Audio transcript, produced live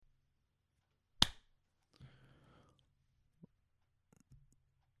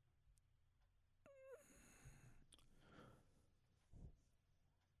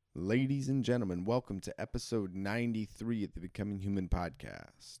Ladies and gentlemen, welcome to episode 93 of the Becoming Human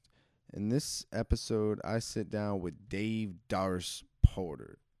podcast. In this episode, I sit down with Dave Darce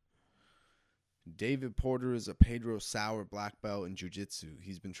Porter. David Porter is a Pedro Sauer black belt in jiu-jitsu.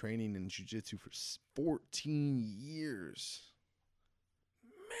 He's been training in jiu-jitsu for 14 years.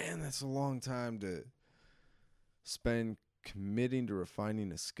 Man, that's a long time to spend committing to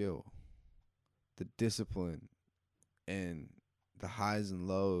refining a skill. The discipline and the highs and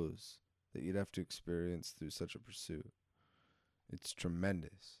lows that you'd have to experience through such a pursuit. It's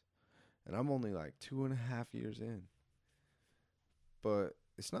tremendous. And I'm only like 2.5 years in. But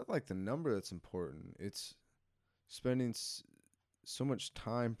it's not like the number that's important. It's spending so much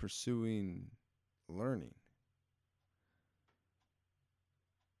time pursuing learning.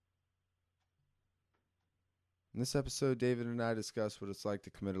 In this episode, David and I discuss what it's like to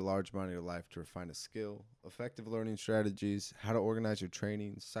commit a large amount of your life to refine a skill, effective learning strategies, how to organize your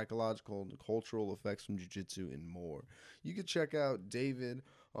training, psychological and cultural effects from jiu-jitsu, and more. You can check out David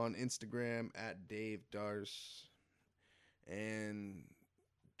on Instagram at Dave Darce and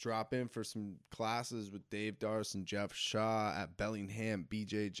drop in for some classes with Dave Darce and Jeff Shaw at Bellingham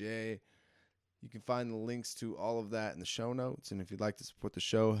BJJ. You can find the links to all of that in the show notes. And if you'd like to support the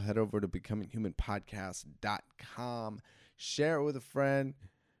show, head over to becominghumanpodcast.com. Share it with a friend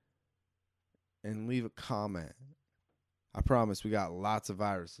and leave a comment. I promise we got lots of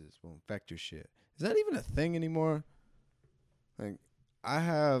viruses. Will infect your shit. Is that even a thing anymore? Like, I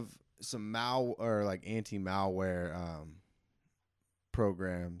have some anti-malware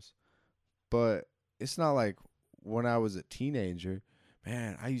programs, but it's not like when I was a teenager.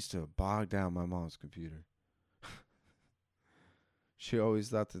 Man, I used to bog down my mom's computer. She always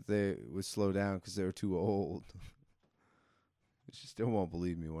thought that they would slow down because they were too old. She still won't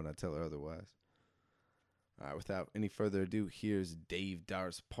believe me when I tell her otherwise. All right, without any further ado, here's Dave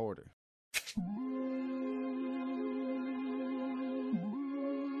Darce Porter.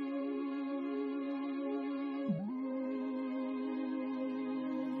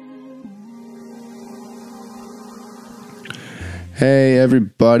 Hey,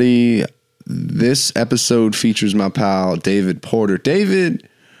 everybody. This episode features my pal, David Porter. David,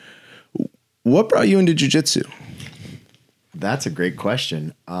 what brought you into jiu-jitsu? That's a great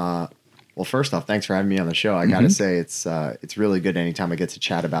question. Well, first off, thanks for having me on the show. I got to say, it's really good anytime I get to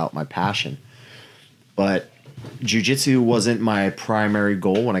chat about my passion. But jiu-jitsu wasn't my primary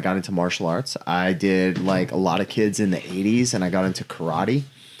goal when I got into martial arts. I did like a lot of kids in the 80s, and I got into karate.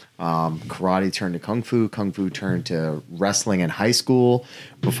 Karate turned to Kung Fu. Kung Fu turned to wrestling in high school.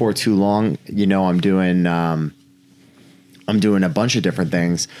 Before too long, I'm doing a bunch of different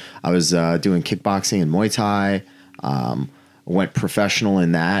things. I was doing kickboxing and Muay Thai. Went professional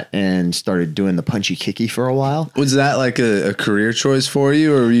in that and started doing the punchy kicky for a while. Was that like a career choice for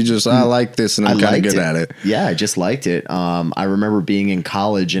you, or were you just, I like this and I'm kind of good at it? Yeah, I just liked it. I remember being in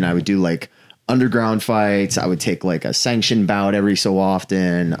college and I would do like underground fights. I would take like a sanctioned bout every so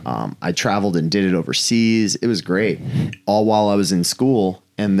often. I traveled and did it overseas. It was great, all while I was in school.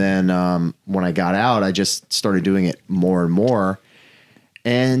 And then when I got out, I just started doing it more and more.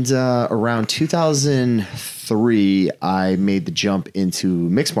 And around 2003, I made the jump into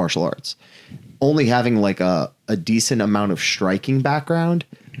mixed martial arts, only having like a decent amount of striking background.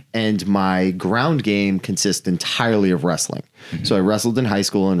 And my ground game consists entirely of wrestling. Mm-hmm. So I wrestled in high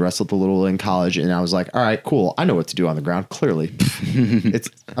school and wrestled a little in college. And I was like, all right, cool. I know what to do on the ground. Clearly,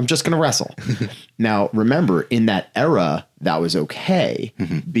 I'm just going to wrestle. Now, remember, in that era, that was okay.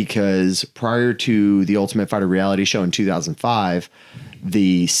 Because prior to the Ultimate Fighter reality show in 2005,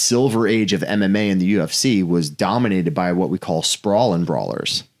 the silver age of MMA and the UFC was dominated by what we call sprawl and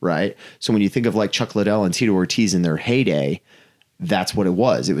brawlers, right? So when you think of like Chuck Liddell and Tito Ortiz in their heyday, that's what it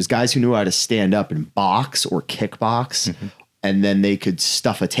was. It was guys who knew how to stand up and box or kickbox, and then they could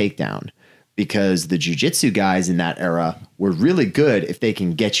stuff a takedown, because the jiu-jitsu guys in that era were really good if they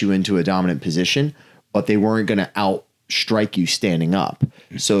can get you into a dominant position, but they weren't going to outstrike you standing up.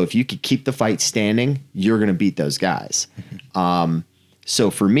 So if you could keep the fight standing, you're going to beat those guys.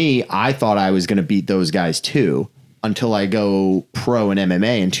 So for me, I thought I was going to beat those guys too, until I go pro in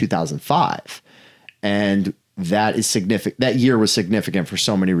MMA in 2005. And that is significant. That year was significant for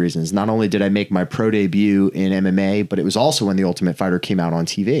so many reasons. Not only did I make my pro debut in MMA, but it was also when The Ultimate Fighter came out on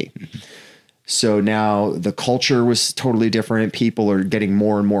TV. So now the culture was totally different. People are getting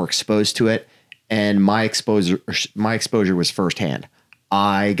more and more exposed to it. And my exposure was firsthand.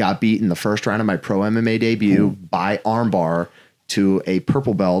 I got beat in the first round of my pro MMA debut by armbar to a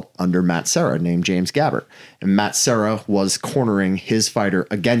purple belt under Matt Serra named James Gabbert. And Matt Serra was cornering his fighter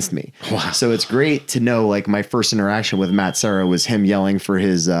against me. Wow. So it's great to know, like, my first interaction with Matt Serra was him yelling for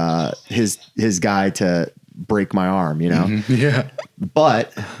his guy to break my arm, you know? Mm-hmm. Yeah.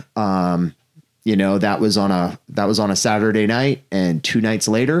 But, you know, that was on a Saturday night, and 2 nights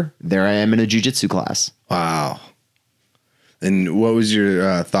later, there I am in a jiu-jitsu class. Wow. And what was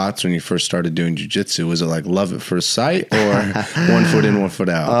your thoughts when you first started doing jiu-jitsu? Was it like love at first sight, or one foot in, one foot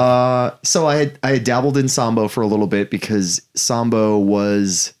out? So I had dabbled in Sambo for a little bit, because Sambo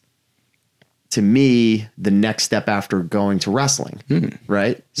was, to me, the next step after going to wrestling,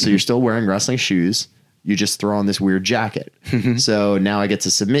 right? So you're still wearing wrestling shoes. You just throw on this weird jacket. So now I get to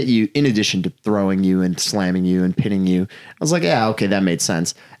submit you in addition to throwing you and slamming you and pinning you. I was like, yeah, okay, that made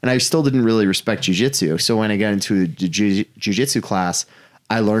sense. And I still didn't really respect jiu-jitsu. So when I got into a jiu-jitsu class,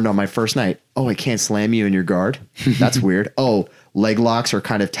 I learned on my first night, oh, I can't slam you in your guard. That's weird. Oh, leg locks are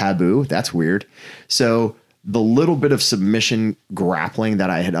kind of taboo. That's weird. So the little bit of submission grappling that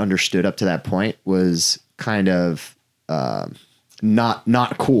I had understood up to that point was kind of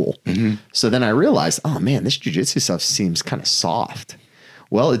not cool. So then I realized, oh man, this jiu-jitsu stuff seems kind of soft.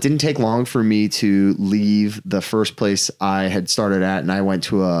 Well, it didn't take long for me to leave the first place I had started at, and I went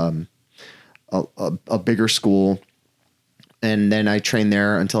to a bigger school, and then I trained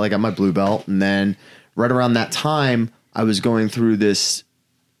there until I got my blue belt. And then right around that time, I was going through this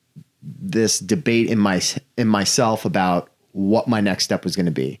debate in myself about what my next step was going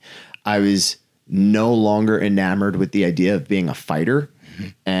to be. I was no longer enamored with the idea of being a fighter.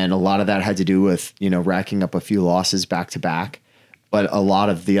 And a lot of that had to do with, you know, racking up a few losses back to back. But a lot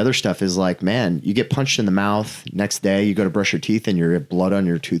of the other stuff is like, man, you get punched in the mouth. Next day, you go to brush your teeth and you have blood on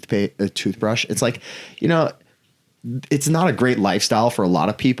your toothbrush. It's like, you know, it's not a great lifestyle for a lot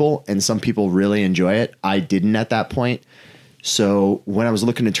of people. And some people really enjoy it. I didn't at that point. So when I was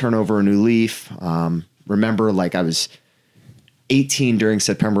looking to turn over a new leaf, remember, like, I was 18 during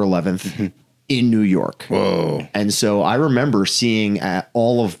September 11th. In New York. Whoa. And so I remember seeing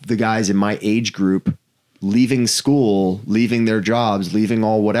all of the guys in my age group leaving school, leaving their jobs, leaving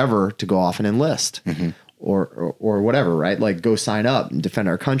all whatever to go off and enlist or whatever, right? Like, go sign up and defend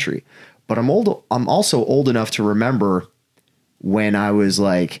our country. But I'm also old enough to remember when I was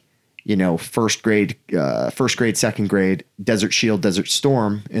like, you know, first grade, second grade, Desert Shield, Desert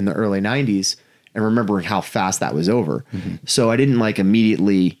Storm in the early 90s, and remembering how fast that was over. So I didn't like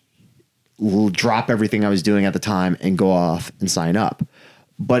immediately drop everything I was doing at the time and go off and sign up.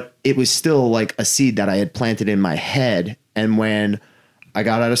 But it was still like a seed that I had planted in my head. And when I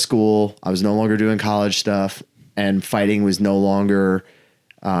got out of school, I was no longer doing college stuff, and fighting was no longer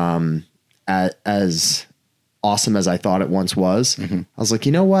as awesome as I thought it once was. I was like,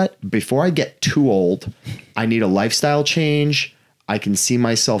 you know what? Before I get too old, I need a lifestyle change. I can see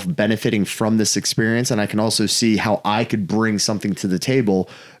myself benefiting from this experience, and I can also see how I could bring something to the table,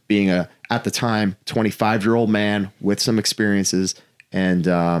 being at the time, 25-year-old man with some experiences,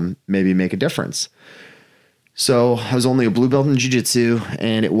 and maybe make a difference. So I was only a blue belt in jiu-jitsu,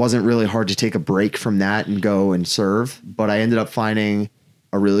 and it wasn't really hard to take a break from that and go and serve. But I ended up finding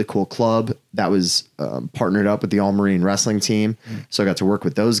a really cool club that was partnered up with the All Marine wrestling team. So I got to work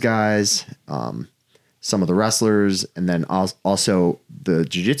with those guys, some of the wrestlers, and then also the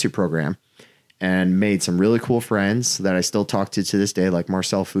jiu-jitsu program, and made some really cool friends that I still talk to this day, like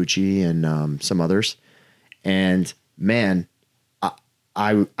Marcel Fucci and some others. And man,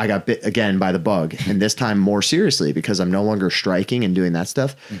 I got bit again by the bug, and this time more seriously, because I'm no longer striking and doing that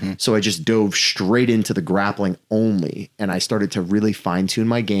stuff. So I just dove straight into the grappling only. And I started to really fine tune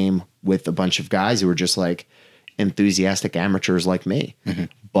my game with a bunch of guys who were just like enthusiastic amateurs like me.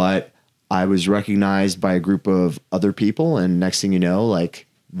 But I was recognized by a group of other people. And next thing you know, like,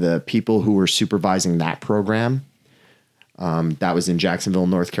 the people who were supervising that program, that was in Jacksonville,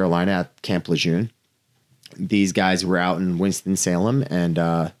 North Carolina at Camp Lejeune. These guys were out in Winston-Salem,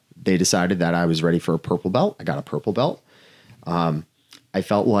 and they decided that I was ready for a purple belt. I got a purple belt. I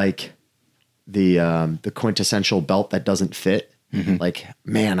felt like the quintessential belt that doesn't fit. Like,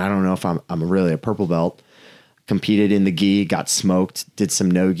 man, I don't know if I'm really a purple belt. Competed in the gi, got smoked, did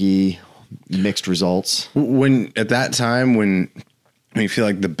some no gi, mixed results. When at that time, when you feel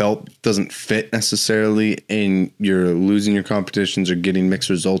like the belt doesn't fit necessarily, and you're losing your competitions or getting mixed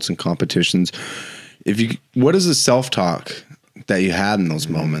results in competitions, what is the self-talk that you had in those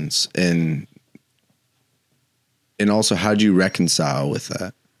moments, and also how do you reconcile with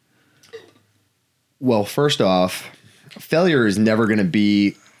that? Well, first off, failure is never going to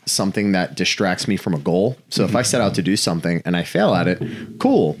be something that distracts me from a goal. So if I set out to do something and I fail at it,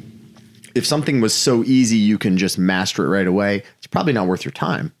 cool. if something was so easy you can just master it right away, it's probably not worth your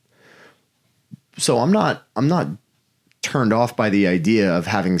time. So I'm not turned off by the idea of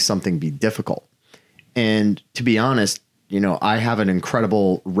having something be difficult. And to be honest, I have an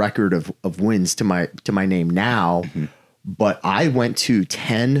incredible record of wins to my name now, but I went to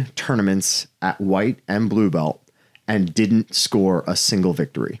 10 tournaments at white and blue belt and didn't score a single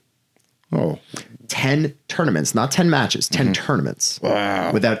victory. Oh, 10 tournaments, not 10 matches, 10 tournaments.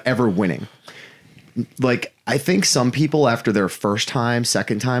 Wow. Without ever winning. Like, I think some people after their first time,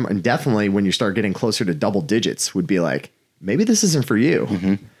 second time, and definitely when you start getting closer to double digits would be like, maybe this isn't for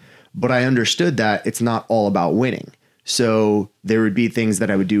you. But I understood that it's not all about winning. So there would be things that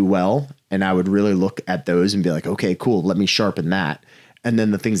I would do well, and I would really look at those and be like, okay, cool, let me sharpen that. And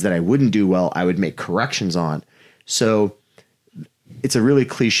then the things that I wouldn't do well, I would make corrections on. So it's a really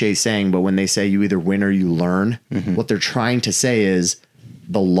cliche saying, but when they say you either win or you learn, what they're trying to say is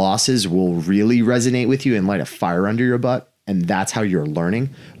the losses will really resonate with you and light a fire under your butt. And that's how you're learning.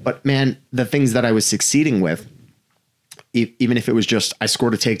 But man, the things that I was succeeding with, even if it was just I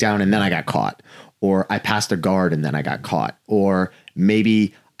scored a takedown and then I got caught, or I passed a guard and then I got caught, or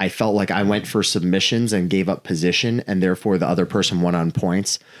maybe I felt like I went for submissions and gave up position and therefore the other person won on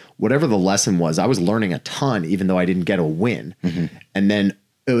points. Whatever the lesson was, I was learning a ton, even though I didn't get a win. And then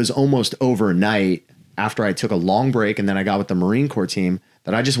it was almost overnight after I took a long break and then I got with the Marine Corps team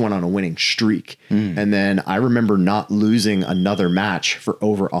that I just went on a winning streak. And then I remember not losing another match for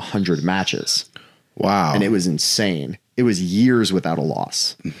over 100 matches. Wow. And it was insane. It was years without a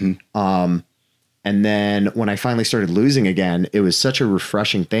loss. And then when I finally started losing again, it was such a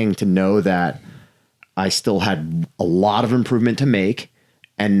refreshing thing to know that I still had a lot of improvement to make.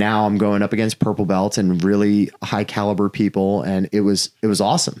 And now I'm going up against purple belts and really high caliber people. And it was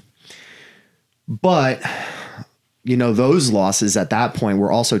awesome. But, those losses at that point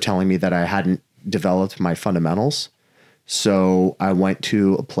were also telling me that I hadn't developed my fundamentals. So I went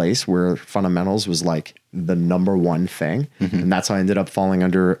to a place where fundamentals was like the number one thing. And that's how I ended up falling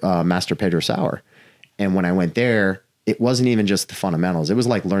under Master Pedro Sauer. And when I went there, it wasn't even just the fundamentals. It was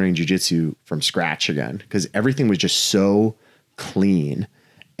like learning jiu-jitsu from scratch again, because everything was just so clean.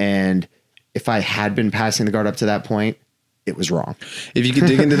 And if I had been passing the guard up to that point, it was wrong. If you could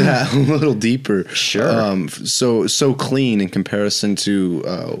dig into that a little deeper. Sure. So clean in comparison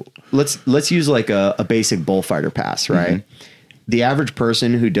to... Let's use like a basic bullfighter pass, right? The average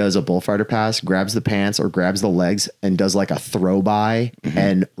person who does a bullfighter pass grabs the pants or grabs the legs and does like a throw by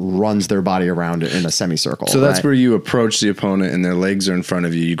and runs their body around in a semicircle. So that's where you approach the opponent and their legs are in front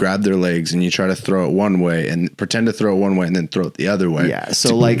of you. You grab their legs and you try to throw it one way and pretend to throw it one way and then throw it the other way. Yeah.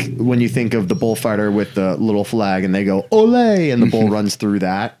 So like when you think of the bullfighter with the little flag and they go, ole, and the bull runs through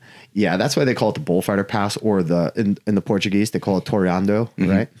that. Yeah. That's why they call it the bullfighter pass, or in the Portuguese, they call it toreando,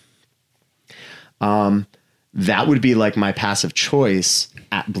 right? That would be like my passive choice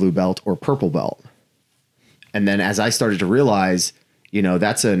at blue belt or purple belt. And then as I started to realize,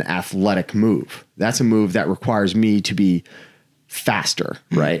 that's an athletic move. That's a move that requires me to be faster,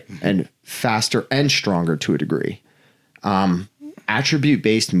 right? And faster and stronger to a degree.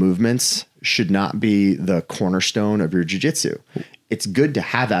 Attribute-based movements should not be the cornerstone of your jiu-jitsu. It's good to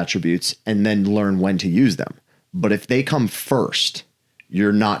have attributes and then learn when to use them. But if they come first,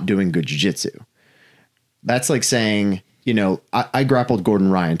 you're not doing good jiu-jitsu. That's like saying, I grappled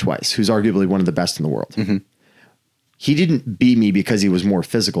Gordon Ryan twice, who's arguably one of the best in the world. He didn't beat me because he was more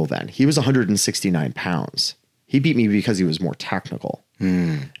physical then. He was 169 pounds. He beat me because he was more technical.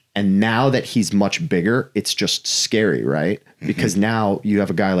 And now that he's much bigger, it's just scary, right? Because now you have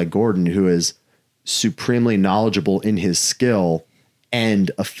a guy like Gordon who is supremely knowledgeable in his skill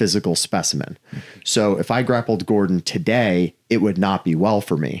and a physical specimen. So if I grappled Gordon today, it would not be well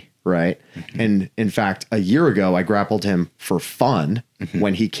for me. Right. And in fact, a year ago, I grappled him for fun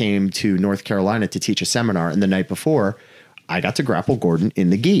when he came to North Carolina to teach a seminar. And the night before, I got to grapple Gordon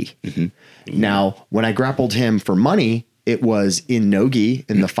in the gi. Now, when I grappled him for money, it was in no gi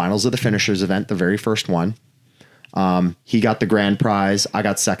in the finals of the finishers event, the very first one. He got the grand prize. I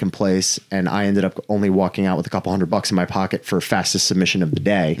got second place. And I ended up only walking out with a couple $100 in my pocket for fastest submission of the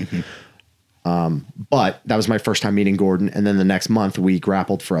day. But that was my first time meeting Gordon. And then the next month we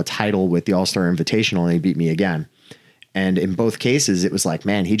grappled for a title with the All-Star Invitational and he beat me again. And in both cases, it was like,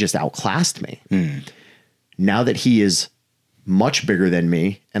 man, he just outclassed me. Now that he is much bigger than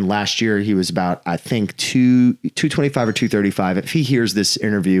me, and last year he was about, I think 225 or 235. If he hears this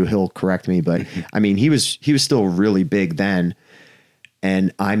interview, he'll correct me. But I mean, he was still really big then.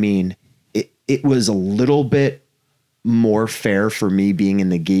 And I mean, it was a little bit more fair for me being in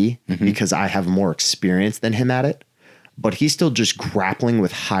the gi because I have more experience than him at it. but he's still just grappling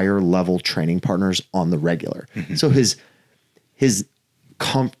with higher level training partners on the regular. So his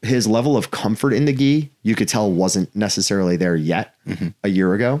level of comfort in the gi, you could tell wasn't necessarily there yet a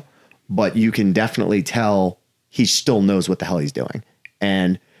year ago, but you can definitely tell he still knows what the hell he's doing.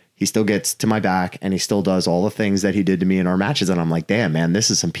 And he still gets to my back and he still does all the things that he did to me in our matches. And I'm like, damn, man, this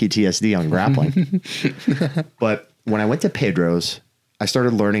is some PTSD on grappling. But when I went to Pedro's, I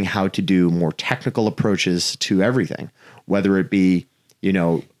started learning how to do more technical approaches to everything, whether it be, you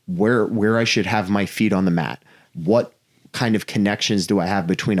know, where I should have my feet on the mat, what kind of connections do I have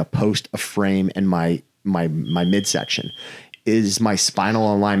between a post, a frame, and my midsection? Is my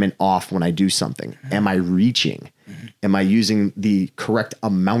spinal alignment off when I do something? Am I reaching? Am I using the correct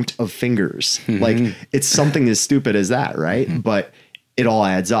amount of fingers? Like, it's something as stupid as that, right? But it all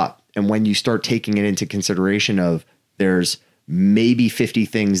adds up. And when you start taking it into consideration of there's maybe 50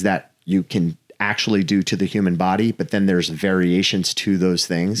 things that you can actually do to the human body, but then there's variations to those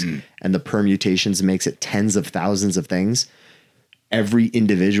things and the permutations makes it tens of thousands of things. Every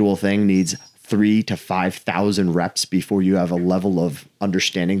individual thing needs 3,000 to 5,000 reps before you have a level of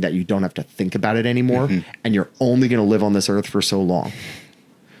understanding that you don't have to think about it anymore. And you're only going to live on this earth for so long.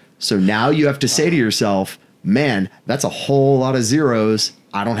 So now you have to say to yourself, man, that's a whole lot of zeros.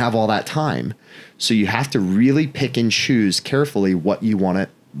 I don't have all that time. So you have to really pick and choose carefully what you want to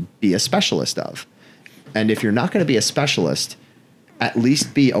be a specialist of. And if you're not going to be a specialist, at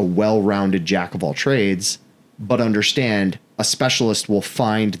least be a well-rounded jack of all trades, but understand a specialist will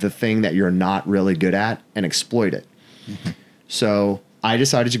find the thing that you're not really good at and exploit it. So I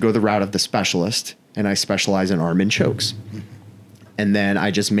decided to go the route of the specialist, and I specialize in arm and chokes. And then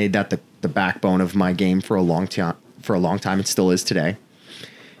I just made that the backbone of my game for a long time. It still is today.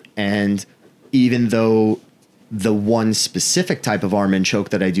 And even though the one specific type of arm and choke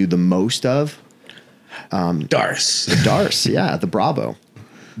that I do the most of, Darce. the Darce, yeah, the Bravo.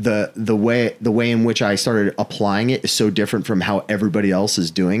 The way in which I started applying it is so different from how everybody else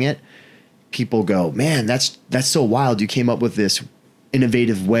is doing it. People go, man, that's so wild. You came up with this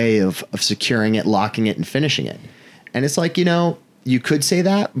innovative way of securing it, locking it, and finishing it. And it's like, you know, you could say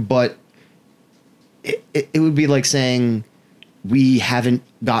that, but it would be like saying we haven't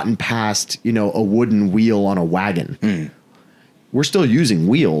gotten past, you know, a wooden wheel on a wagon. We're still using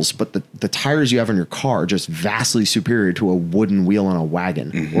wheels, but the tires you have in your car are just vastly superior to a wooden wheel on a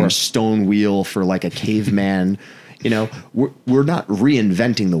wagon or a stone wheel for like a caveman. You know, we're not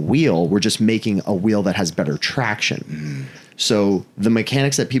reinventing the wheel. We're just making a wheel that has better traction. So the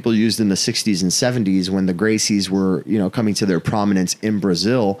mechanics that people used in the 60s and 70s when the Gracies were, you know, coming to their prominence in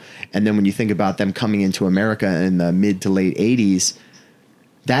Brazil, and then when you think about them coming into America in the mid to late 80s,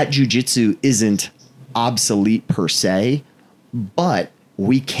 that jiu-jitsu isn't obsolete per se, but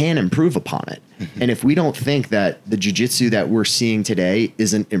we can improve upon it. And if we don't think that the jiu-jitsu that we're seeing today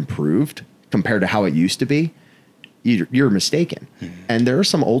isn't improved compared to how it used to be, you're mistaken. And there are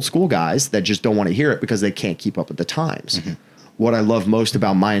some old school guys that just don't want to hear it because they can't keep up with the times. What I love most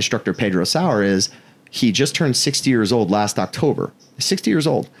about my instructor, Pedro Sauer, is he just turned 60 years old last October. 60 years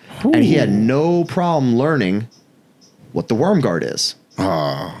old. Ooh. And he had no problem learning what the worm guard is.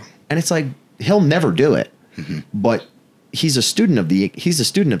 And it's like, he'll never do it, but he's a student of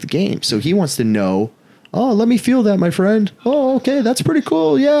the game. So he wants to know, oh, let me feel that, my friend. Oh, okay, that's pretty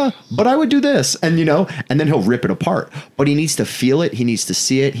cool. Yeah, but I would do this. And, you know, and then he'll rip it apart. But he needs to feel it. He needs to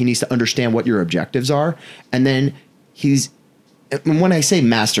see it. He needs to understand what your objectives are. And then when I say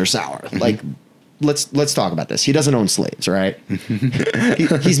Master Sauer, like, let's talk about this. He doesn't own slaves, right?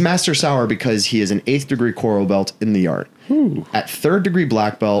 He's Master Sauer because he is an 8th degree coral belt in the art. Ooh. At 3rd degree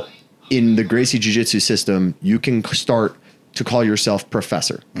black belt in the Gracie Jiu-Jitsu system, you can start to call yourself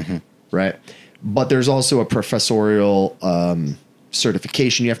professor, right? But there's also a professorial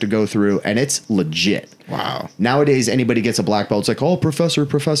certification you have to go through, and it's legit. Wow. Nowadays, anybody gets a black belt, it's like, oh,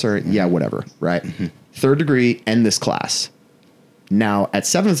 professor. Yeah, whatever, right? 3rd degree, end this class. Now, at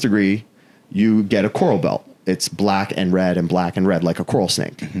 7th degree, you get a coral belt. It's black and red, like a coral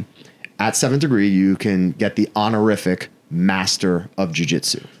snake. At 7th degree, you can get the honorific Master of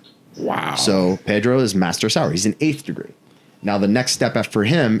Jiu-Jitsu. Wow. So Pedro is Master Sauer. He's an 8th degree. Now, the next step up for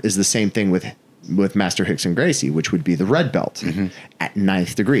him is the same thing with Master Rickson Gracie, which would be the red belt at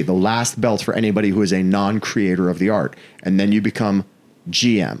 9th degree, the last belt for anybody who is a non-creator of the art. And then you become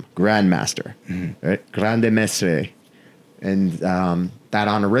GM, Grandmaster, right? Grande Mestre. And that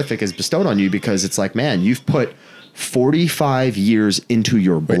honorific is bestowed on you because it's like, man, you've put 45 years into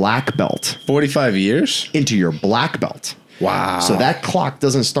your black belt. 45 years? Into your black belt. Wow. So that clock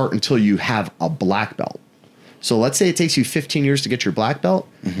doesn't start until you have a black belt. So let's say it takes you 15 years to get your black belt.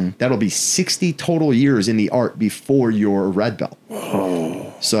 That'll be 60 total years in the art before your red belt.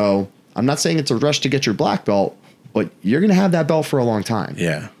 Whoa. So I'm not saying it's a rush to get your black belt, but you're going to have that belt for a long time.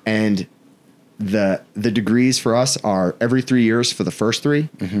 Yeah. And the degrees for us are every 3 years for the first 3,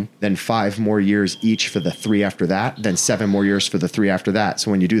 then 5 more years each for the 3 after that, then 7 more years for the 3 after that.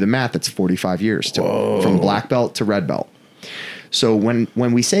 So when you do the math, it's 45 years from black belt to red belt. So when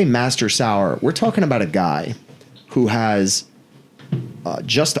we say Master Sauer, we're talking about a guy who has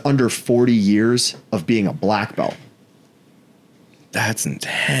just under 40 years of being a black belt. That's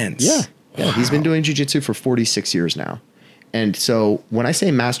intense. Yeah. Wow. He's been doing jiu-jitsu for 46 years now. And so when I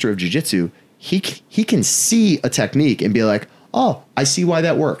say master of jiu-jitsu, he can see a technique and be like, oh, I see why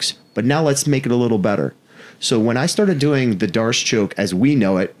that works. But now let's make it a little better. So when I started doing the Darce choke as we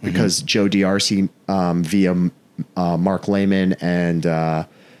know it, because Joe D'Arcy via Mark Lehman and God,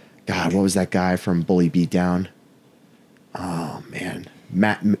 what was that guy from Bully Beatdown? Oh man,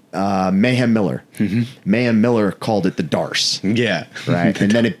 Mayhem Miller. Mayhem Miller called it the Darce. Yeah, right.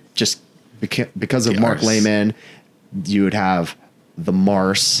 And then it just became, because of Mark Lehman, you would have the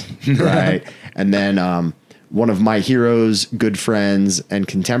Mars, right? And then one of my heroes, good friends, and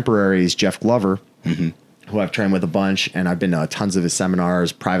contemporaries, Jeff Glover, who I've trained with a bunch, and I've been to tons of his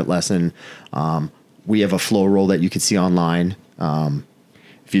seminars, private lesson. We have a flow roll that you can see online.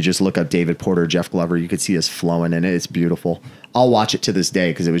 If you just look up David Porter, Jeff Glover, you could see us flowing in it. It's beautiful. I'll watch it to this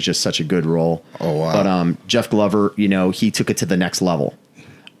day because it was just such a good roll. Oh, wow. But Jeff Glover, you know, he took it to the next level.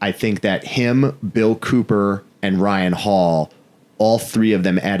 I think that him, Bill Cooper, and Ryan Hall, all 3 of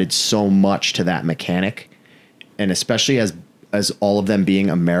them added so much to that mechanic. And especially as all of them being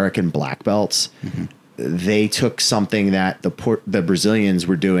American black belts, they took something that the Brazilians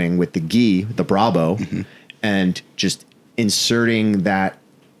were doing with the gi, the Bravo, and just inserting that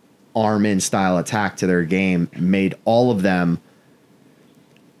arm-in style attack to their game made all of them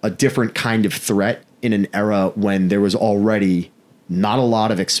a different kind of threat in an era when there was already not a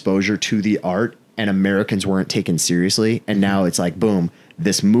lot of exposure to the art and Americans weren't taken seriously. And now it's like, boom,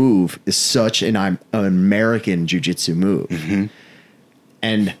 this move is such an American jiu-jitsu move.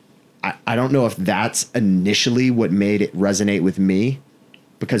 And I don't know if that's initially what made it resonate with me,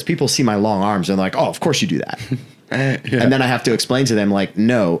 because people see my long arms and they're like, oh, of course you do that. And then I have to explain to them, like,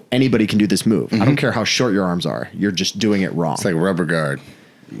 no, anybody can do this move. I don't care how short your arms are. You're just doing it wrong. It's like rubber guard.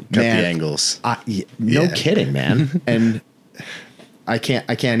 Cut the angles. No kidding, man. And I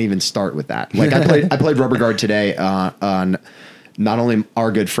can't even start with that. Like I played rubber guard today on not only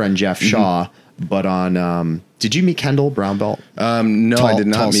our good friend Jeff Shaw, but on did you meet Kendall Brown Belt? No, I did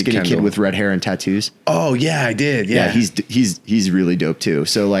not tall, meet skinny Kendall. Kid with red hair and tattoos. Oh yeah, I did. Yeah, he's really dope too.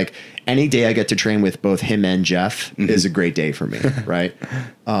 So like any day I get to train with both him and Jeff is a great day for me, right?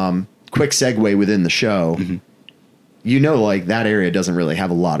 Quick segue within the show. You know, like that area doesn't really have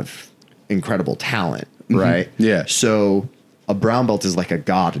a lot of incredible talent, right? Yeah. So a brown belt is like a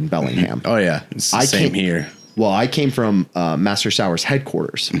god in Bellingham. Oh yeah, it's the same here. Well, I came from Master Sauer's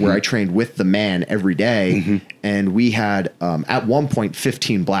headquarters where I trained with the man every day. And we had, at one point,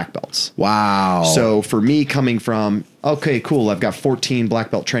 15 black belts. Wow. So for me coming from, okay, cool, I've got 14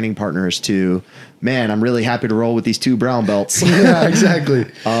 black belt training partners to, man, I'm really happy to roll with these 2 brown belts. Yeah, exactly.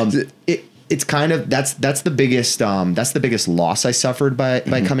 It's kind of, that's the biggest loss I suffered by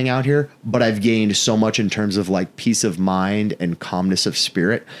coming out here. But I've gained so much in terms of like peace of mind and calmness of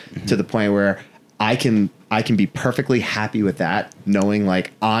spirit to the point where I can be perfectly happy with that, knowing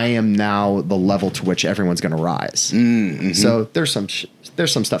like I am now the level to which everyone's going to rise. So there's some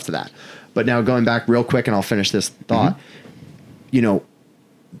stuff to that. But now going back real quick, and I'll finish this thought. You know,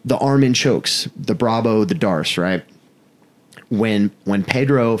 the arm-in chokes, the Bravo, the Darce, right? When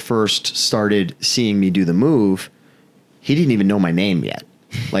Pedro first started seeing me do the move, he didn't even know my name yet.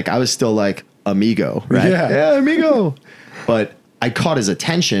 Like I was still like amigo, right? Yeah, amigo. But I caught his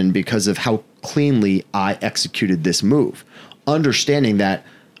attention because of how cleanly I executed this move, understanding that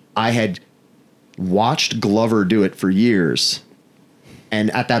I had watched Glover do it for years,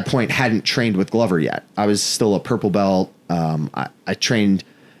 and at that point hadn't trained with Glover yet. I was still a purple belt. I trained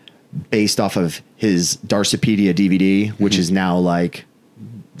based off of his Darcepedia DVD, which is now like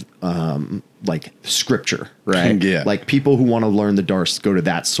scripture, right? Yeah. Like people who want to learn the Darce go to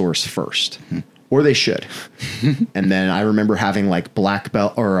that source first, or they should. And then I remember having like black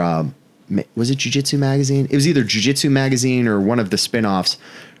belt or was it Jiu-Jitsu Magazine? It was either Jiu-Jitsu Magazine or one of the spinoffs,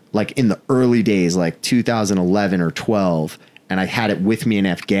 like in the early days, like 2011 or 12. And I had it with me in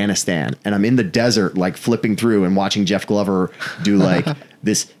Afghanistan, and I'm in the desert, like flipping through and watching Jeff Glover do like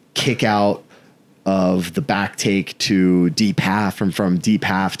this kick out of the back take to deep half and from deep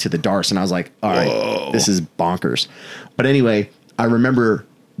half to the darce. And I was like, all right, this is bonkers. But anyway, I remember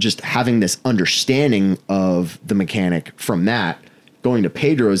just having this understanding of the mechanic from that, going to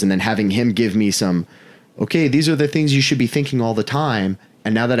Pedro's and then having him give me some, okay, these are the things you should be thinking all the time.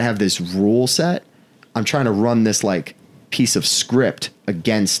 And now that I have this rule set, I'm trying to run this like piece of script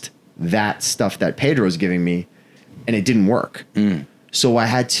against that stuff that Pedro's giving me, and it didn't work. So I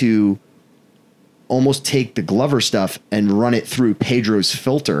had to almost take the Glover stuff and run it through Pedro's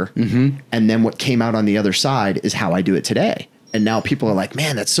filter. And then what came out on the other side is how I do it today. And now people are like,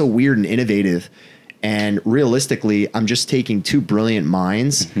 man, that's so weird and innovative. And realistically, I'm just taking two brilliant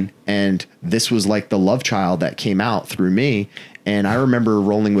minds. And this was like the love child that came out through me. And I remember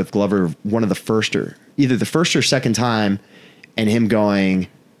rolling with Glover one of the first, or either the first or second time, and him going,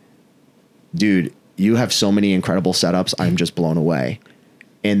 dude, you have so many incredible setups. I'm just blown away.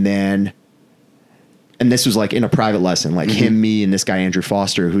 And then, and this was like in a private lesson, like him, me, and this guy, Andrew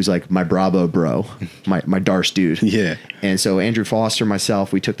Foster, who's like my Bravo bro, my Darce dude. Yeah. And so Andrew Foster,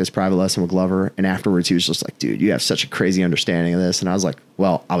 myself, we took this private lesson with Glover, and afterwards he was just like, dude, you have such a crazy understanding of this. And I was like,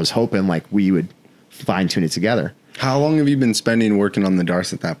 well, I was hoping like we would fine tune it together. How long have you been spending working on the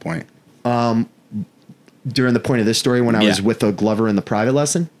Darce at that point? During the point of this story, when I was with the Glover in the private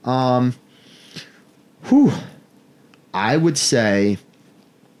lesson, I would say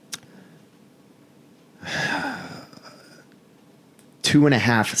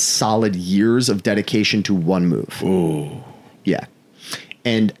 2.5 solid years of dedication to one move. Ooh. Yeah.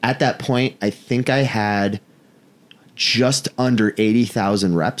 And at that point, I think I had just under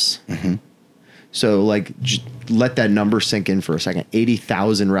 80,000 reps. So like, just let that number sink in for a second.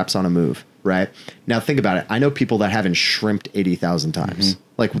 80,000 reps on a move, right? Now think about it. I know people that haven't shrimped 80,000 times,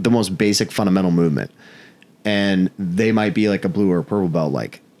 like the most basic fundamental movement. And they might be like a blue or a purple belt.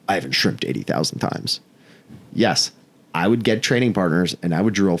 Like, I haven't shrimped 80,000 times. Yes, I would get training partners and I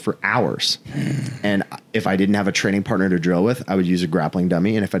would drill for hours. And if I didn't have a training partner to drill with, I would use a grappling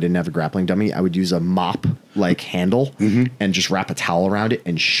dummy. And if I didn't have a grappling dummy, I would use a mop like handle and just wrap a towel around it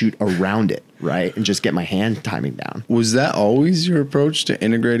and shoot around it, right? And just get my hand timing down. Was that always your approach to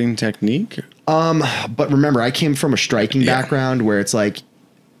integrating technique? But remember, I came from a striking background where it's like,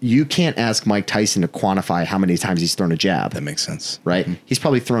 you can't ask Mike Tyson to quantify how many times he's thrown a jab. That makes sense. Right? He's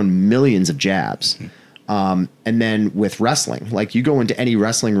probably thrown millions of jabs. And then with wrestling, like you go into any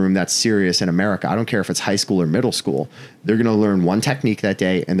wrestling room that's serious in America, I don't care if it's high school or middle school, they're going to learn one technique that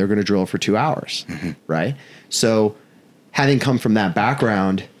day and they're going to drill for 2 hours. Right? So having come from that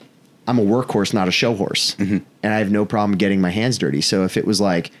background, I'm a workhorse, not a show horse. And I have no problem getting my hands dirty. So if it was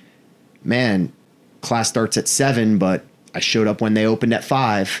like, man, class starts at 7, but I showed up when they opened at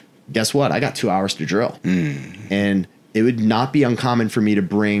 5, guess what? I got 2 hours to drill. And it would not be uncommon for me to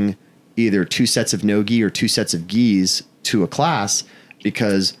bring either 2 sets of no-gi or 2 sets of gis to a class,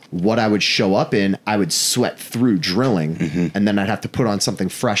 because what I would show up in, I would sweat through drilling, and then I'd have to put on something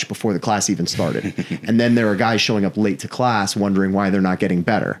fresh before the class even started. And then there are guys showing up late to class wondering why they're not getting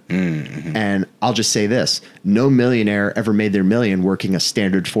better. And I'll just say this, no millionaire ever made their million working a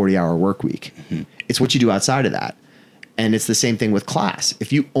standard 40-hour work week. It's what you do outside of that. And it's the same thing with class.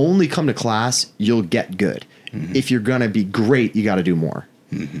 If you only come to class, you'll get good. If you're going to be great, you got to do more.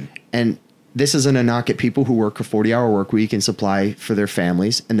 And this isn't a knock at people who work a 40-hour work week and supply for their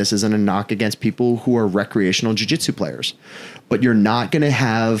families. And this isn't a knock against people who are recreational jiu-jitsu players. But you're not going to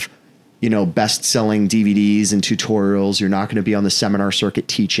have, you know, best-selling DVDs and tutorials. You're not going to be on the seminar circuit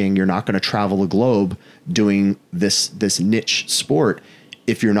teaching. You're not going to travel the globe doing this niche sport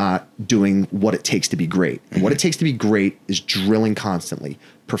if you're not doing what it takes to be great. And what it takes to be great is drilling constantly,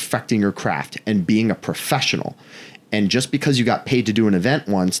 perfecting your craft, and being a professional. And just because you got paid to do an event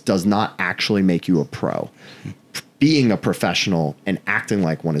once does not actually make you a pro. Being a professional and acting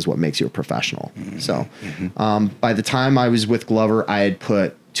like one is what makes you a professional. So by the time I was with Glover, I had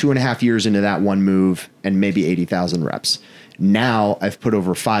put 2.5 years into that one move and maybe 80,000 reps. Now I've put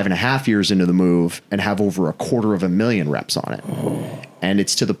over 5.5 years into the move and have over 250,000 reps on it. And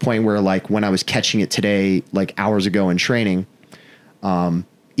it's to the point where, like, when I was catching it today, like hours ago in training,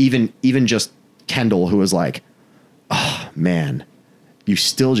 even just Kendall, who was like, oh man, you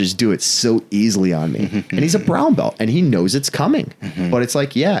still just do it so easily on me. And he's a brown belt and he knows it's coming. But it's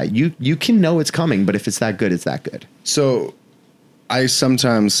like, yeah, you can know it's coming, but if it's that good, it's that good. So I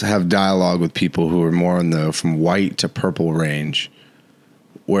sometimes have dialogue with people who are more in the from white to purple range,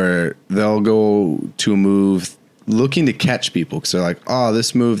 where they'll go to a move looking to catch people because they're like, oh,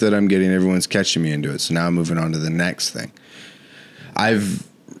 this move that I'm getting, everyone's catching me into it. So now I'm moving on to the next thing. I've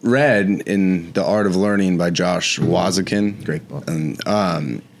read in The Art of Learning by Josh Wazikin. Great book.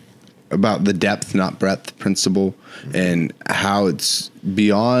 And about the depth, not breadth principle, and how it's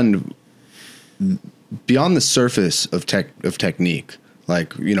beyond the surface of technique.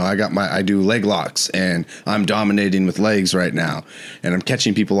 Like, you know, I do leg locks and I'm dominating with legs right now and I'm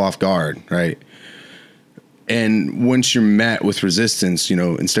catching people off guard, right? And once you're met with resistance, you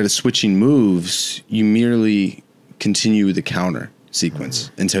know, instead of switching moves, you merely continue the counter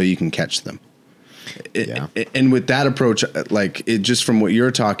sequence until you can catch them. And with that approach, like, it just from what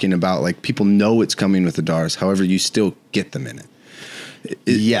you're talking about, like, people know it's coming with the D'Arce. However, you still get them in it.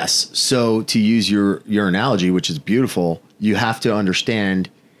 Yes. So to use your analogy, which is beautiful, you have to understand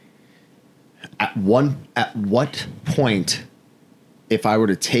at what point, if I were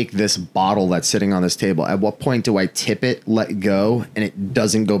to take this bottle that's sitting on this table, at what point do I tip it, let go, and it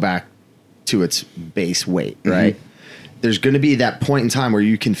doesn't go back to its base weight, right? Mm-hmm. There's going to be that point in time where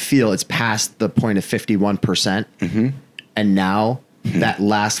you can feel it's past the point of 51%. Mm-hmm. And now that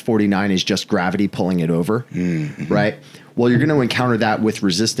last 49 is just gravity pulling it over, right? Well, you're going to encounter that with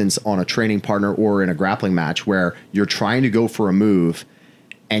resistance on a training partner or in a grappling match where you're trying to go for a move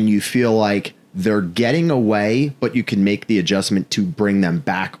and you feel like they're getting away, but you can make the adjustment to bring them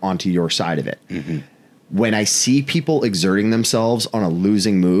back onto your side of it. Mm-hmm. When I see people exerting themselves on a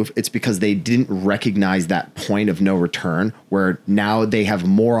losing move, it's because they didn't recognize that point of no return where now they have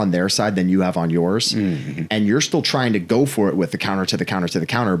more on their side than you have on yours. Mm-hmm. And you're still trying to go for it with the counter to the counter to the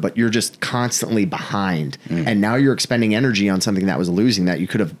counter, but you're just constantly behind. Mm-hmm. And now you're expending energy on something that was losing that you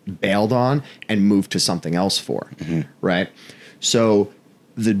could have bailed on and moved to something else for, right? So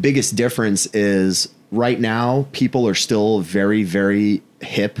the biggest difference is right now, people are still very, very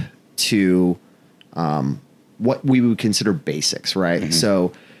hip to what we would consider basics, right? Mm-hmm.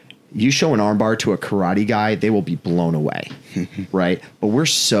 So you show an armbar to a karate guy, they will be blown away, right? But we're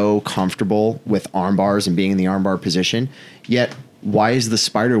so comfortable with armbars and being in the armbar position, yet why is the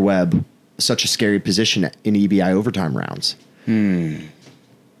spider web such a scary position in EBI overtime rounds?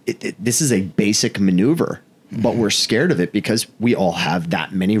 This is a basic maneuver, but we're scared of it because we all have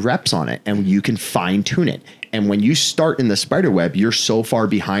that many reps on it and you can fine tune it. And when you start in the spider web, you're so far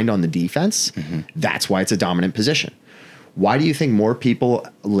behind on the defense. That's why it's a dominant position. Why do you think more people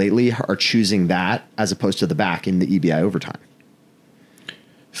lately are choosing that as opposed to the back in the EBI overtime?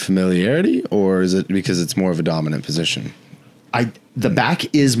 Familiarity, or is it because it's more of a dominant position? The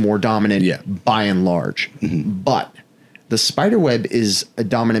back is more dominant by and large, but the spider web is a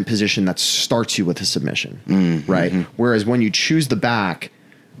dominant position that starts you with a submission, right? Whereas when you choose the back,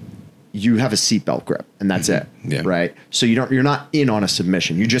 you have a seatbelt grip and that's it, right? So you're not in on a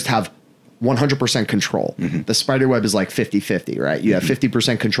submission. You just have 100% control. The spider web is like 50-50, right? You have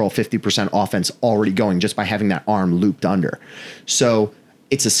 50% control, 50% offense already going just by having that arm looped under. So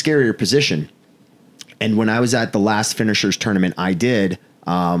it's a scarier position. And when I was at the last finishers tournament I did,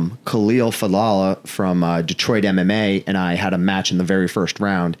 Khalil Falala from Detroit MMA and I had a match in the very first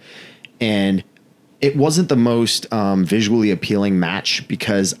round, and it wasn't the most visually appealing match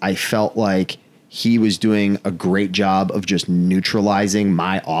because I felt like he was doing a great job of just neutralizing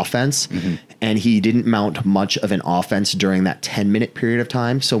my offense, and he didn't mount much of an offense during that 10-minute period of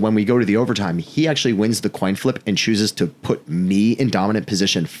time. So when we go to the overtime, he actually wins the coin flip and chooses to put me in dominant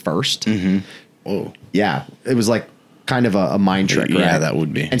position first. Oh, yeah. It was like kind of a mind trick, right? Yeah, that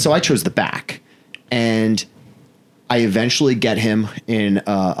would be. And so I chose the back, and I eventually get him in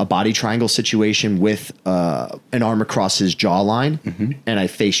a body triangle situation with an arm across his jawline, and I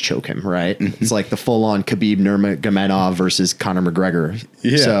face choke him, right? It's like the full-on Khabib Nurmagomedov versus Conor McGregor.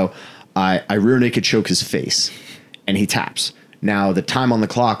 Yeah. So I rear naked choke his face, and he taps. Now, the time on the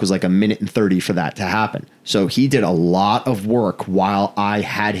clock was like 1 minute and 30 for that to happen. So he did a lot of work while I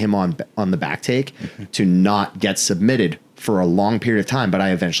had him on the back take to not get submitted for a long period of time, but I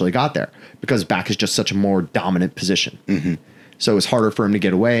eventually got there because back is just such a more dominant position. So it was harder for him to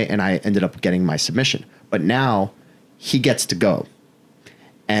get away, and I ended up getting my submission. But now he gets to go.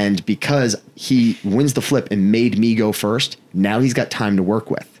 And because he wins the flip and made me go first, now he's got time to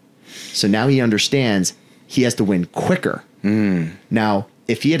work with. So now he understands he has to win quicker. Now,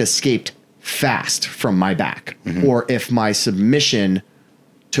 if he had escaped fast from my back, or if my submission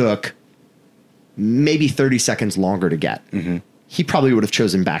took maybe 30 seconds longer to get, he probably would have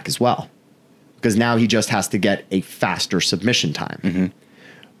chosen back as well, because now he just has to get a faster submission time.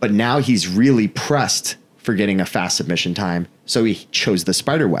 But now he's really pressed for getting a fast submission time, so he chose the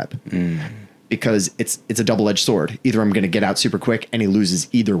spider web because it's a double-edged sword. Either I'm going to get out super quick and he loses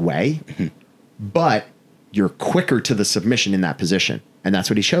either way, but you're quicker to the submission in that position. And that's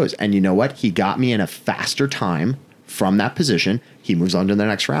what he chose. And you know what? He got me in a faster time from that position, he moves on to the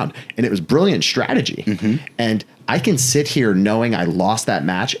next round. And it was brilliant strategy. And I can sit here knowing I lost that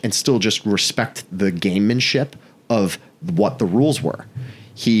match and still just respect the gamemanship of what the rules were.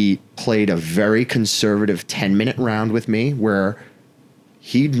 He played a very conservative 10-minute round with me where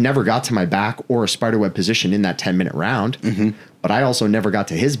he never got to my back or a spiderweb position in that 10-minute round, but I also never got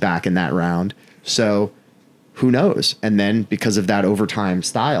to his back in that round. So who knows? And then because of that overtime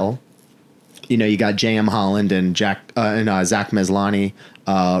style, you know, you got J.M. Holland and Zach Meslani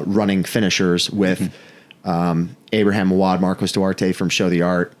running finishers with Abraham Awad, Marcos Duarte from Show the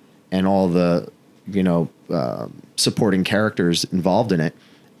Art, and all the, you know, supporting characters involved in it.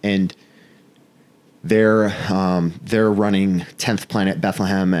 And they're running 10th Planet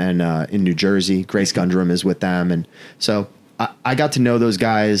Bethlehem and in New Jersey. Grace Gundrum is with them. And so I got to know those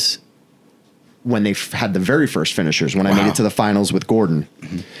guys when they had the very first finishers, when I made it to the finals with Gordon.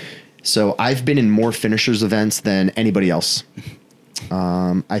 So I've been in more finishers events than anybody else.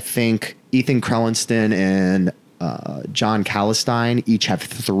 I think Ethan Krellinston and John Kallenstein each have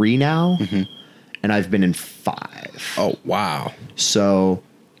 3 now, and I've been in 5. Oh, wow. So,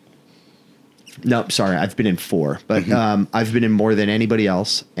 no, sorry, I've been in 4, but I've been in more than anybody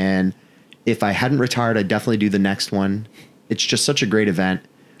else. And if I hadn't retired, I'd definitely do the next one. It's just such a great event.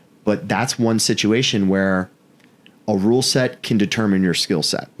 But that's one situation where a rule set can determine your skill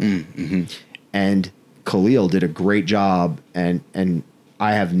set. And Khalil did a great job, and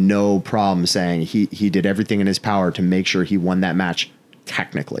I have no problem saying he did everything in his power to make sure he won that match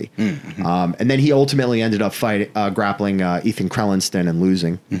technically. And then he ultimately ended up grappling Ethan Krellinston and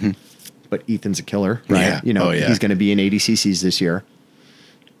losing. But Ethan's a killer, right? Yeah. You know, he's going to be in ADCCs this year.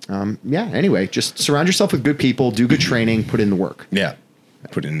 Anyway, just surround yourself with good people, do good training, put in the work. Yeah.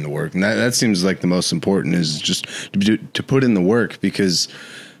 Put in the work. And that seems like the most important is just to put in the work, because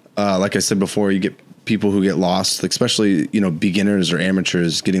like I said before, you get people who get lost, especially, you know, beginners or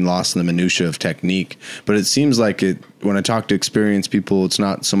amateurs getting lost in the minutia of technique. But it seems like when I talk to experienced people, it's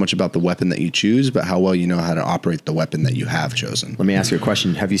not so much about the weapon that you choose, but how well you know how to operate the weapon that you have chosen. Let me ask you a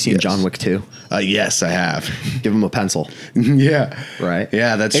question. Have you seen John Wick 2? Yes, I have. Give him a pencil. Yeah. Right?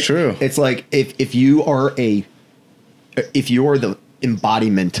 Yeah, that's true. It's like if you are the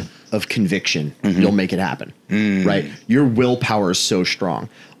embodiment of conviction, you'll make it happen, right? Your willpower is so strong.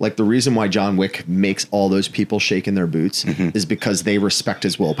 Like the reason why John Wick makes all those people shake in their boots is because they respect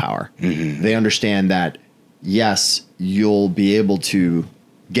his willpower. They understand that, yes, you'll be able to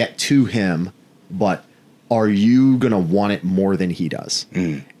get to him, but are you going to want it more than he does?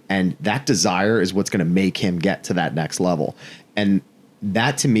 And that desire is what's going to make him get to that next level. And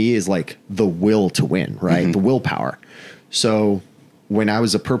that to me is like the will to win, right? The willpower. So when I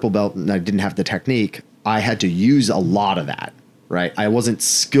was a purple belt and I didn't have the technique, I had to use a lot of that, right? I wasn't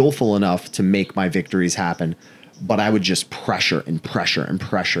skillful enough to make my victories happen, but I would just pressure and pressure and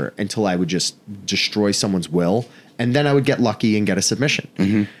pressure until I would just destroy someone's will. And then I would get lucky and get a submission.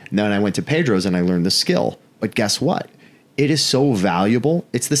 And then I went to Pedro's and I learned the skill. But guess what? It is so valuable.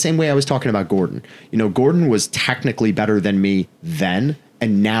 It's the same way I was talking about Gordon. You know, Gordon was technically better than me then,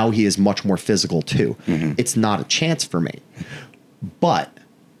 and now he is much more physical too. It's not a chance for me. But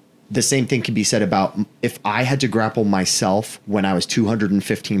the same thing can be said about if I had to grapple myself when I was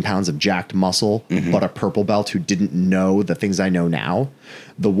 215 pounds of jacked muscle, but a purple belt who didn't know the things I know now,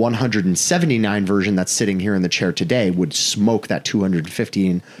 the 179 version that's sitting here in the chair today would smoke that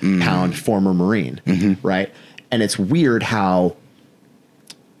 215 pound former Marine, right? And it's weird how,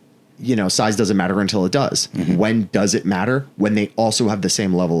 you know, size doesn't matter until it does. When does it matter? When they also have the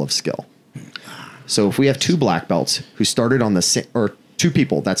same level of skill. So if we have 2 black belts who started on the same, or 2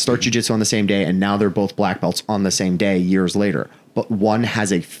 people that start jiu-jitsu on the same day, and now they're both black belts on the same day years later, but one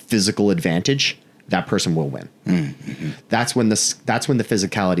has a physical advantage, that person will win. That's when the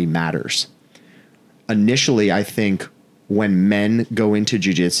physicality matters. Initially, I think when men go into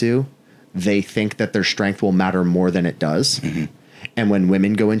jiu-jitsu, they think that their strength will matter more than it does. And when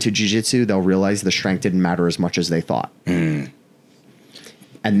women go into jiu-jitsu, they'll realize the strength didn't matter as much as they thought.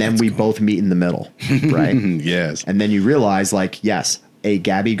 And then we both meet in the middle, right? Yes. And then you realize, like, yes, a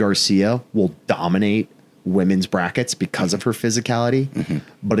Gabby Garcia will dominate women's brackets because of her physicality,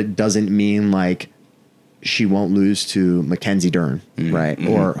 but it doesn't mean, like, she won't lose to Mackenzie Dern, right?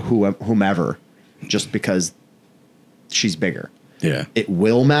 Or whomever, just because she's bigger. Yeah. It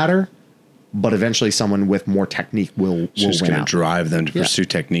will matter, but eventually someone with more technique will just win going to out. drive them to pursue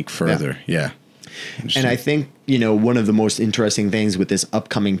technique further. Yeah. And I think, you know, one of the most interesting things with this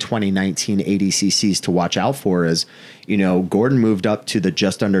upcoming 2019 ADCCs to watch out for is, you know, Gordon moved up to the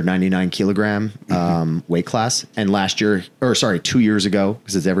just under 99 kilogram weight class. And 2 years ago,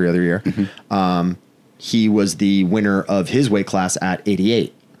 because it's every other year, he was the winner of his weight class at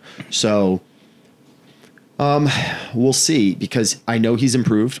 88. So we'll see, because I know he's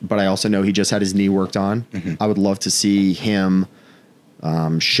improved, but I also know he just had his knee worked on. I would love to see him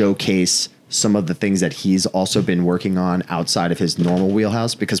showcase some of the things that he's also been working on outside of his normal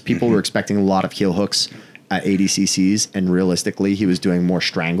wheelhouse, because people were expecting a lot of heel hooks at ADCCs, and realistically, he was doing more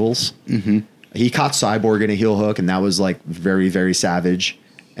strangles. He caught Cyborg in a heel hook, and that was like very, very savage.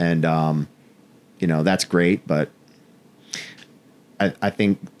 And, that's great, but I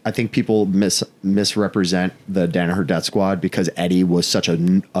think people misrepresent the Danaher Death Squad, because Eddie was such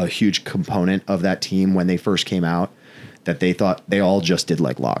a huge component of that team when they first came out, that they thought they all just did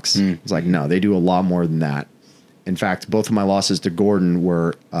leg locks. It's like, no, they do a lot more than that. In fact, both of my losses to Gordon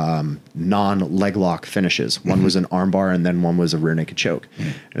were non-leg lock finishes. One was an armbar, and then one was a rear naked choke.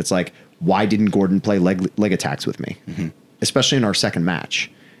 And it's like, why didn't Gordon play leg attacks with me? Especially in our second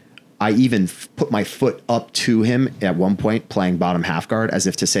match. I even put my foot up to him at one point, playing bottom half guard, as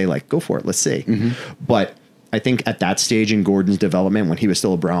if to say, like, go for it, let's see. But I think at that stage in Gordon's development, when he was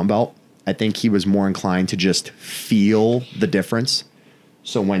still a brown belt, I think he was more inclined to just feel the difference.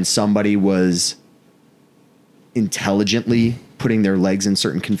 So when somebody was intelligently putting their legs in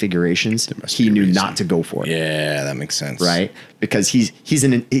certain configurations, he knew not to go for it. Yeah, that makes sense. Right? Because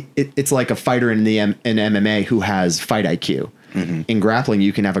it's like a fighter in MMA who has fight IQ. In grappling,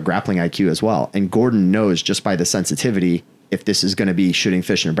 you can have a grappling IQ as well. And Gordon knows, just by the sensitivity, if this is going to be shooting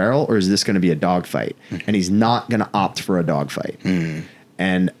fish in a barrel, or is this going to be a dogfight? And he's not going to opt for a dogfight.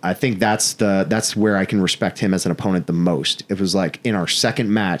 And I think that's where I can respect him as an opponent the most. It was like in our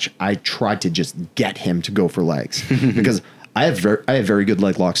second match, I tried to just get him to go for legs, because I have very good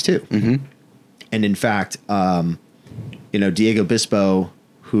leg locks too. And in fact, Diego Bispo,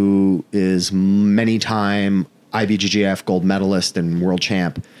 who is many-time IBJJF gold medalist and world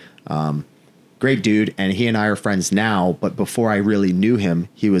champ, great dude, and he and I are friends now. But before I really knew him,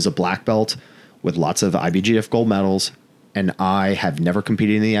 he was a black belt with lots of IBJJF gold medals. And I have never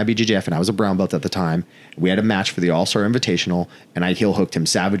competed in the IBJJF, and I was a brown belt at the time. We had a match for the All-Star Invitational, and I heel hooked him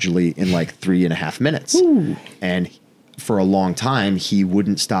savagely in like 3.5 minutes. Ooh. And for a long time, he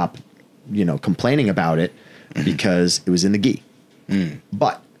wouldn't stop, complaining about it, because it was in the gi.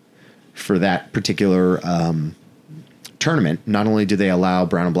 But for that particular tournament, not only do they allow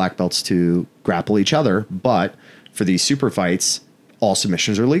brown and black belts to grapple each other, but for these super fights, all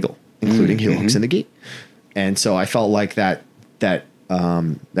submissions are legal, including heel hooks in the gi. And so I felt like that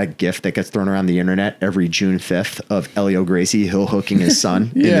GIF that gets thrown around the internet every June 5th of Elio Gracie heel hooking his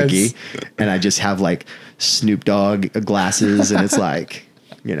son in the gi. And I just have like Snoop Dogg glasses, and it's like,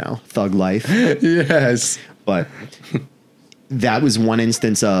 thug life. Yes. But that was one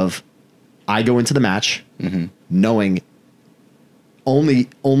instance of, I go into the match knowing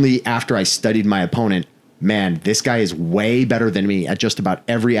only after I studied my opponent, man, this guy is way better than me at just about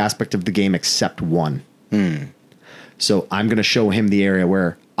every aspect of the game except one. So I'm going to show him the area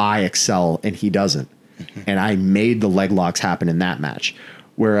where I excel and he doesn't. And I made the leg locks happen in that match.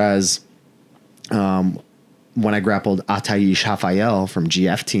 Whereas when I grappled Ataish Rafael from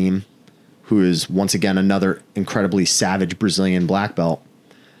GF Team, who is once again another incredibly savage Brazilian black belt,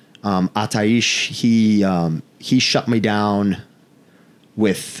 Ataish, he shut me down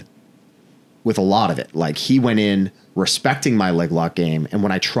with a lot of it. Like, he went in respecting my leg lock game, and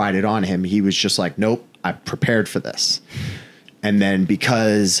when I tried it on him, he was just like, nope, I prepared for this. And then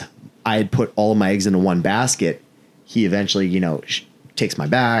because I had put all of my eggs into one basket, he eventually, takes my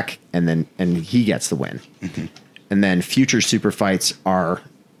back, and he gets the win. And then future super fights are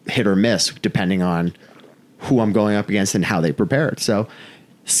hit or miss depending on who I'm going up against and how they prepared. So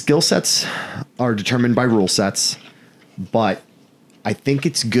skill sets are determined by rule sets, but I think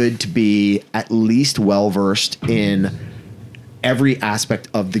it's good to be at least well-versed in every aspect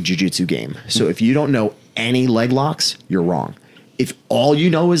of the jiu-jitsu game. So if you don't know any leg locks, you're wrong. If all you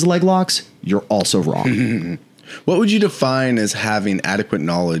know is leg locks, you're also wrong. What would you define as having adequate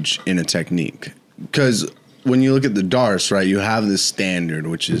knowledge in a technique? Because when you look at the Darce, right, you have this standard,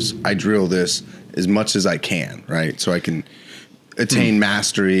 which is I drill this as much as I can, right? So I can attain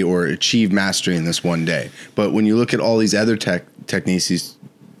mastery or achieve mastery in this one day. But when you look at all these other techniques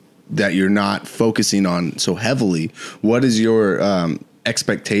that you're not focusing on so heavily, what is your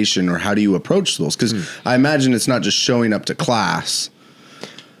expectation, or how do you approach those? Because I imagine it's not just showing up to class.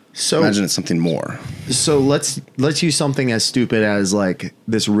 So imagine it's something more. So let's use something as stupid as like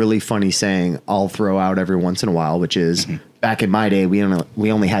this really funny saying I'll throw out every once in a while, which is back in my day, we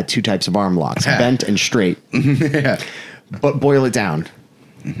only had two types of arm locks, bent and straight. But boil it down.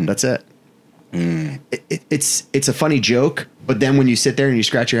 That's it. It's a funny joke, but then when you sit there and you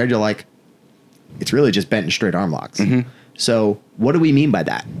scratch your head, you're like, it's really just bent and straight arm locks. So what do we mean by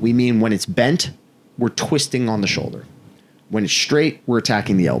that? We mean when it's bent, we're twisting on the shoulder. When it's straight, we're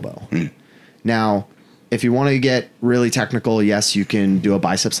attacking the elbow. Now, if you want to get really technical, yes, you can do a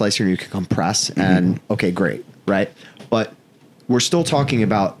bicep slicer and you can compress, and okay, great, right? But we're still talking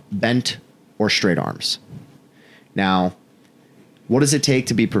about bent or straight arms. Now, what does it take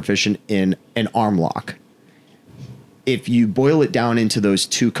to be proficient in an arm lock? If you boil it down into those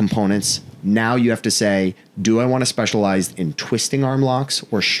two components, now you have to say, do I want to specialize in twisting arm locks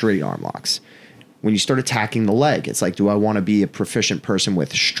or straight arm locks? When you start attacking the leg, it's like, do I want to be a proficient person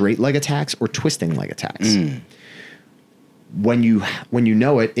with straight leg attacks or twisting leg attacks? When you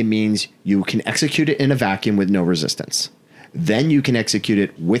know it, it means you can execute it in a vacuum with no resistance. Then you can execute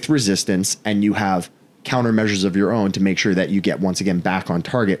it with resistance, and you have countermeasures of your own to make sure that you get, once again, back on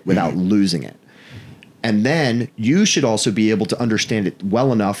target without losing it. And then you should also be able to understand it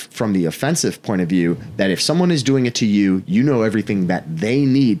well enough from the offensive point of view that if someone is doing it to you, you know everything that they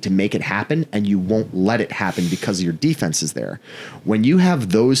need to make it happen, and you won't let it happen because your defense is there. When you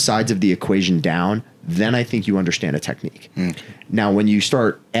have those sides of the equation down, then I think you understand a technique. Now, when you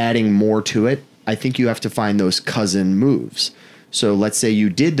start adding more to it, I think you have to find those cousin moves. So let's say you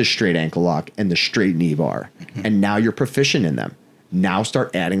did the straight ankle lock and the straight knee bar, and now you're proficient in them. Now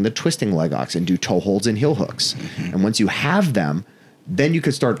start adding the twisting leg locks and do toe holds and heel hooks. And once you have them, then you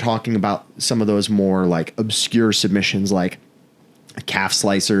could start talking about some of those more like obscure submissions like calf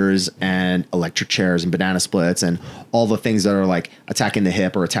slicers and electric chairs and banana splits and all the things that are like attacking the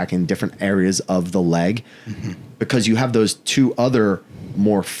hip or attacking different areas of the leg. Because you have those two other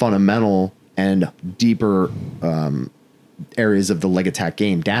more fundamental and deeper areas of the leg attack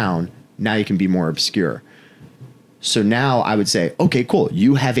game down, now you can be more obscure. So now I would say, okay, cool.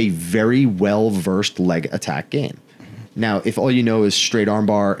 You have a very well-versed leg attack game. Now, if all you know is straight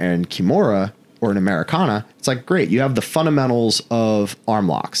armbar and Kimura or an Americana, it's like, great. You have the fundamentals of arm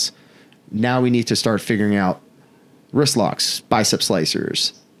locks. Now we need to start figuring out wrist locks, bicep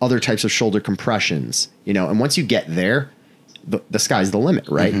slicers, other types of shoulder compressions, and once you get there, the sky's the limit,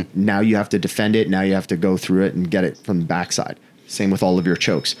 right? Now you have to defend it. Now you have to go through it and get it from the backside. Same with all of your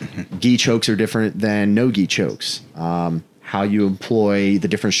chokes. Gi chokes are different than no gi chokes. How you employ the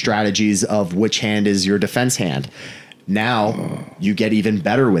different strategies of which hand is your defense hand. Now you get even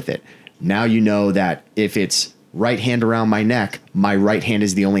better with it. Now you know that if it's right hand around my neck, my right hand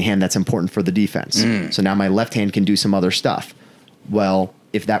is the only hand that's important for the defense. So now my left hand can do some other stuff. Well,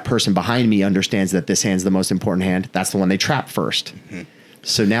 if that person behind me understands that this hand's the most important hand, that's the one they trap first.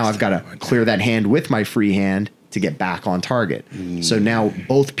 So now I've got to clear that hand with my free hand to get back on target. So now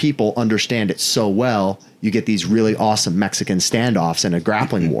both people understand it so well, you get these really awesome Mexican standoffs in a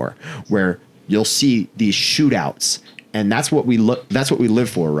grappling war where you'll see these shootouts, and that's what we live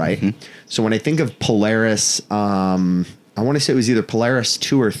for, right? So when I think of Polaris, I want to say it was either Polaris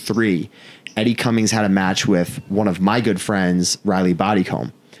 2 or 3, Eddie Cummings had a match with one of my good friends, Riley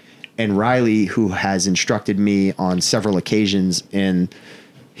Bodycomb. And Riley, who has instructed me on several occasions in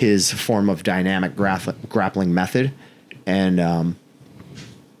his form of dynamic grappling method. And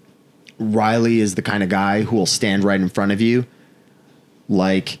Riley is the kind of guy who will stand right in front of you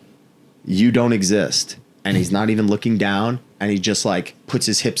like you don't exist. And he's not even looking down. And he just like puts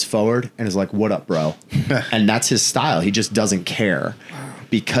his hips forward and is like, what up, bro? And that's his style. He just doesn't care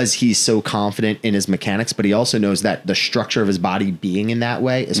because he's so confident in his mechanics. But he also knows that the structure of his body being in that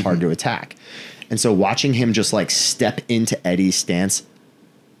way is hard to attack. And so watching him just like step into Eddie's stance,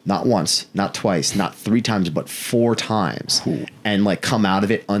 not once, not twice, not 3 times, but 4 times, and like come out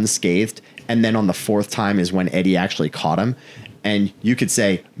of it unscathed. And then on the 4th time is when Eddie actually caught him. And you could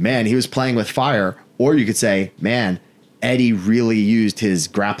say, man, he was playing with fire. Or you could say, man, Eddie really used his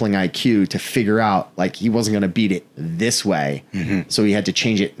grappling IQ to figure out like he wasn't going to beat it this way. So he had to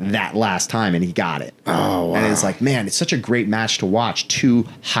change it that last time and he got it. Oh, wow. And it's like, man, it's such a great match to watch. 2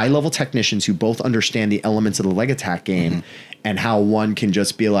 high-level technicians who both understand the elements of the leg attack game and how one can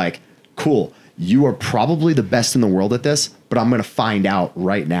just be like, cool, you are probably the best in the world at this, but I'm going to find out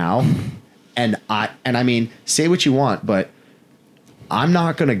right now. And I mean, say what you want, but I'm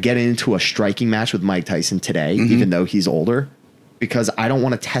not going to get into a striking match with Mike Tyson today, even though he's older, because I don't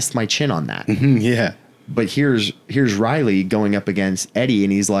want to test my chin on that. Yeah. But here's Riley going up against Eddie,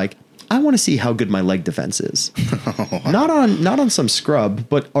 and he's like, I want to see how good my leg defense is. Not on some scrub,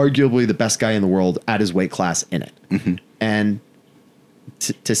 but arguably the best guy in the world at his weight class in it. And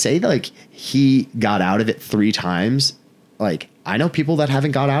to say that, like, he got out of it 3 times, like, I know people that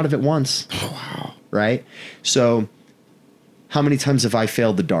haven't got out of it once. Oh, wow. Right? So how many times have I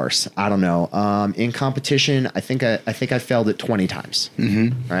failed the Darce? I don't know. In competition, I think I failed it 20 times.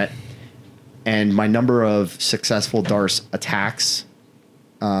 Right? and my number of successful Darce attacks,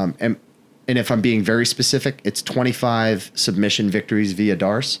 and if I'm being very specific, it's 25 submission victories via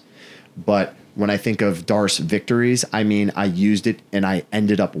Darce. But when I think of Darce victories, I mean I used it and I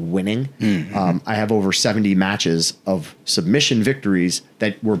ended up winning. I have over 70 matches of submission victories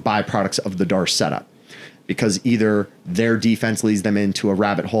that were byproducts of the Darce setup, because either their defense leads them into a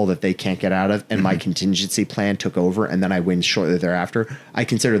rabbit hole that they can't get out of, and my contingency plan took over, and then I win shortly thereafter. I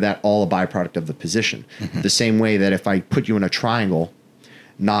consider that all a byproduct of the position. The same way that if I put you in a triangle,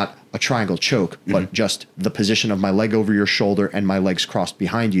 not a triangle choke, but just the position of my leg over your shoulder and my legs crossed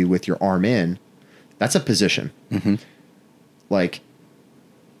behind you with your arm in, that's a position. Like,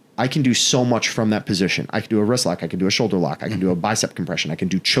 I can do so much from that position. I can do a wrist lock. I can do a shoulder lock. I can do a bicep compression. I can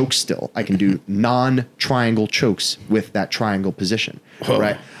do choke still. I can do non-triangle chokes with that triangle position,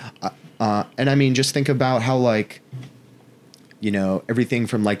 right? And I mean, just think about how, like, you know, everything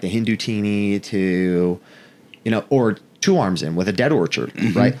from like the Hindu Teeny to, you know, or 2 arms in with a dead orchard,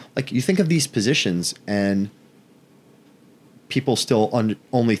 right? Like, you think of these positions and people still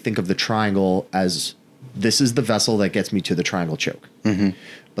only think of the triangle as this is the vessel that gets me to the triangle choke.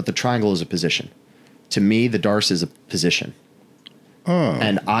 But the triangle is a position. To me, the Darce is a position.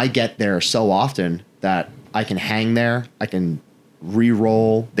 And I get there so often that I can hang there. I can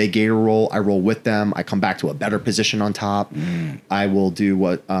re-roll. They gator roll. I roll with them. I come back to a better position on top. I will do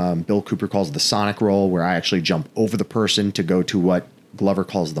what Bill Cooper calls the sonic roll, where I actually jump over the person to go to what Glover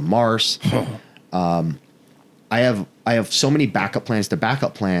calls the Mars. I have so many backup plans to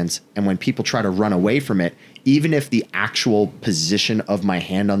backup plans, and when people try to run away from it, even if the actual position of my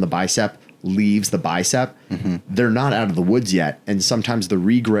hand on the bicep leaves the bicep, they're not out of the woods yet. And sometimes the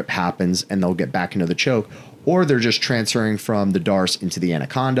regrip happens and they'll get back into the choke, or they're just transferring from the Darce into the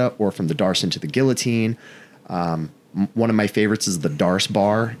anaconda or from the Darce into the guillotine. One of my favorites is the Darce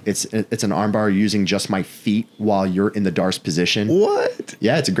bar. It's an arm bar using just my feet while you're in the Darce position. What?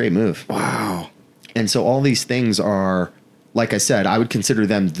 Yeah, it's a great move. Wow. And so all these things are, like I said, I would consider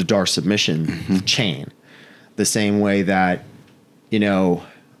them the Darce submission chain. The same way that, you know,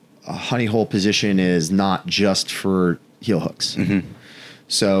 a honey hole position is not just for heel hooks.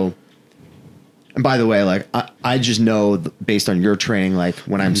 So, and by the way, like I just know based on your training, like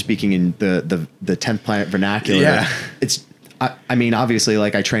when I'm speaking in the 10th Planet vernacular, it's, I mean, obviously,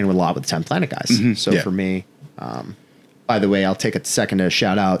 like I train with a lot with the 10th Planet guys. So for me, by the way, I'll take a second to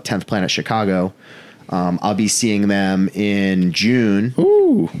shout out 10th Planet Chicago. I'll be seeing them in June.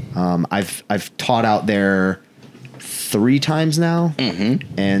 I've taught out there 3 times now.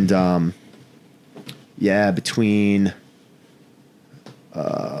 And yeah, between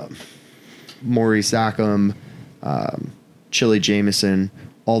Maurice Ackham, Chili Jameson,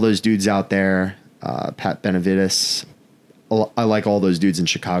 all those dudes out there, Pat Benavides, I like all those dudes in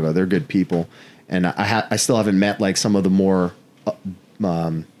Chicago. They're good people. And I still haven't met like some of the more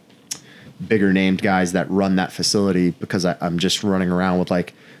bigger named guys that run that facility, because I'm just running around with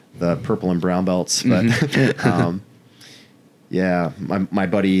like the purple and brown belts. But yeah, my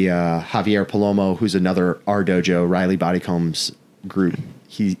buddy Javier Palomo, who's another our dojo, Riley Bodycomb's group,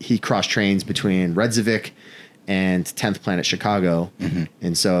 he cross trains between Redsivik and 10th Planet Chicago.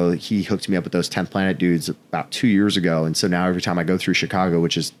 And so he hooked me up with those 10th Planet dudes about 2 years ago. And so now every time I go through Chicago,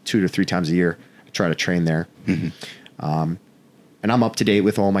 which is 2 to 3 times a year, I try to train there. And I'm up to date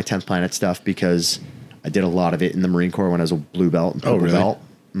with all my 10th Planet stuff because I did a lot of it in the Marine Corps when I was a blue belt and purple belt.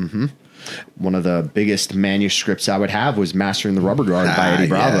 One of the biggest manuscripts I would have was Mastering the Rubber Guard by Eddie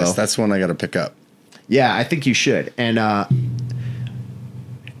Bravo. Yes, that's one I got to pick up. Yeah, I think you should. And,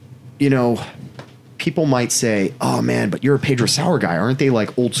 you know, people might say, oh man, but you're a Pedro Sauer guy. Aren't they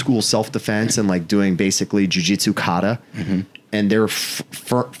like old school self-defense and like doing basically jiu-jitsu kata? And they're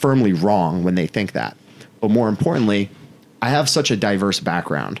firmly wrong when they think that. But more importantly, I have such a diverse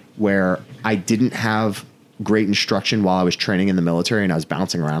background where I didn't have great instruction while I was training in the military and I was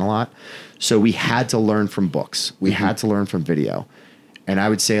bouncing around a lot. So we had to learn from books. We had to learn from video. And I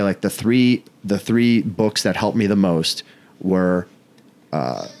would say like the three books that helped me the most were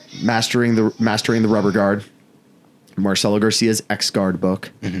Mastering the Rubber Guard, Marcelo Garcia's X-Guard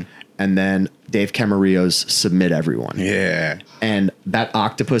book, and then Dave Camarillo's Submit Everyone. Yeah. And that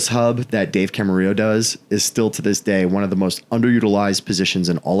octopus hub that Dave Camarillo does is still to this day one of the most underutilized positions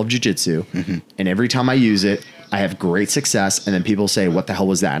in all of jiu-jitsu. And every time I use it, I have great success. And then people say, what the hell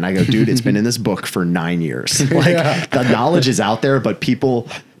was that? And I go, dude, it's been in this book for 9 years. Like the knowledge is out there, but people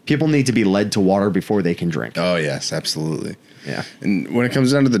need to be led to water before they can drink. Oh, yes, absolutely. Yeah. And when it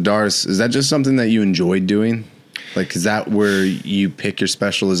comes down to the Darce, is that just something that you enjoy doing? Like, is that where you pick your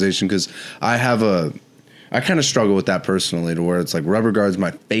specialization? Because I have a I kind of struggle with that personally, to where it's like rubber guard's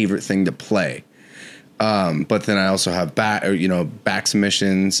my favorite thing to play. But then I also have back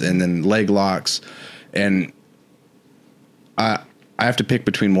submissions and then leg locks, and I have to pick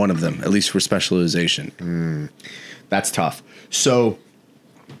between one of them, at least for specialization. That's tough. So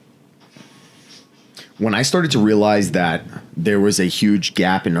when I started to realize that there was a huge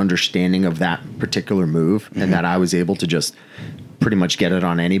gap in understanding of that particular move, and that I was able to just pretty much get it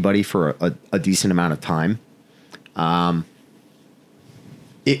on anybody for a decent amount of time,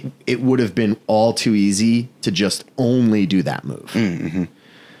 it would have been all too easy to just only do that move.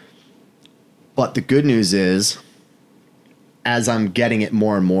 But the good news is, as I'm getting it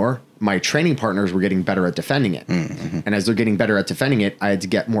more and more, my training partners were getting better at defending it. And as they're getting better at defending it, I had to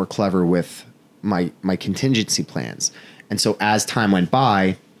get more clever with my contingency plans. And so as time went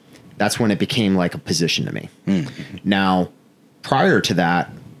by, that's when it became like a position to me. Now, prior to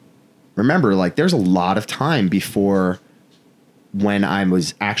that, remember, like, there's a lot of time before when I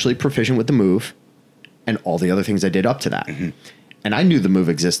was actually proficient with the move and all the other things I did up to that. And I knew the move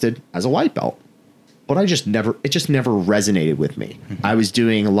existed as a white belt, but it just never resonated with me. I was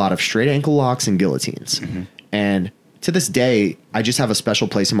doing a lot of straight ankle locks and guillotines. And to this day, I just have a special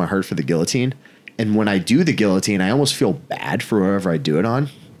place in my heart for the guillotine. And when I do the guillotine, I almost feel bad for whoever I do it on.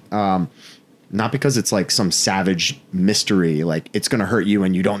 Not because it's like some savage mystery, like it's going to hurt you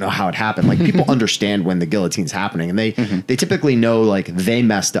and you don't know how it happened. Like, people understand when the guillotine's happening, and they typically know, like, they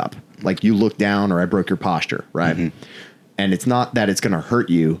messed up. Like, you looked down or I broke your posture, right? And it's not that it's going to hurt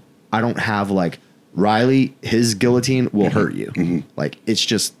you. I don't have like Riley, his guillotine will hurt you. Like, it's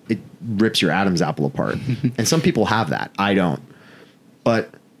just, it rips your Adam's apple apart. And some people have that. I don't.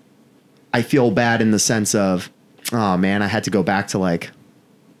 But I feel bad in the sense of, oh man, I had to go back to like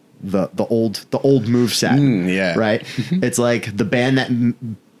the old move set. Yeah. Right. It's like the band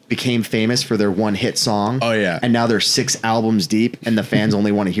that became famous for their one hit song. Oh yeah. And now they're 6 albums deep and the fans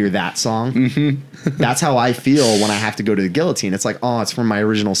only want to hear that song. That's how I feel when I have to go to the guillotine. It's like, oh, it's from my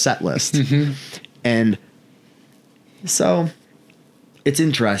original set list. And so it's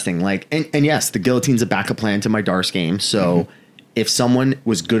interesting. Like, and yes, the guillotine's a backup plan to my Darce game. So if someone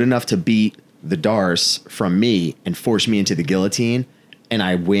was good enough to beat the Darce from me and force me into the guillotine and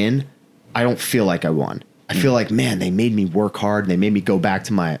I win, I don't feel like I won. I feel like, man, they made me work hard. They made me go back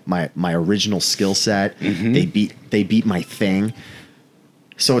to my original skill set. They beat my thing.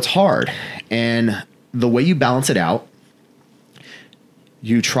 So it's hard. And the way you balance it out,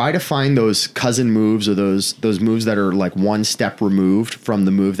 you try to find those cousin moves or those moves that are like one step removed from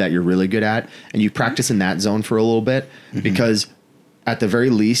the move that you're really good at. And you practice in that zone for a little bit because at the very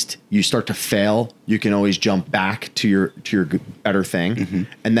least you start to fail. You can always jump back to your better thing.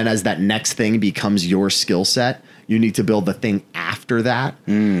 And then as that next thing becomes your skill set, you need to build the thing after that.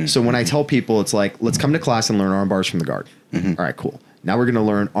 So when I tell people, it's like, let's come to class and learn arm bars from the guard. All right, cool. Now we're going to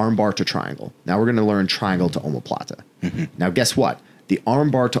learn arm bar to triangle. Now we're going to learn triangle to omoplata. Now guess what? The arm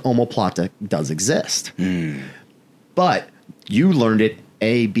bar to omoplata does exist. But you learned it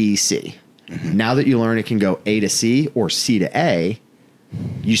A, B, C. Now that you learn it can go A to C or C to A,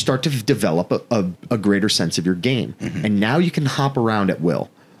 you start to develop a greater sense of your game. And now you can hop around at will.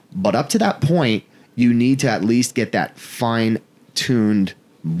 But up to that point, you need to at least get that fine-tuned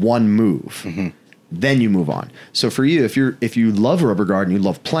one move. Then you move on. So for you, if you love rubber guard and you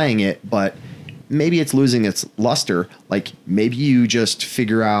love playing it, but maybe it's losing its luster, like maybe you just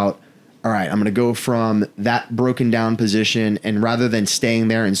figure out, all right, I'm going to go from that broken down position, and rather than staying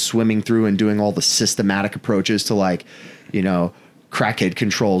there and swimming through and doing all the systematic approaches to, like, you know, crackhead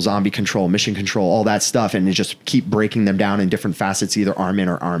control, zombie control, mission control, all that stuff, and you just keep breaking them down in different facets, either arm in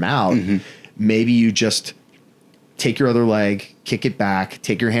or arm out, maybe you just take your other leg, kick it back,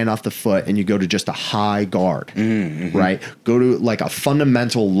 take your hand off the foot, and you go to just a high guard, right? Go to like a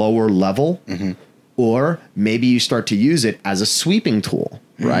fundamental lower level, or maybe you start to use it as a sweeping tool,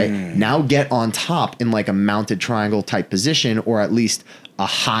 right? Now get on top in like a mounted triangle type position, or at least a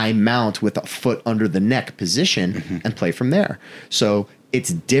high mount with a foot under the neck position, and play from there. So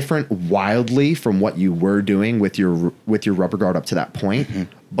it's different wildly from what you were doing with your rubber guard up to that point,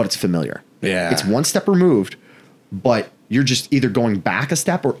 but it's familiar. Yeah. It's one step removed, but you're just either going back a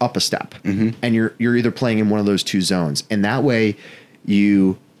step or up a step. And you're either playing in one of those two zones. And that way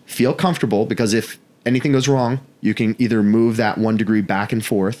you feel comfortable, because if anything goes wrong, you can either move that 1 degree back and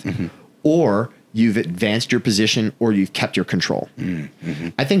forth, or you've advanced your position, or you've kept your control.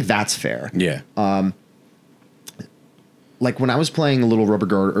 I think that's fair. Yeah. Like when I was playing a little rubber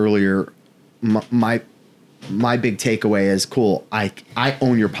guard earlier, my big takeaway is, cool, I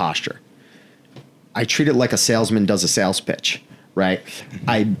own your posture. I treat it like a salesman does a sales pitch, right?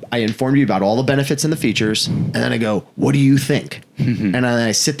 I informed you about all the benefits and the features, and then I go, what do you think? And then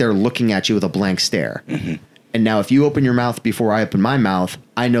I sit there looking at you with a blank stare. And now if you open your mouth before I open my mouth,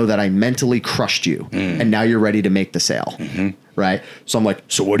 I know that I mentally crushed you, and now you're ready to make the sale, right? So I'm like,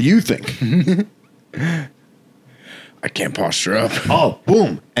 so what do you think? I can't posture up. Oh,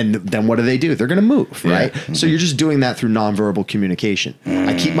 boom. And then what do? They're going to move, right? So you're just doing that through nonverbal communication.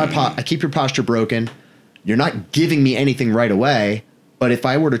 I keep your posture broken. You're not giving me anything right away. But if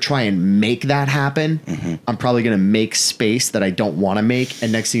I were to try and make that happen, I'm probably going to make space that I don't want to make.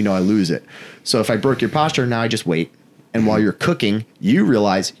 And next thing you know, I lose it. So if I broke your posture, now I just wait. And while you're cooking, you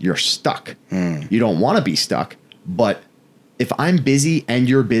realize you're stuck. You don't want to be stuck. But if I'm busy and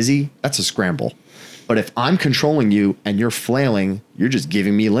you're busy, that's a scramble. But if I'm controlling you and you're flailing, you're just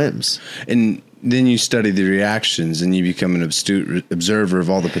giving me limbs. And then you study the reactions and you become an astute observer of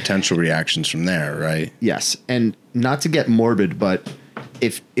all the potential reactions from there, right? Yes. And not to get morbid, but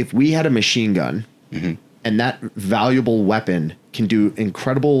if we had a machine gun and that valuable weapon can do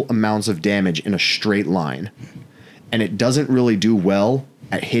incredible amounts of damage in a straight line, and it doesn't really do well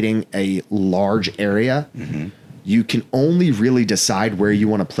at hitting a large area, you can only really decide where you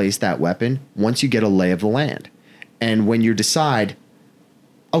want to place that weapon once you get a lay of the land. And when you decide,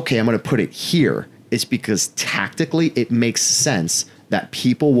 okay, I'm going to put it here, it's because tactically it makes sense that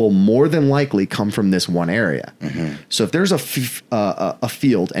people will more than likely come from this one area. So if there's a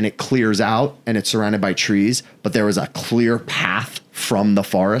field and it clears out and it's surrounded by trees, but there is a clear path from the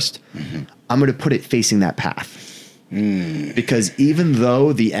forest, I'm going to put it facing that path. Because even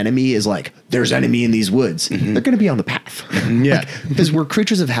though the enemy is like, there's enemy in these woods, they're going to be on the path. Because we're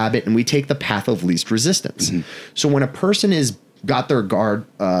creatures of habit and we take the path of least resistance. So when a person is got their guard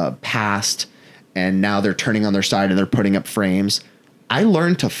passed and now they're turning on their side and they're putting up frames, I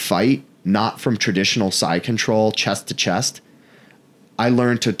learned to fight not from traditional side control, chest to chest. I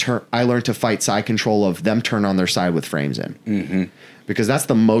learned to fight side control of them turn on their side with frames in. Because that's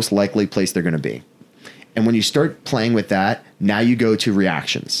the most likely place they're going to be. And when you start playing with that, now you go to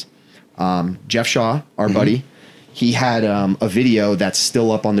reactions. Jeff Shaw, our buddy, he had a video that's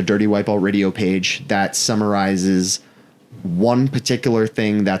still up on the Dirty White Belt Radio page that summarizes one particular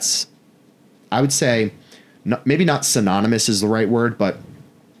thing that's, I would say, maybe not synonymous is the right word, but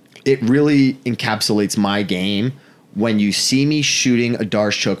it really encapsulates my game. When you see me shooting a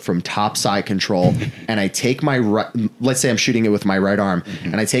Darce choke from top side control and I take my right, let's say I'm shooting it with my right arm,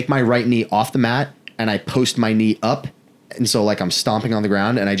 and I take my right knee off the mat and I post my knee up. And so like I'm stomping on the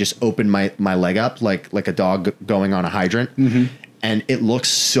ground and I just open my leg up like a dog going on a hydrant. And it looks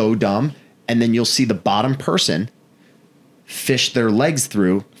so dumb. And then you'll see the bottom person fish their legs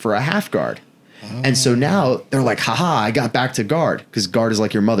through for a half guard. And so now they're like, haha, I got back to guard. Because guard is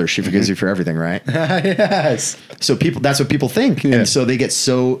like your mother. She forgives you for everything, right? Yes. So that's what people think. And so they get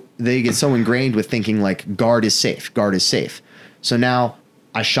so ingrained with thinking like guard is safe. Guard is safe. So now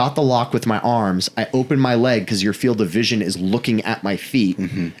I shot the lock with my arms. I open my leg because your field of vision is looking at my feet.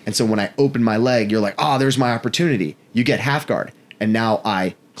 And so when I open my leg, you're like, oh, there's my opportunity. You get half guard. And now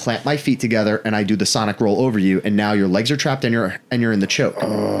I clamp my feet together and I do the sonic roll over you. And now your legs are trapped and you're in the choke.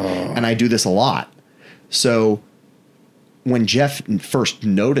 And I do this a lot. So when Jeff first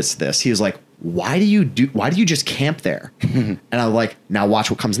noticed this, he was like, why do you just camp there? And I'm like, now watch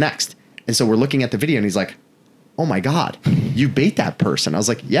what comes next. And so we're looking at the video and he's like, oh my God, you bait that person. I was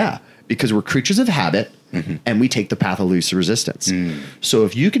like, yeah, because we're creatures of habit and we take the path of least resistance. So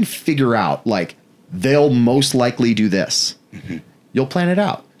if you can figure out like they'll most likely do this, you'll plan it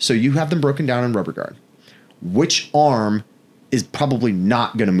out. So you have them broken down in rubber guard. Which arm is probably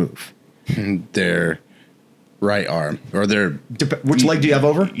not going to move? Their right arm or their. Which leg do you have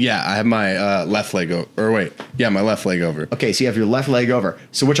over? Yeah, I have my left leg over. My left leg over. Okay, so you have your left leg over.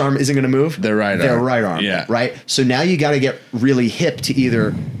 So which arm isn't going to move? Their right arm. Their right arm. Yeah. Right? So now you got to get really hip to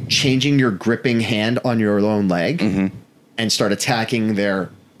either changing your gripping hand on your own leg and start attacking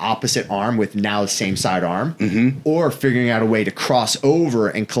their opposite arm with now the same side arm, or figuring out a way to cross over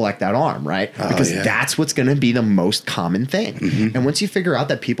and collect that arm, right? Because that's what's going to be the most common thing. And once you figure out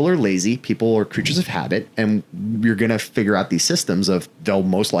that people are lazy, people are creatures of habit, and you're going to figure out these systems of they'll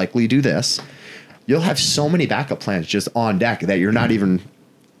most likely do this, you'll have so many backup plans just on deck that you're not even...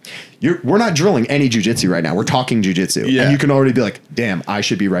 we're not drilling any jujitsu right now. We're talking jujitsu. Yeah. And you can already be like, damn, I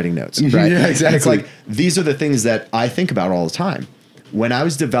should be writing notes, right? Yeah, exactly. And it's like, these are the things that I think about all the time. When I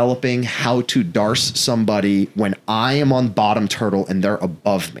was developing how to Darce somebody when I am on bottom turtle and they're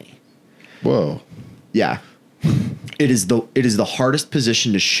above me. Whoa. Yeah. It is the hardest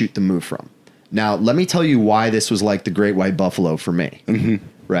position to shoot the move from. Now, let me tell you why this was like the great white buffalo for me.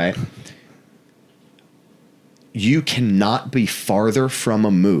 Right? you cannot be farther from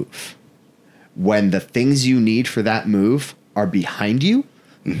a move when the things you need for that move are behind you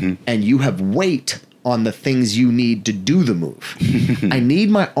and you have weight on the things you need to do the move. I need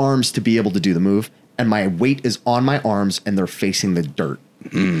my arms to be able to do the move, and my weight is on my arms and they're facing the dirt.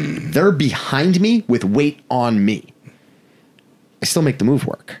 They're behind me with weight on me. I still make the move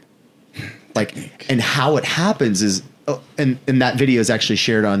work. Like, and how it happens is, and that video is actually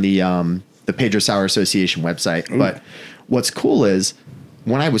shared on the Pedro Sauer Association website. Ooh. But what's cool is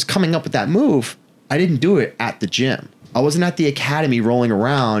when I was coming up with that move, I didn't do it at the gym. I wasn't at the academy rolling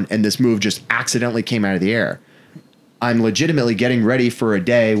around and this move just accidentally came out of the air. I'm legitimately getting ready for a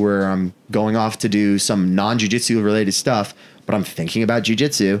day where I'm going off to do some non-jiu-jitsu related stuff, but I'm thinking about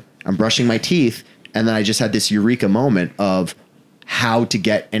jiu-jitsu. I'm brushing my teeth, and then I just had this eureka moment of how to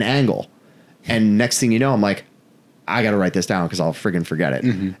get an angle. And next thing you know, I'm like, I got to write this down because I'll friggin' forget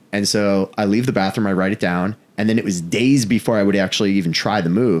it. And so I leave the bathroom, I write it down, and then it was days before I would actually even try the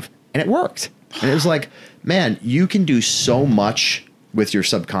move, and it worked. And it was like, man, you can do so much with your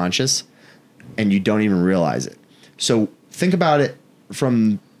subconscious and you don't even realize it. So think about it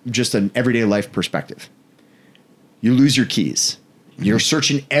from just an everyday life perspective. You lose your keys. You're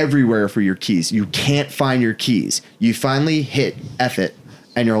searching everywhere for your keys. You can't find your keys. You finally hit F it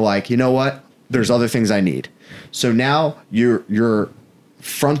and you're like, you know what? There's other things I need. So now your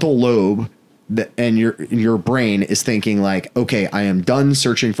frontal lobe and your brain is thinking like, okay, I am done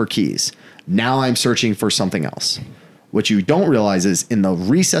searching for keys. Now I'm searching for something else. What you don't realize is in the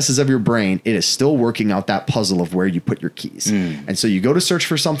recesses of your brain, it is still working out that puzzle of where you put your keys. And so you go to search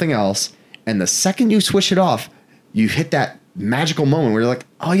for something else, and the second you switch it off, you hit that magical moment where you're like,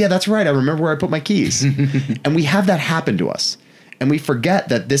 oh yeah, that's right. I remember where I put my keys. And we have that happen to us. And we forget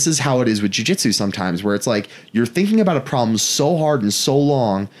that this is how it is with jiu-jitsu sometimes, where it's like you're thinking about a problem so hard and so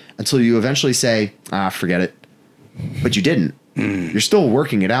long until you eventually say, forget it. But you didn't. You're still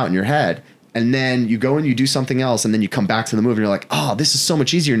working it out in your head. And then you go and you do something else, and then you come back to the move and you're like, oh, this is so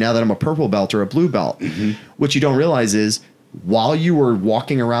much easier now that I'm a purple belt or a blue belt. What you don't realize is while you were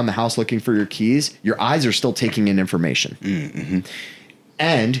walking around the house looking for your keys, your eyes are still taking in information.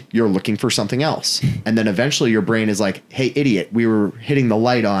 And you're looking for something else. And then eventually your brain is like, hey, idiot, we were hitting the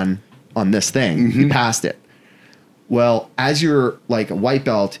light on this thing. You passed it. Well, as you're like a white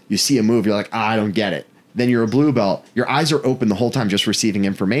belt, you see a move, you're like, I don't get it. Then you're a blue belt. Your eyes are open the whole time just receiving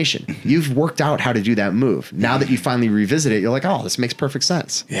information. You've worked out how to do that move. Now that you finally revisit it, you're like, oh, this makes perfect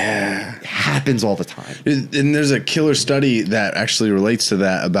sense. Yeah. It happens all the time. And there's a killer study that actually relates to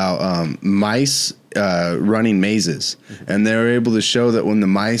that about mice running mazes. And they were able to show that when the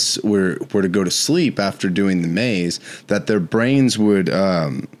mice were to go to sleep after doing the maze, that their brains would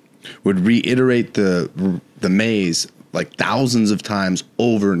reiterate the maze like thousands of times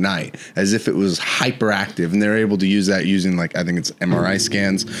overnight, as if it was hyperactive. And they're able to use that using, like, I think it's MRI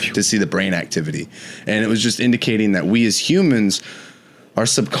scans to see the brain activity. And it was just indicating that we as humans, our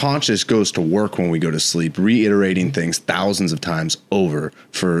subconscious goes to work when we go to sleep, reiterating things thousands of times over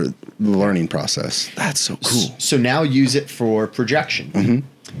for the learning process. That's so cool. So now use it for projection.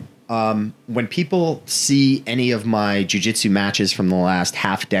 When people see any of my jiu-jitsu matches from the last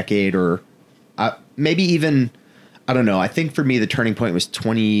half decade, or maybe even, I don't know. I think for me, the turning point was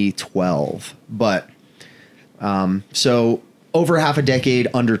 2012. But so over half a decade,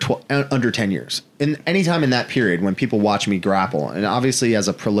 under 10 years. And anytime in that period when people watch me grapple, and obviously as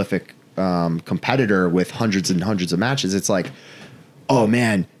a prolific competitor with hundreds and hundreds of matches, it's like, oh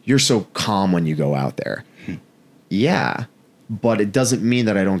man, you're so calm when you go out there. Yeah, but it doesn't mean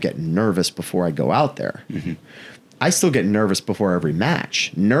that I don't get nervous before I go out there. I still get nervous before every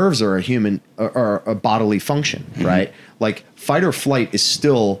match. Nerves are a bodily function, right? Like fight or flight is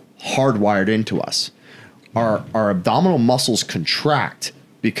still hardwired into us. Our abdominal muscles contract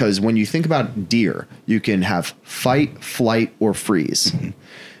because when you think about deer, you can have fight, flight, or freeze.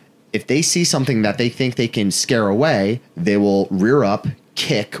 If they see something that they think they can scare away, they will rear up,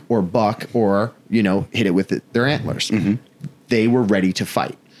 kick, or buck, or hit it with their antlers. They were ready to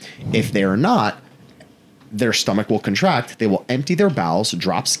fight. If they are not, their stomach will contract. They will empty their bowels,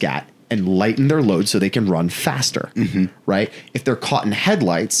 drop scat, and lighten their load so they can run faster, right? If they're caught in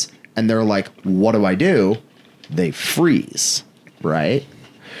headlights and they're like, what do? They freeze, right?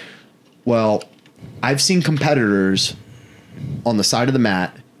 Well, I've seen competitors on the side of the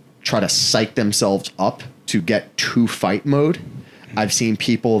mat try to psych themselves up to get to fight mode. I've seen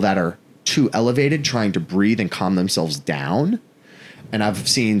people that are too elevated trying to breathe and calm themselves down. And I've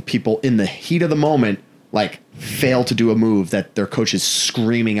seen people in the heat of the moment like fail to do a move that their coach is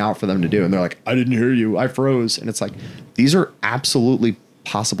screaming out for them to do. And they're like, I didn't hear you. I froze. And it's like, these are absolutely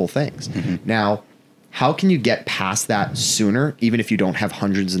possible things. Now, How can you get past that sooner, even if you don't have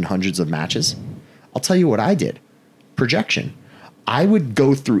hundreds and hundreds of matches? I'll tell you what I did. Projection. I would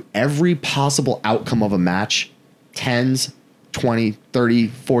go through every possible outcome of a match 10s, 20, 30,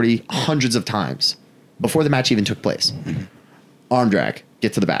 40, hundreds of times before the match even took place. Arm drag,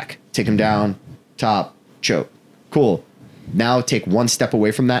 get to the back, take him down, top, choke. Cool. Now take one step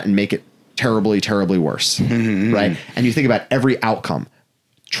away from that and make it terribly, terribly worse, right? And you think about every outcome.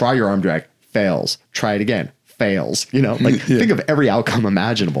 Try your arm drag, fails. Try it again, fails. Think of every outcome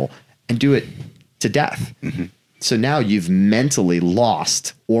imaginable and do it to death. So now you've mentally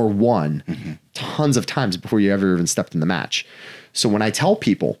lost or won tons of times before you ever even stepped in the match. So when I tell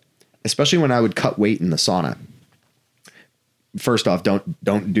people, especially when I would cut weight in the sauna, first off,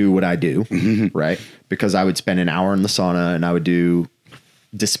 don't do what I do, right? Because I would spend an hour in the sauna and I would do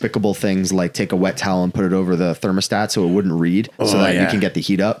despicable things like take a wet towel and put it over the thermostat so it wouldn't read so that you can get the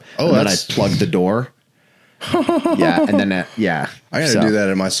heat up. And then I'd plug the door. And then I got to do that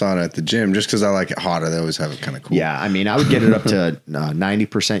in my sauna at the gym just because I like it hotter. They always have it kind of cool. Yeah, I mean, I would get it up to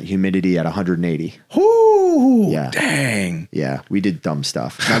 90% humidity at 180. Ooh, yeah. Dang. Yeah, we did dumb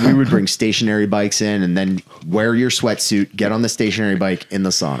stuff. Now we would bring stationary bikes in and then wear your sweatsuit, get on the stationary bike in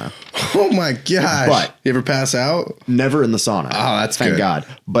the sauna. Oh my gosh. But you ever pass out? Never in the sauna. Oh, that's Thank good. God.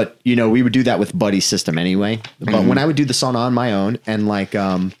 But, we would do that with buddy system anyway. But when I would do the sauna on my own and like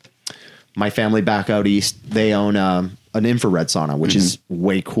my family back out east, they own an infrared sauna, which is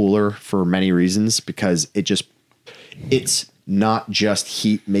way cooler for many reasons because it's not just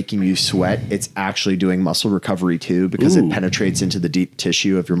heat making you sweat. It's actually doing muscle recovery too because it penetrates into the deep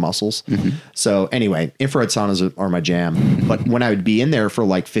tissue of your muscles. So anyway, infrared saunas are my jam. But when I would be in there for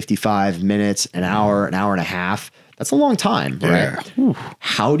like 55 minutes, an hour and a half, that's a long time, right? Yeah.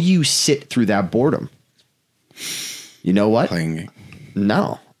 How do you sit through that boredom? You know what? Playing.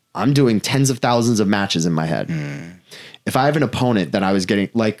 No. I'm doing tens of thousands of matches in my head. If I have an opponent that I was getting,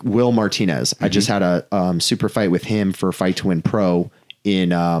 like Will Martinez, I just had a super fight with him for Fight to Win Pro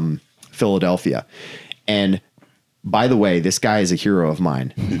in Philadelphia. And by the way, this guy is a hero of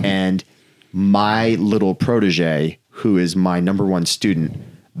mine. And my little protege, who is my number one student,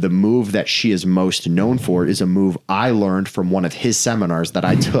 the move that she is most known for is a move I learned from one of his seminars that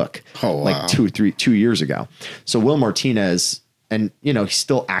I took like 2 years ago. So Will Martinez, and, he's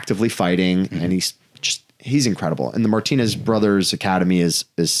still actively fighting and he's incredible. And the Martinez Brothers Academy is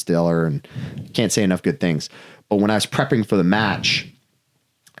stellar and can't say enough good things. But when I was prepping for the match,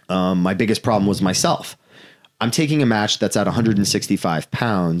 my biggest problem was myself. I'm taking a match that's at 165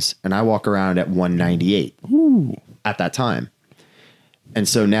 pounds and I walk around at 198 at that time. And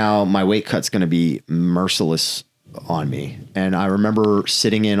so now my weight cut's going to be merciless on me. And I remember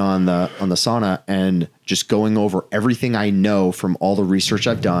sitting in on the sauna and just going over everything I know from all the research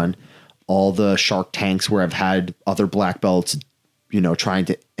I've done, all the Shark Tanks where I've had other black belts, trying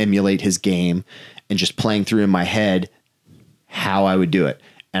to emulate his game and just playing through in my head how I would do it.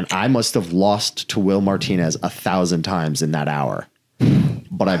 And I must have lost to Will Martinez 1,000 times in that hour,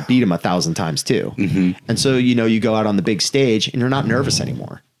 but I beat him 1,000 times too. And so, you go out on the big stage and you're not nervous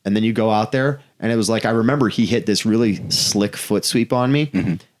anymore. And then you go out there and it was like, I remember he hit this really slick foot sweep on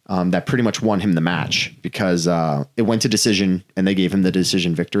me that pretty much won him the match because it went to decision and they gave him the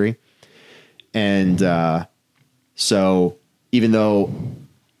decision victory. And so even though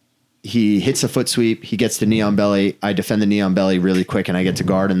he hits a foot sweep, he gets the knee on belly, I defend the knee on belly really quick and I get to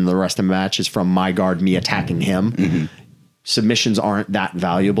guard and the rest of the match is from my guard, me attacking him. Submissions aren't that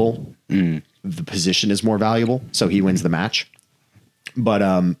valuable. The position is more valuable. So he wins the match. But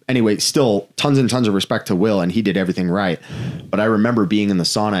anyway, still tons and tons of respect to Will and he did everything right. But I remember being in the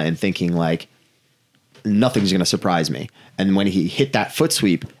sauna and thinking like, nothing's going to surprise me. And when he hit that foot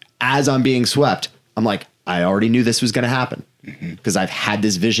sweep, as I'm being swept, I'm like, I already knew this was going to happen because I've had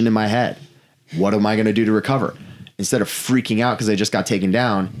this vision in my head. What am I going to do to recover? Instead of freaking out because I just got taken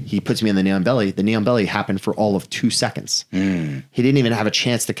down, he puts me in the knee on belly. The knee on belly happened for all of 2 seconds. He didn't even have a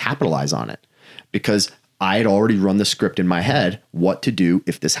chance to capitalize on it because I had already run the script in my head, what to do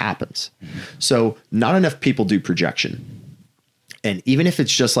if this happens. So not enough people do projection. And even if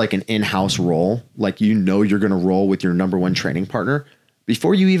it's just like an in-house roll, like you're going to roll with your number one training partner,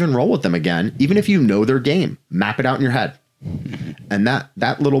 before you even roll with them again, even if you know their game, map it out in your head. And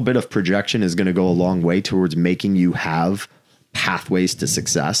that little bit of projection is going to go a long way towards making you have pathways to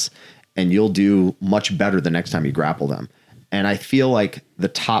success, and you'll do much better the next time you grapple them. And I feel like the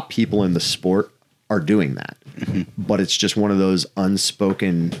top people in the sport are doing that, but it's just one of those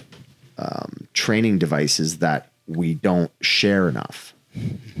unspoken training devices that we don't share enough.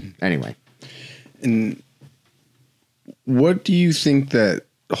 Anyway. And what do you think that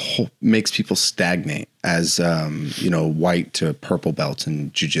makes people stagnate as white to purple belts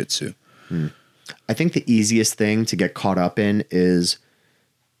in jiu-jitsu? I think the easiest thing to get caught up in is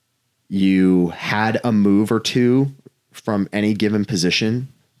you had a move or two from any given position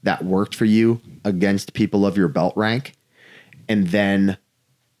that worked for you against people of your belt rank, and then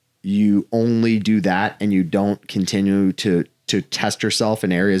you only do that and you don't continue to test yourself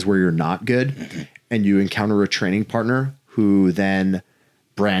in areas where you're not good, and you encounter a training partner who then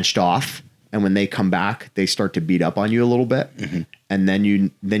branched off, and when they come back they start to beat up on you a little bit, and then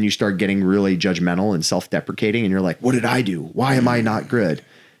you start getting really judgmental and self-deprecating, and you're like, what did I do? Why am I not good?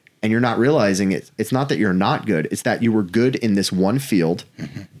 And you're not realizing it's not that you're not good, it's that you were good in this one field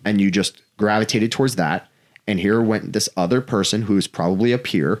and you just gravitated towards that, and here went this other person who's probably a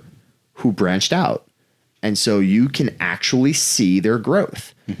peer who branched out. And so you can actually see their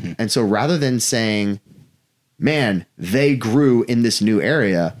growth. And so rather than saying, man, they grew in this new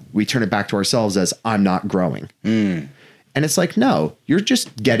area, we turn it back to ourselves as, I'm not growing. And it's like, no, you're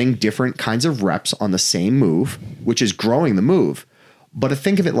just getting different kinds of reps on the same move, which is growing the move. But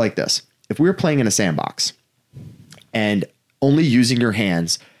think of it like this. If we were playing in a sandbox and only using your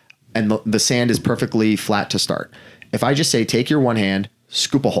hands, and the sand is perfectly flat to start. If I just say, take your one hand,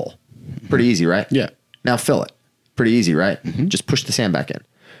 scoop a hole. Pretty easy, right? Yeah. Now fill it. Pretty easy, right? Just push the sand back in.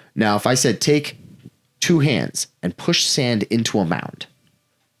 Now, if I said, take two hands and push sand into a mound.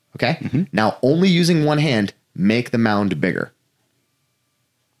 Okay. Now, only using one hand, make the mound bigger.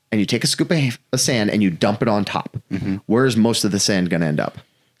 And you take a scoop of sand and you dump it on top. Where's most of the sand going to end up?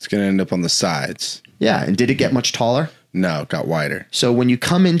 It's going to end up on the sides. Yeah. And did it get much taller? No, it got wider. So when you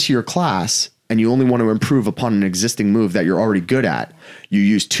come into your class and you only want to improve upon an existing move that you're already good at, you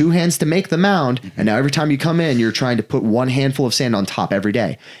use two hands to make the mound. And now every time you come in, you're trying to put one handful of sand on top every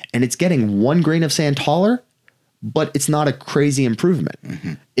day. And it's getting 1 grain of sand taller, but it's not a crazy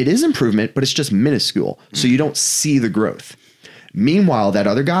improvement. It is improvement, but it's just minuscule. So you don't see the growth. Meanwhile, that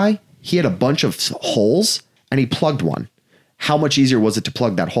other guy, he had a bunch of holes and he plugged one. How much easier was it to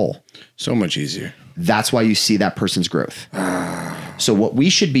plug that hole? So much easier. That's why you see that person's growth. So what we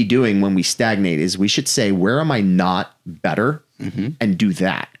should be doing when we stagnate is we should say, where am I not better? And do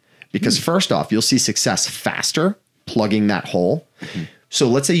that. Because first off, you'll see success faster plugging that hole. So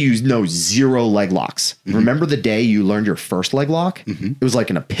let's say you know 0 leg locks. Remember the day you learned your first leg lock? It was like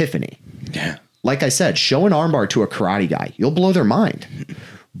an epiphany. Yeah. Like I said, show an armbar to a karate guy. You'll blow their mind.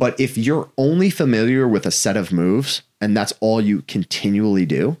 But if you're only familiar with a set of moves and that's all you continually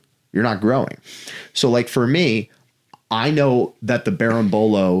do, you're not growing. So like for me, I know that the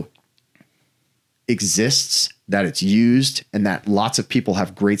berimbolo exists, that it's used, and that lots of people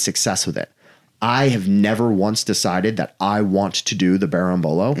have great success with it. I have never once decided that I want to do the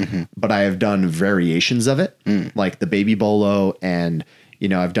berimbolo, but I have done variations of it, like the baby bolo, and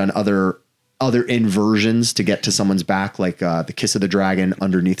I've done other inversions to get to someone's back, like the kiss of the dragon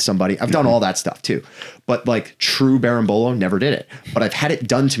underneath somebody. I've done all that stuff too, but like true berimbolo, never did it. But I've had it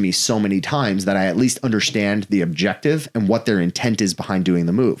done to me so many times that I at least understand the objective and what their intent is behind doing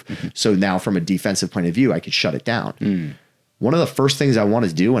the move. So now from a defensive point of view, I could shut it down. One of the first things I wanted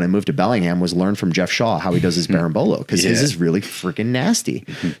to do when I moved to Bellingham was learn from Jeff Shaw how he does his berimbolo, because his is really freaking nasty.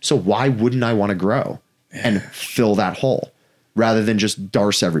 So why wouldn't I want to grow and fill that hole rather than just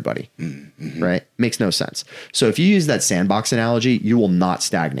darce everybody, right? Makes no sense. So if you use that sandbox analogy, you will not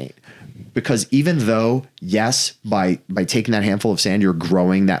stagnate, because even though, yes, by taking that handful of sand, you're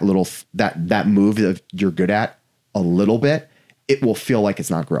growing that little, that move that you're good at a little bit, it will feel like it's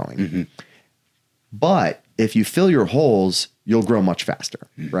not growing. But if you fill your holes, you'll grow much faster,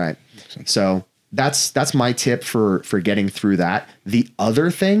 right? So that's my tip for getting through that. The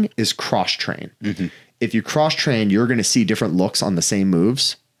other thing is cross train. If you cross train, you're going to see different looks on the same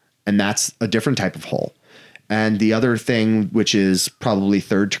moves, and that's a different type of hole. And the other thing, which is probably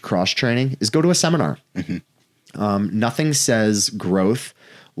third to cross training, is go to a seminar. Nothing says growth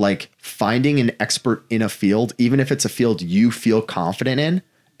like finding an expert in a field, even if it's a field you feel confident in,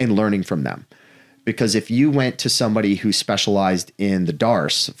 and learning from them. Because if you went to somebody who specialized in the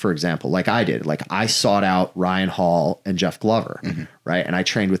Darce, for example, like I did, like I sought out Ryan Hall and Jeff Glover, right? And I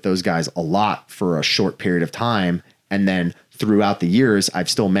trained with those guys a lot for a short period of time. And then throughout the years, I've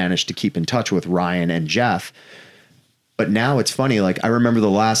still managed to keep in touch with Ryan and Jeff. But now it's funny, like I remember the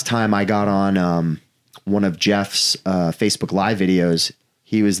last time I got on one of Jeff's Facebook Live videos,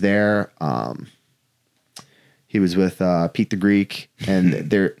 he was there. He was with Pete the Greek, and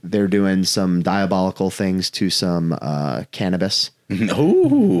they're doing some diabolical things to some cannabis.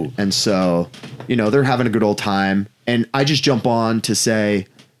 Ooh. And so, they're having a good old time. And I just jump on to say,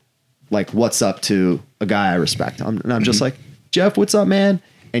 like, what's up to a guy I respect. I'm just like, Jeff, what's up, man?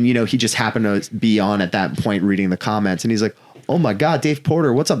 And, you know, he just happened to be on at that point reading the comments, and he's like, oh my God, Dave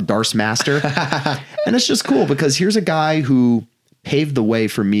Porter, what's up, Darce Master? And it's just cool because here's a guy who paved the way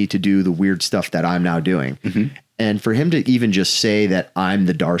for me to do the weird stuff that I'm now doing. And for him to even just say that I'm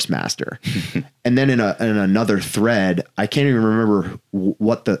the Darce Master. And then in another thread, I can't even remember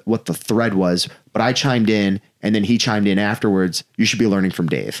what the thread was, but I chimed in, and then he chimed in afterwards, you should be learning from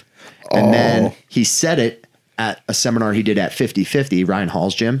Dave. And then he said it at a seminar he did at 50/50, Ryan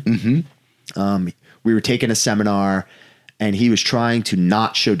Hall's gym. We were taking a seminar, and he was trying to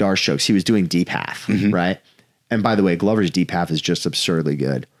not show Darce strokes. He was doing deep half, right? And by the way, Glover's deep half is just absurdly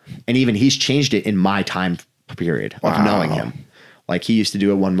good. And even he's changed it in my time period of knowing him. Like, he used to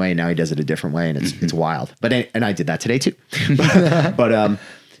do it one way, and now he does it a different way, and it's wild. But and I did that today too. but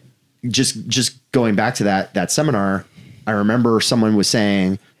just going back to that seminar, I remember someone was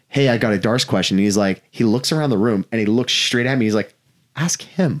saying, hey, I got a Darce question. And he's like, he looks around the room and he looks straight at me. He's like, ask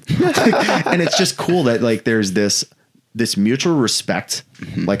him. And it's just cool that like there's this mutual respect.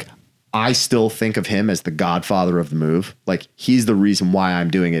 Like, I still think of him as the godfather of the move. Like, he's the reason why I'm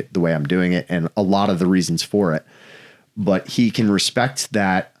doing it the way I'm doing it, and a lot of the reasons for it. But he can respect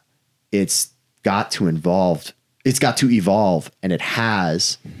that it's got to evolve, and it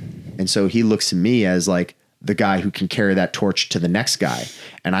has. And so he looks at me as like the guy who can carry that torch to the next guy.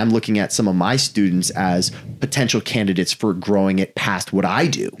 And I'm looking at some of my students as potential candidates for growing it past what I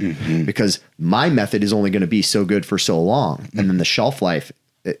do, because my method is only going to be so good for so long. And then the shelf life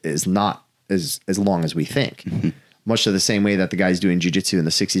is not as long as we think. Much of the same way that the guys doing jiu-jitsu in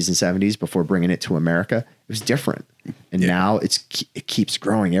the 60s and 70s before bringing it to America, it was different. And now it keeps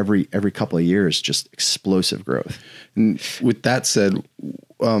growing every couple of years, just explosive growth. And with that said,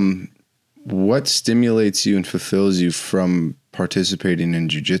 what stimulates you and fulfills you from participating in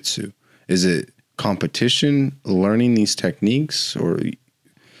jiu-jitsu? Is it competition, learning these techniques, or?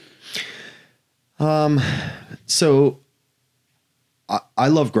 So I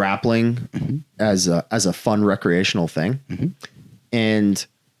love grappling as a fun recreational thing. And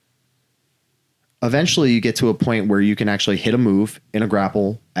eventually you get to a point where you can actually hit a move in a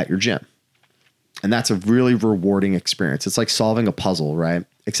grapple at your gym. And that's a really rewarding experience. It's like solving a puzzle, right?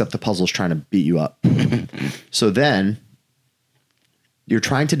 Except the puzzle is trying to beat you up. So then you're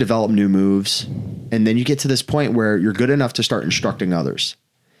trying to develop new moves. And then you get to this point where you're good enough to start instructing others.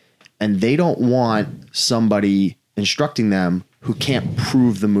 And they don't want somebody instructing them who can't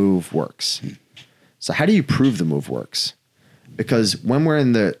prove the move works. So how do you prove the move works? Because when we're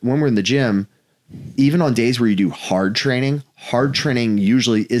in the gym, even on days where you do hard training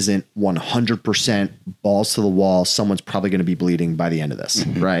usually isn't 100% balls to the wall. Someone's probably going to be bleeding by the end of this,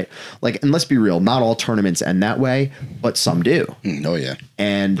 right? Like, and let's be real, not all tournaments end that way, but some do. Oh yeah.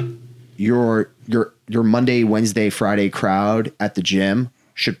 And your Monday, Wednesday, Friday crowd at the gym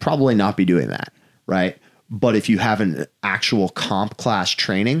should probably not be doing that, right? But if you have an actual comp class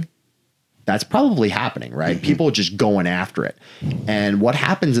training, that's probably happening, right? People just going after it. And what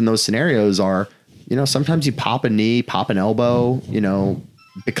happens in those scenarios are, you know, sometimes you pop a knee, pop an elbow, you know,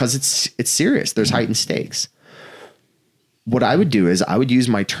 because it's serious. There's heightened stakes. What I would do is I would use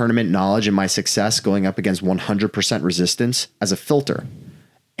my tournament knowledge and my success going up against 100% resistance as a filter.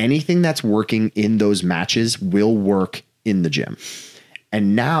 Anything that's working in those matches will work in the gym.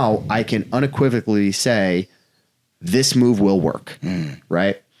 And now I can unequivocally say this move will work,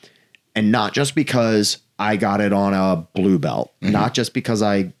 right? And not just because I got it on a blue belt, not just because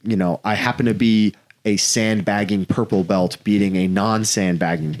I happen to be a sandbagging purple belt beating a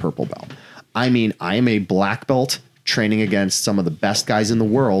non-sandbagging purple belt. I mean, I am a black belt training against some of the best guys in the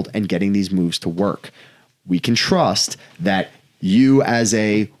world and getting these moves to work. We can trust that you as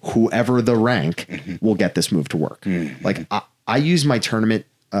a whoever the rank will get this move to work. Like I use my tournament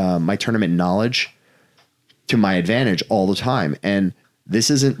knowledge to my advantage all the time. And this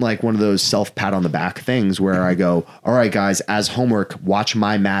isn't like one of those self pat on the back things where I go, all right, guys, as homework, watch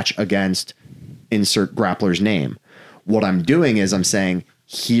my match against insert grappler's name. What I'm doing is I'm saying,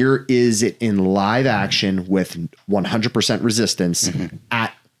 here is it in live action with 100% resistance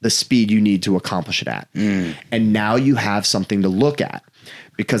at the speed you need to accomplish it at. And now you have something to look at,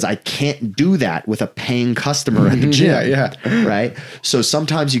 because I can't do that with a paying customer at the gym. Right. So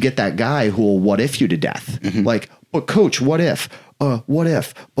sometimes you get that guy who will what if you to death. Like, but coach, what if? What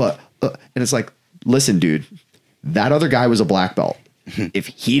if? But and it's like, listen, dude, that other guy was a black belt. If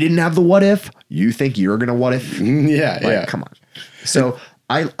he didn't have the what if, you think you're gonna what if? Come on. So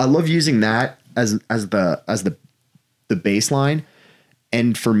I love using that as the baseline.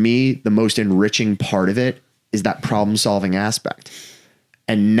 And for me, the most enriching part of it is that problem solving aspect.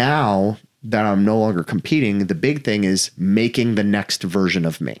 And now that I'm no longer competing, the big thing is making the next version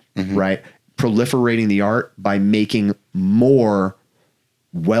of me, right? Proliferating the art by making more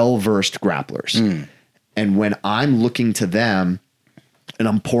well-versed grapplers. And when I'm looking to them and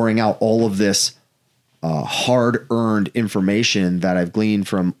I'm pouring out all of this hard-earned information that I've gleaned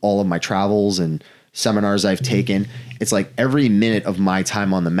from all of my travels and seminars I've taken, it's like every minute of my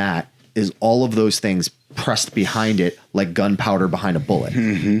time on the mat is all of those things pressed behind it like gunpowder behind a bullet,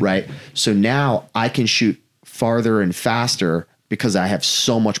 right? So now I can shoot farther and faster because I have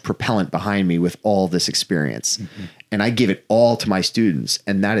so much propellant behind me with all this experience. And I give it all to my students,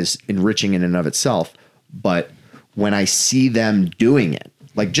 and that is enriching in and of itself. But when I see them doing it,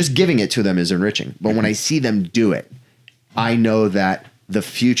 like just giving it to them is enriching. But when I see them do it, I know that the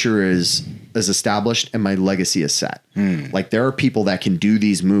future is established and my legacy is set. Like there are people that can do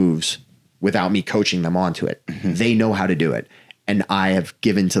these moves without me coaching them onto it. They know how to do it. And I have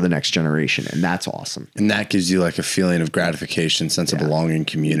given to the next generation, and that's awesome. And that gives you like a feeling of gratification, sense of belonging,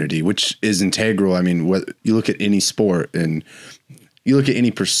 community, which is integral. I mean, what you look at any sport and you look at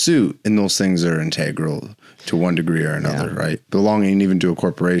any pursuit, and those things are integral to one degree or another, right? Belonging even to a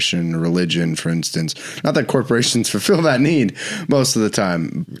corporation, a religion, for instance. Not that corporations fulfill that need most of the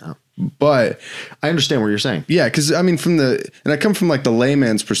time. No. But I understand what you're saying. Yeah, because I mean, and I come from like the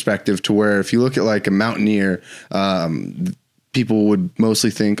layman's perspective to where if you look at like a mountaineer, people would mostly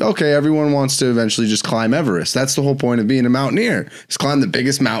think, okay, everyone wants to eventually just climb Everest. That's the whole point of being a mountaineer, is climb the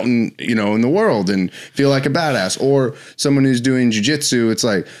biggest mountain, in the world and feel like a badass. Or someone who's doing jiu-jitsu, it's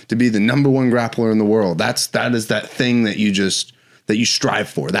like to be the number one grappler in the world. That is that thing that you strive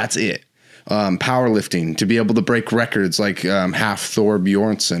for. That's it. Powerlifting, to be able to break records like half Thor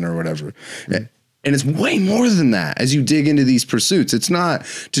Bjornsson or whatever. And it's way more than that as you dig into these pursuits. It's not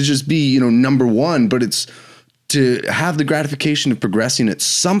to just be, number one, but it's to have the gratification of progressing at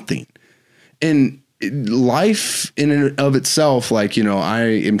something. And life in and of itself, like, I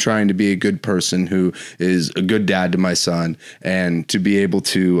am trying to be a good person who is a good dad to my son and to be able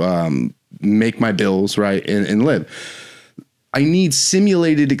to make my bills, right, and live. I need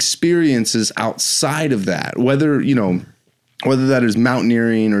simulated experiences outside of that, whether that is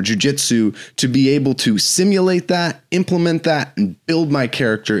mountaineering or jiu-jitsu, to be able to simulate that, implement that, and build my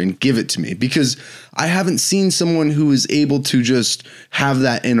character and give it to me. Because I haven't seen someone who is able to just have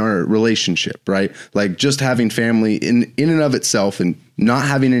that in our relationship, right? Like just having family in and of itself and not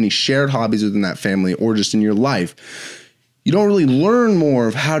having any shared hobbies within that family or just in your life. You don't really learn more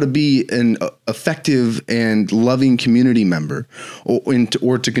of how to be an effective and loving community member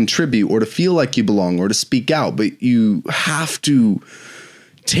or to contribute or to feel like you belong or to speak out. But you have to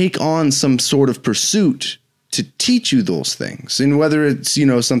take on some sort of pursuit to teach you those things. And whether it's,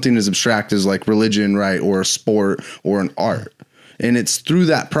 something as abstract as like religion, right, or a sport or an art. And it's through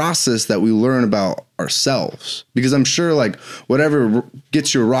that process that we learn about ourselves. Because I'm sure like whatever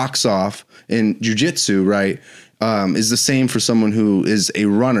gets your rocks off in jiu-jitsu, right, is the same for someone who is a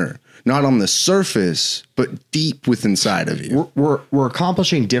runner, not on the surface, but deep within inside of you. We're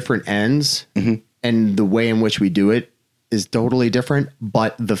accomplishing different ends, and the way in which we do it is totally different,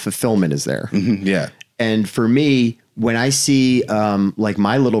 but the fulfillment is there. Yeah. And for me, when I see like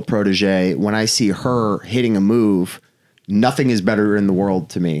my little protege, when I see her hitting a move, nothing is better in the world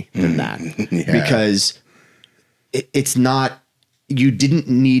to me than that. Because it's not, you didn't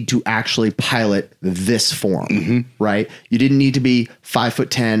need to actually pilot this form, right? You didn't need to be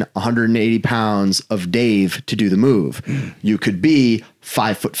 5'10", 180 pounds of Dave to do the move. You could be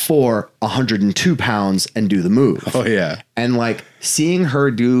 5'4", 102 pounds and do the move. Oh yeah. And like seeing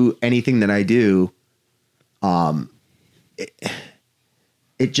her do anything that I do,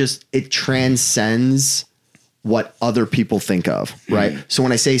 it transcends what other people think of, right? So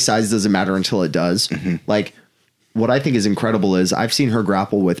when I say size doesn't matter until it does, like what I think is incredible is I've seen her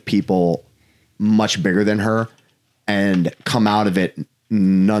grapple with people much bigger than her and come out of it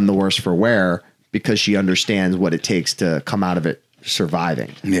none the worse for wear because she understands what it takes to come out of it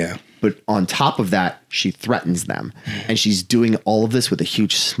surviving. Yeah. But on top of that, she threatens them. And she's doing all of this with a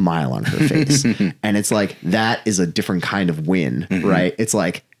huge smile on her face. And it's like, that is a different kind of win, right? It's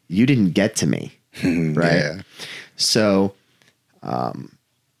like, you didn't get to me, right? Yeah. So,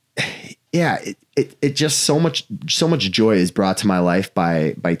 yeah, it just so much joy is brought to my life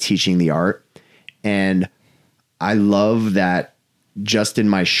by teaching the art. And I love that just in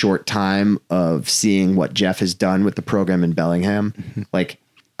my short time of seeing what Jeff has done with the program in Bellingham, like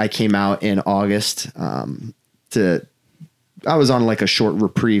I came out in August I was on like a short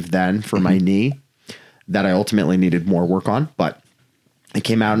reprieve then for my knee that I ultimately needed more work on, but It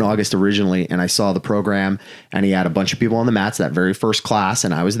came out in August originally, and I saw the program, and he had a bunch of people on the mats that very first class,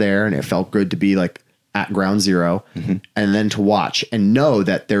 and I was there, and it felt good to be like at ground zero, and then to watch and know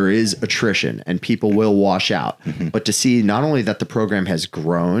that there is attrition and people will wash out, but to see not only that the program has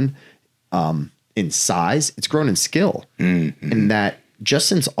grown in size, it's grown in skill, and that just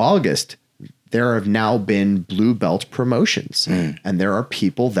since August, there have now been blue belt promotions, and there are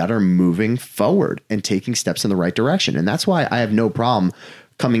people that are moving forward and taking steps in the right direction. And that's why I have no problem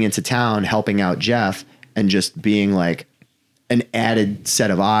coming into town, helping out Jeff, and just being like an added set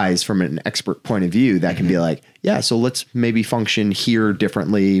of eyes from an expert point of view that can be like, yeah, so let's maybe function here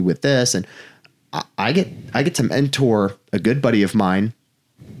differently with this. And I get to mentor a good buddy of mine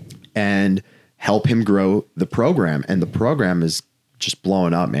and help him grow the program. And the program is just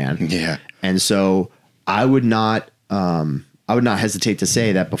blowing up, man. Yeah. And so I would not hesitate to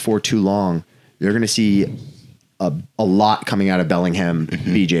say that before too long, you're going to see a lot coming out of Bellingham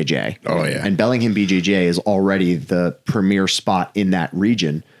BJJ. Oh yeah. And Bellingham BJJ is already the premier spot in that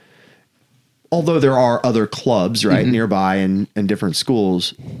region. Although there are other clubs right nearby and different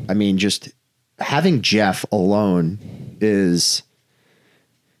schools. I mean, just having Jeff alone is,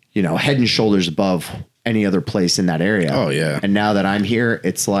 head and shoulders above any other place in that area. Oh yeah. And now that I'm here,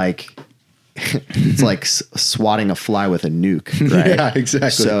 it's like swatting a fly with a nuke, right? Yeah,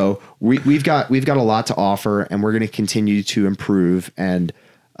 exactly. So we've got a lot to offer, and we're going to continue to improve. And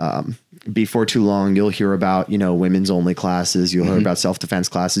before too long, you'll hear about women's only classes. You'll hear about self-defense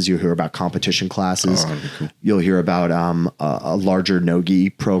classes. You'll hear about competition classes. Cool. You'll hear about a larger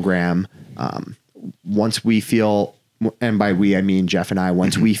no-gi program. Once we feel, and by we I mean Jeff and I,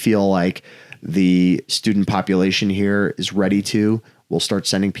 once we feel like the student population here is ready to, we'll start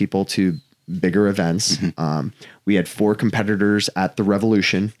sending people to bigger events. We had 4 competitors at the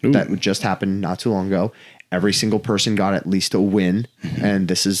Revolution that just happened not too long ago. Every single person got at least a win. And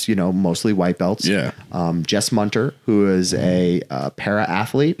this is, mostly white belts. Yeah. Jess Munter, who is a para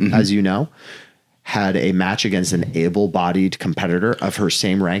athlete, as you know, had a match against an able-bodied competitor of her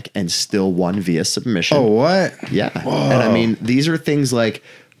same rank and still won via submission. Oh, what? Yeah. Whoa. And I mean, these are things like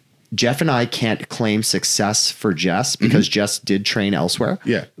Jeff and I can't claim success for Jess because Jess did train elsewhere.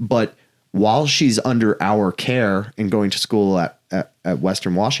 Yeah. But while she's under our care and going to school at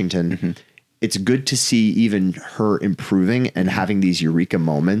Western Washington, it's good to see even her improving and having these eureka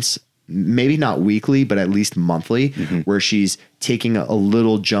moments, maybe not weekly, but at least monthly, where she's taking a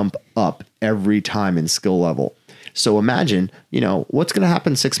little jump up every time in skill level. So imagine, what's going to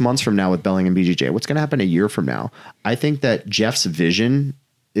happen 6 months from now with Bellingham BJJ? What's going to happen a year from now? I think that Jeff's vision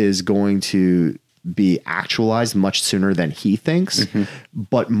is going to be actualized much sooner than he thinks.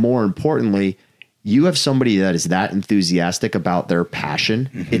 But more importantly, you have somebody that is that enthusiastic about their passion,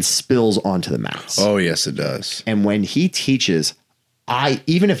 it spills onto the mats. Oh, yes, it does. And when he teaches,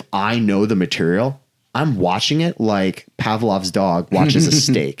 even if I know the material, I'm watching it like Pavlov's dog watches a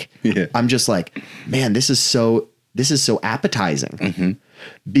steak. Yeah. I'm just like, man, this is so appetizing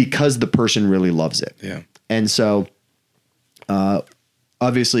because the person really loves it. Yeah. And so,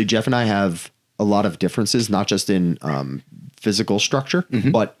 obviously, Jeff and I have a lot of differences, not just in physical structure,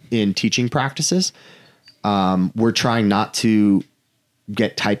 but in teaching practices. We're trying not to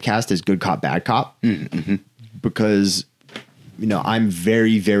get typecast as good cop, bad cop, because, I'm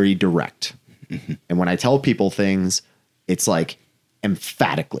very, very direct. And when I tell people things, it's like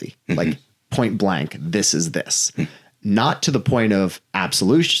emphatically, like point blank, this is this. Not to the point of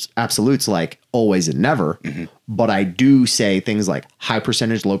absolutes like always and never, but I do say things like high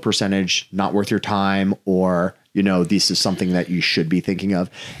percentage, low percentage, not worth your time, or, this is something that you should be thinking of.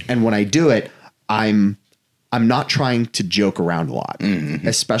 And when I do it, I'm not trying to joke around a lot,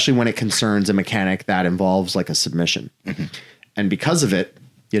 especially when it concerns a mechanic that involves like a submission. And because of it,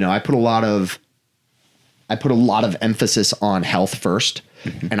 I put a lot of emphasis on health first.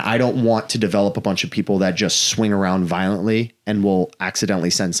 And I don't want to develop a bunch of people that just swing around violently and will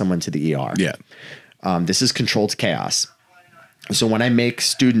accidentally send someone to the ER. Yeah. This is controlled chaos. So when I make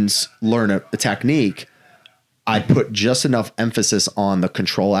students learn a technique, I put just enough emphasis on the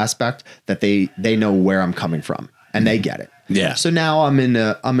control aspect that they know where I'm coming from and they get it. Yeah. So now I'm in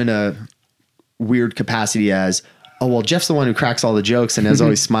a weird capacity as, oh, well, Jeff's the one who cracks all the jokes and is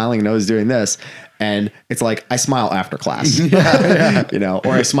always smiling and always doing this. And it's like, I smile after class, or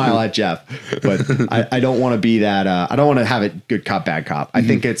I smile at Jeff, but I don't want to be that. I don't want to have it good cop, bad cop. I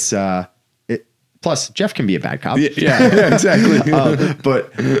think it's, plus Jeff can be a bad cop. Yeah, exactly.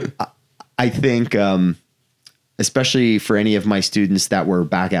 But I think, especially for any of my students that were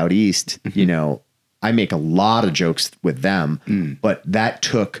back out East, I make a lot of jokes with them, but that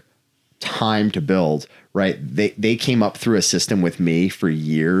took time to build, right? They came up through a system with me for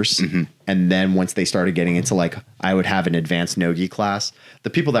years. And then once they started getting into like, I would have an advanced no-gi class. The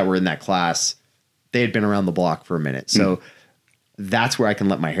people that were in that class, they had been around the block for a minute. So that's where I can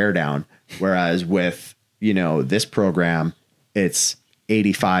let my hair down. Whereas with, you know, this program, it's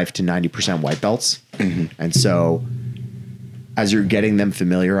 85 to 90% white belts. And so as you're getting them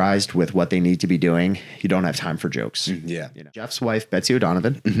familiarized with what they need to be doing, you don't have time for jokes. Yeah. You know, Jeff's wife, Betsy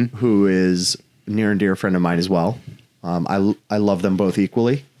O'Donovan, who is a near and dear friend of mine as well. I love them both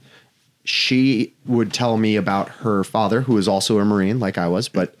equally. She would tell me about her father, who was also a Marine like I was,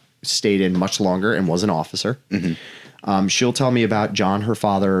 but stayed in much longer and was an officer. She'll tell me about John, her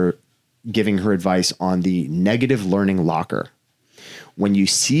father, giving her advice on the negative learning locker. When you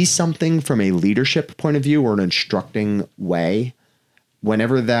see something from a leadership point of view or an instructing way,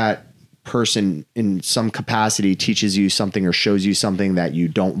 whenever that person in some capacity teaches you something or shows you something that you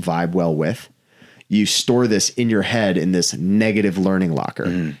don't vibe well with, you store this in your head in this negative learning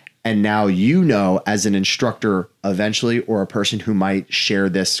locker. And now, you know, as an instructor eventually, or a person who might share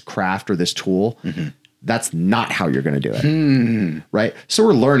this craft or this tool, that's not how you're going to do it. Right. So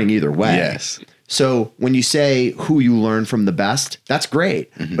we're learning either way. Yes. So when you say who you learn from the best, that's great.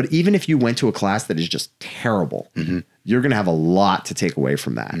 But even if you went to a class that is just terrible, you're going to have a lot to take away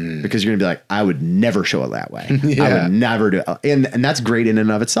from that because you're going to be like, I would never show it that way. I would never do it. And that's great in and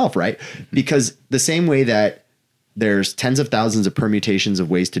of itself, right? Because the same way that there's tens of thousands of permutations of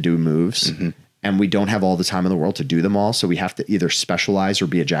ways to do moves, and we don't have all the time in the world to do them all. So we have to either specialize or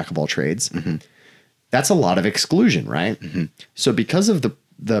be a jack of all trades. That's a lot of exclusion, right? So because of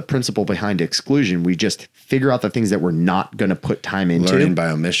the principle behind exclusion, we just figure out the things that we're not going to put time into. Learning by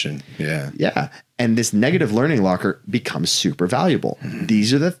omission. Yeah. Yeah. And this negative learning locker becomes super valuable.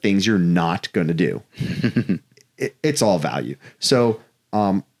 These are the things you're not going to do. It's all value. So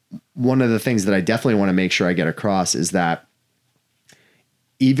one of the things that I definitely want to make sure I get across is that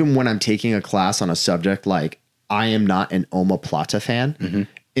even when I'm taking a class on a subject, like I am not an omoplata fan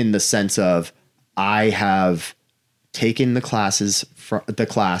in the sense of I have taken the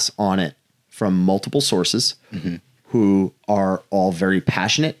class on it from multiple sources who are all very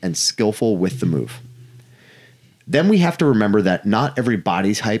passionate and skillful with the move. Then we have to remember that not every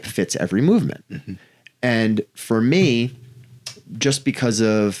body type fits every movement. And for me, just because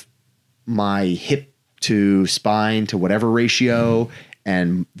of my hip to spine to whatever ratio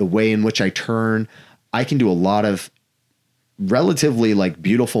and the way in which I turn, I can do a lot of relatively like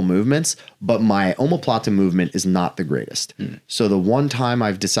beautiful movements, but my omoplata movement is not the greatest. So the one time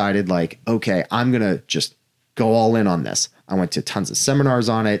I've decided like, okay, I'm going to just go all in on this. I went to tons of seminars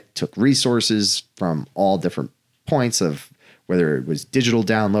on it, took resources from all different points of whether it was digital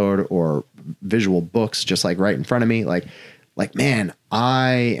download or visual books, just like right in front of me. Like, man,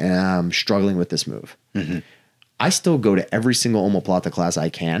 I am struggling with this move. I still go to every single omoplata class I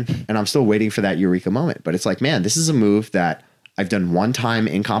can, and I'm still waiting for that eureka moment. But it's like, man, this is a move that I've done one time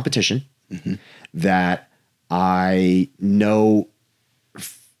in competition that I know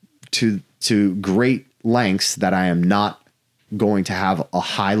to great lengths that I am not going to have a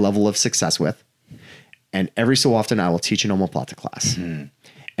high level of success with. And every so often I will teach an omoplata class.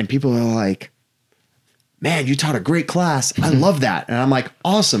 And people are like, man, you taught a great class. I love that. And I'm like,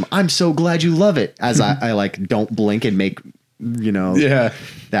 awesome. I'm so glad you love it. As I like, don't blink and make, you know,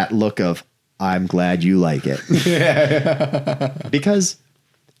 that look of, I'm glad you like it. Because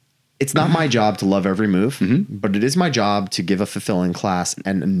it's not my job to love every move, but it is my job to give a fulfilling class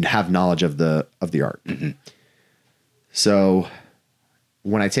and have knowledge of the art. So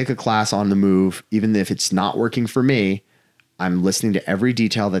when I take a class on the move, even if it's not working for me, I'm listening to every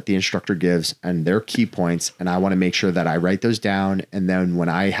detail that the instructor gives and their key points. And I want to make sure that I write those down. And then when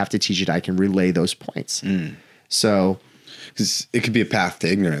I have to teach it, I can relay those points. So because it could be a path to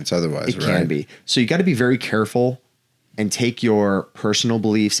ignorance otherwise, it can be. So you got to be very careful and take your personal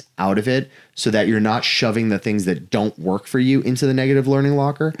beliefs out of it so that you're not shoving the things that don't work for you into the negative learning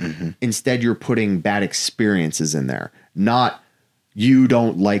locker. Instead, you're putting bad experiences in there. Not you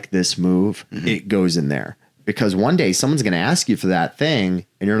don't like this move. It goes in there. Because one day someone's going to ask you for that thing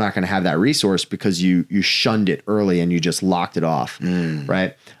and you're not going to have that resource because you shunned it early and you just locked it off,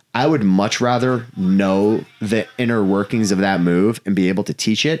 right? I would much rather know the inner workings of that move and be able to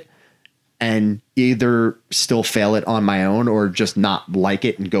teach it and either still fail it on my own or just not like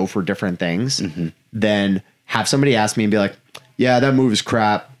it and go for different things than have somebody ask me and be like, yeah, that move is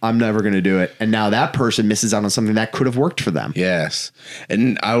crap. I'm never going to do it. And now that person misses out on something that could have worked for them. Yes.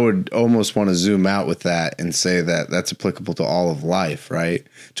 And I would almost want to zoom out with that and say that that's applicable to all of life, right?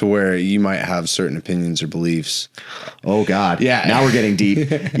 To where you might have certain opinions or beliefs. Oh God. Yeah. Now we're getting deep.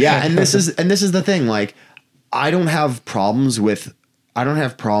 Yeah. And this is the thing. Like, I don't have problems with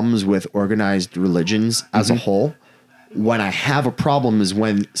organized religions as a whole. When I have a problem is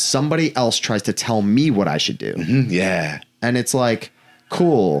when somebody else tries to tell me what I should do. Yeah. And it's like,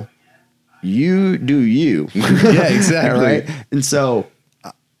 cool, you do you. Yeah, exactly. Right. And so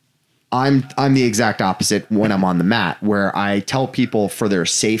I'm the exact opposite when I'm on the mat, where I tell people for their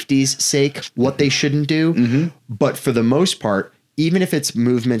safety's sake what they shouldn't do. But for the most part, even if it's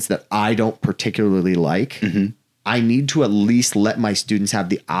movements that I don't particularly like, I need to at least let my students have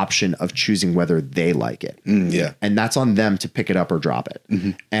the option of choosing whether they like it. Yeah. And that's on them to pick it up or drop it.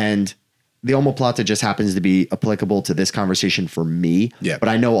 And the omoplata just happens to be applicable to this conversation for me. Yeah. But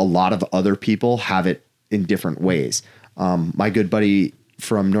I know a lot of other people have it in different ways. My good buddy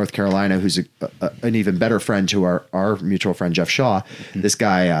from North Carolina, who's an even better friend to our mutual friend, Jeff Shaw, this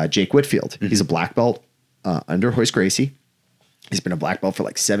guy, Jake Whitfield, he's a black belt under Hoist Gracie. He's been a black belt for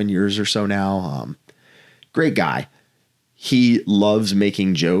like 7 years or so now. Great guy. He loves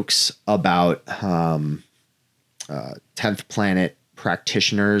making jokes about 10th Planet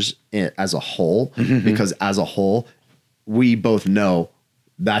practitioners as a whole, because as a whole, we both know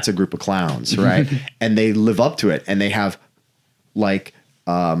that's a group of clowns, right? And they live up to it. And they have like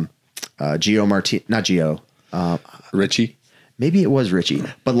Gio Martin, not Gio. Richie? Maybe it was Richie,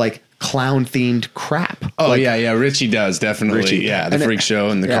 but like clown themed crap. Oh, like, yeah. Richie does, definitely. Richie. Yeah, the And freak show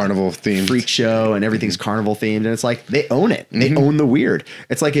and the carnival theme. Freak show and everything's carnival themed. And it's like, they own it. They own the weird.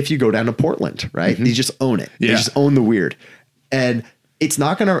 It's like if you go down to Portland, right? They just own it. They just own the weird. And it's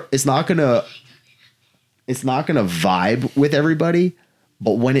not gonna vibe with everybody.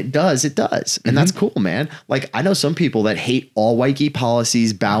 But when it does, it does. And that's cool, man. Like, I know some people that hate all white gi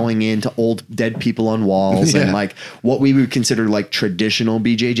policies, bowing into old dead people on walls, and like what we would consider like traditional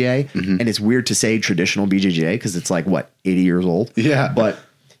BJJ. And it's weird to say traditional BJJ because it's like, what, 80 years old? Yeah. But,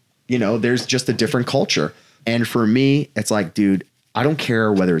 you know, there's just a different culture. And for me, it's like, dude, I don't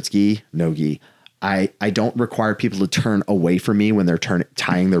care whether it's gi, no gi. I don't require people to turn away from me when they're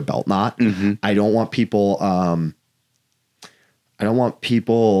tying their belt knot. I don't want people...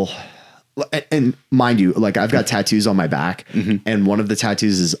 and mind you, like I've got tattoos on my back, and one of the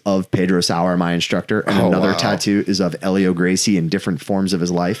tattoos is of Pedro Sauer, my instructor, and another tattoo is of Elio Gracie in different forms of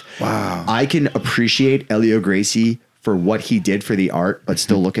his life. Wow. I can appreciate Elio Gracie for what he did for the art, but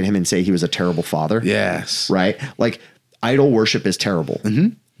still look at him and say he was a terrible father. Yes. Right? Like, idol worship is terrible.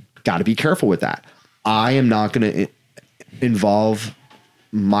 Got to be careful with that. I am not going to involve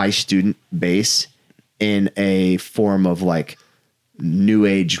my student base in a form of like new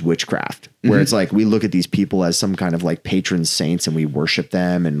age witchcraft where it's like we look at these people as some kind of like patron saints and we worship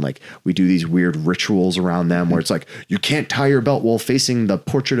them and like we do these weird rituals around them where it's like you can't tie your belt while facing the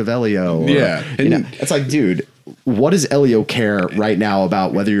portrait of Elio. And it's like, dude, what does Elio care right now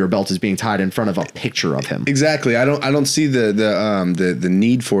about whether your belt is being tied in front of a picture of him? Exactly. I don't see the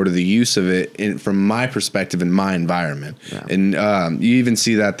need for it or the use of it from my perspective in my environment. Yeah. And you even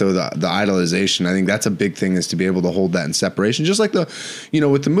see that though, the idolization. I think that's a big thing, is to be able to hold that in separation, just like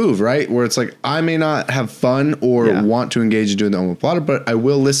with the move, right? Where it's like, I may not have fun or want to engage in doing the omoplata, but I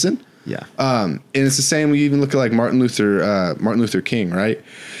will listen. Yeah. And it's the same. We even look at like Martin Luther King, right?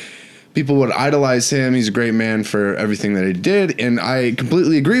 People would idolize him. He's a great man for everything that he did. And I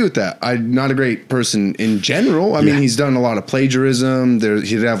completely agree with that. I'm not a great person in general. I mean, he's done a lot of plagiarism.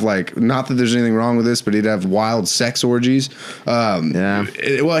 He'd have like, not that there's anything wrong with this, but he'd have wild sex orgies.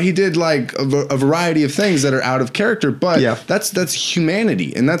 Well, he did like a variety of things that are out of character, but that's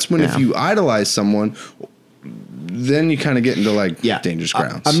humanity. And that's when if you idolize someone, then you kind of get into like dangerous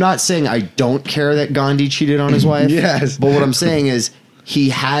grounds. I'm not saying I don't care that Gandhi cheated on his wife. Yes. But what I'm saying is,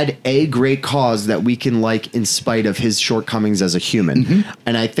 he had a great cause that we can like in spite of his shortcomings as a human.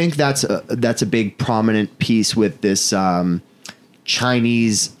 And I think that's a big prominent piece with this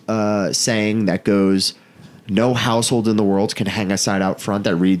Chinese saying that goes, no household in the world can hang a sign out front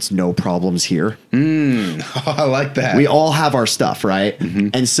that reads "no problems here." I like that. We all have our stuff, right?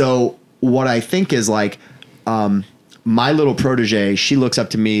 And so what I think is like, my little protege, she looks up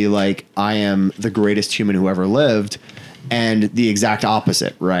to me like I am the greatest human who ever lived. And the exact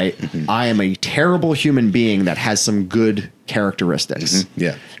opposite, right? I am a terrible human being that has some good characteristics.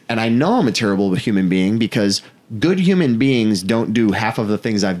 Yeah. And I know I'm a terrible human being because good human beings don't do half of the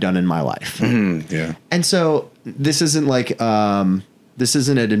things I've done in my life. Yeah. And so this isn't like, this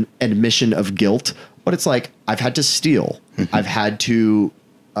isn't an admission of guilt, but it's like I've had to steal. I've had to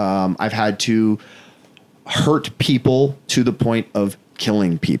hurt people to the point of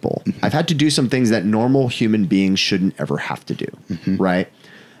killing people. I've had to do some things that normal human beings shouldn't ever have to do. Right.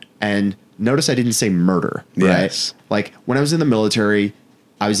 And notice I didn't say murder. Right. Yes. Like when I was in the military,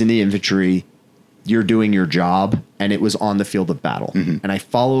 I was in the infantry. You're doing your job, and it was on the field of battle. And I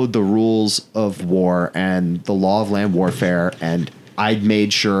followed the rules of war and the law of land warfare, and I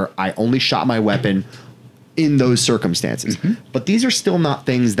made sure I only shot my weapon in those circumstances. But these are still not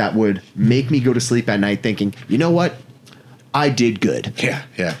things that would make me go to sleep at night thinking, you know what? I did good.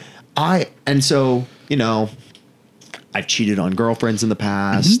 Yeah. And so, you know, I've cheated on girlfriends in the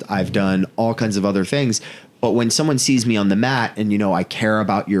past. I've done all kinds of other things. But when someone sees me on the mat and, you know, I care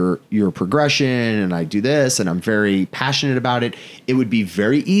about your progression and I do this and I'm very passionate about it, it would be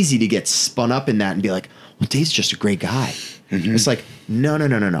very easy to get spun up in that and be like, well, Dave's just a great guy. It's like, no.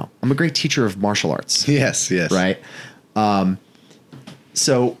 I'm a great teacher of martial arts. Yes. Right.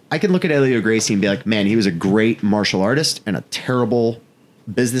 So I can look at Helio Gracie and be like, man, he was a great martial artist and a terrible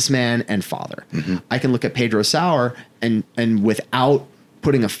businessman and father. I can look at Pedro Sauer and without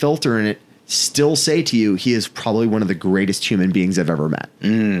putting a filter in it, still say to you, he is probably one of the greatest human beings I've ever met.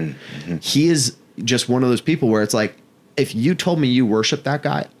 He is just one of those people where it's like, if you told me you worship that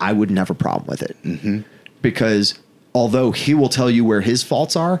guy, I wouldn't have a problem with it. Because although he will tell you where his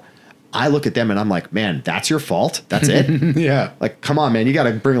faults are, I look at them and I'm like, man, that's your fault. That's it. Yeah. Like, come on, man, you got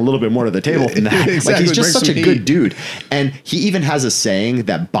to bring a little bit more to the table than that. Exactly. Like, he's just Bring such a some good heat. dude. And he even has a saying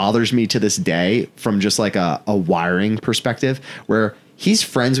that bothers me to this day from just like a wiring perspective, where he's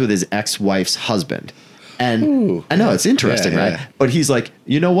friends with his ex-wife's husband. And Ooh. I know it's interesting, Yeah, right? yeah. But he's like,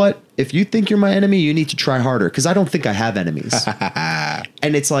 you know what? If you think you're my enemy, you need to try harder, because I don't think I have enemies.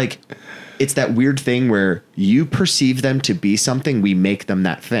 And it's like, it's that weird thing where you perceive them to be something, we make them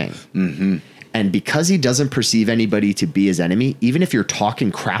that thing. And because he doesn't perceive anybody to be his enemy, even if you're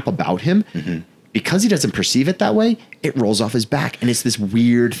talking crap about him, because he doesn't perceive it that way, it rolls off his back. And it's this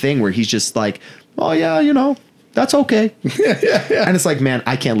weird thing where he's just like, oh yeah, you know, that's okay. And it's like, man,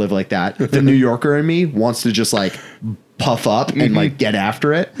 I can't live like that. The New Yorker in me wants to just like puff up and like get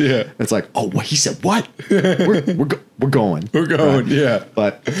after it. Yeah. It's like, oh, what he said, what? We're going. We're going. Yeah.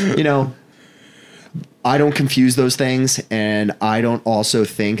 But, you know, I don't confuse those things. And I don't also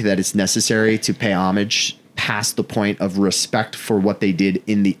think that it's necessary to pay homage past the point of respect for what they did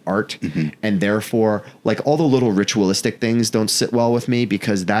in the art. And therefore, like, all the little ritualistic things don't sit well with me,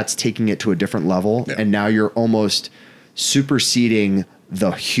 because that's taking it to a different level. Yeah. And now you're almost superseding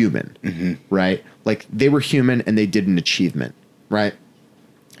the human, right? Like, they were human and they did an achievement, right?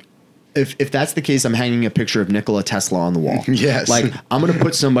 If that's the case, I'm hanging a picture of Nikola Tesla on the wall. Yes. Like, I'm going to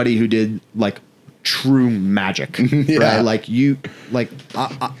put somebody who did like true magic, right? Like, you, like,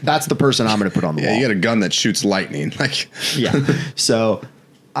 that's the person I'm going to put on the wall. You got a gun that shoots lightning. Like, Yeah. So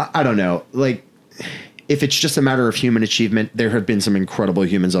I don't know. Like, if it's just a matter of human achievement, there have been some incredible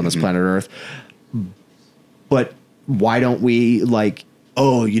humans on this planet Earth. But why don't we, like,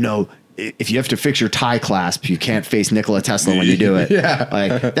 oh, you know, if you have to fix your tie clasp, you can't face Nikola Tesla when you do it. Yeah.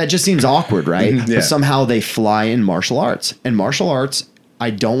 Like, that just seems awkward, right? Yeah. But somehow they fly in martial arts. And martial arts, I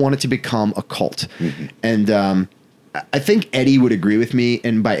don't want it to become a cult. And I think Eddie would agree with me.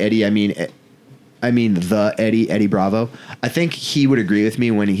 And by Eddie, I mean the Eddie Bravo. I think he would agree with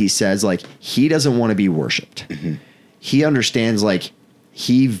me when he says, like, he doesn't want to be worshipped. He understands, like,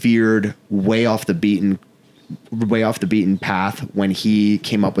 he veered way off the beaten path when he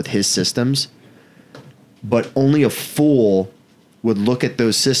came up with his systems. But only a fool would look at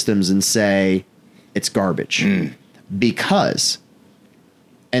those systems and say it's garbage. Because,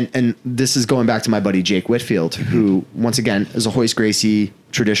 and this is going back to my buddy Jake Whitfield, who, once again, is a Hoist Gracie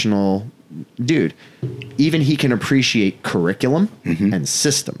traditional dude. Even he can appreciate curriculum and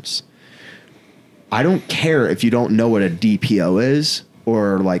systems. I don't care if you don't know what a DPO is,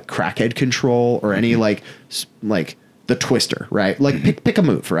 or like crackhead control, or any like the twister, right? Like, pick a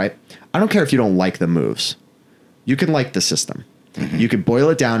move, right? I don't care if you don't like the moves. You can like the system. You could boil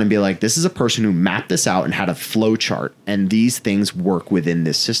it down and be like, this is a person who mapped this out and had a flow chart, and these things work within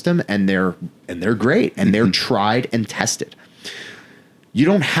this system, and they're great, and they're tried and tested. You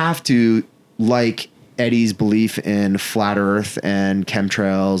don't have to like Eddie's belief in flat earth and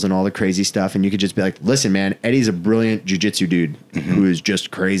chemtrails and all the crazy stuff. And you could just be like, listen, man, Eddie's a brilliant jujitsu dude who is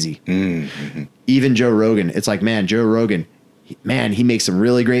just crazy. Even Joe Rogan. It's like, man, Joe Rogan, he makes some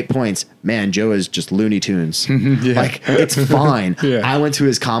really great points. Man, Joe is just Looney Tunes. Like, it's fine. I went to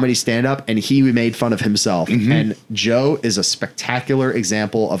his comedy stand-up and he made fun of himself. And Joe is a spectacular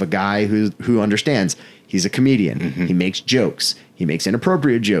example of a guy who understands. He's a comedian. He makes jokes. He makes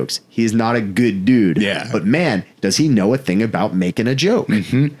inappropriate jokes. He's not a good dude. Yeah. But man, does he know a thing about making a joke?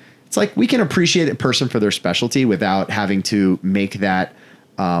 It's like we can appreciate a person for their specialty without having to make that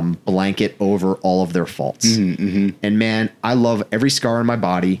blanket over all of their faults. And man, I love every scar on my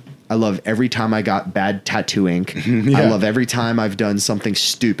body. I love every time I got bad tattoo ink. I love every time I've done something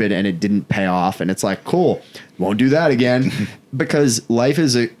stupid and it didn't pay off. And it's like, cool, won't do that again. Because life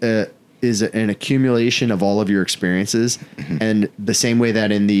is an accumulation of all of your experiences. And the same way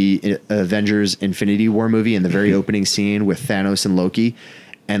that in the Avengers Infinity War movie, in the very opening scene with Thanos and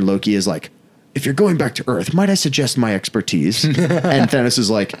Loki is like, if you're going back to Earth, might I suggest my expertise? And Thanos is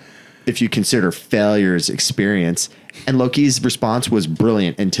like, if you consider failure as experience. And Loki's response was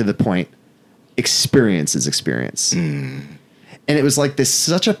brilliant and to the point. Experience is experience. And it was like this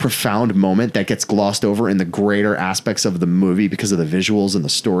such a profound moment that gets glossed over in the greater aspects of the movie because of the visuals and the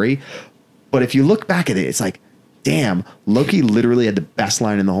story. But if you look back at it, it's like, damn, Loki literally had the best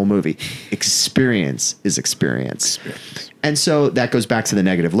line in the whole movie. Experience is experience. And so that goes back to the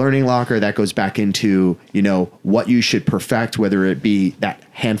negative learning locker. That goes back into, you know, what you should perfect, whether it be that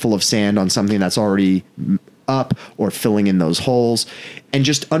handful of sand on something that's already up or filling in those holes. And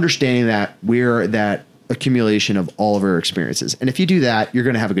just understanding that we're that accumulation of all of our experiences. And if you do that, you're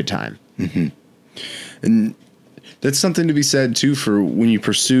going to have a good time. And that's something to be said too for when you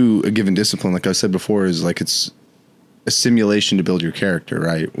pursue a given discipline. Like I said before, is like it's a simulation to build your character,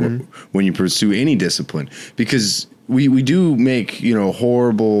 right? When you pursue any discipline, because we do make, you know,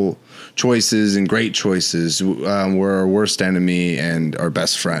 horrible choices and great choices. We're our worst enemy and our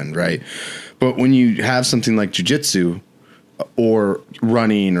best friend, right? But when you have something like jiu-jitsu or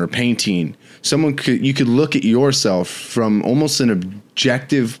running or painting, you could look at yourself from almost an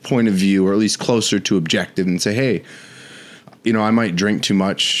objective point of view, or at least closer to objective, and say, hey, you know, I might drink too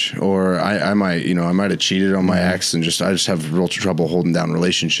much, or I might have cheated on my ex, and I just have real trouble holding down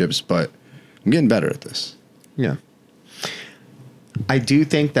relationships, but I'm getting better at this. Yeah. I do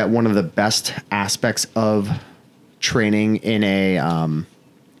think that one of the best aspects of training in a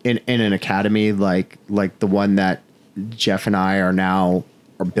in an academy like the one that Jeff and I are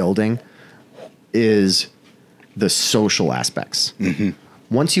building is the social aspects.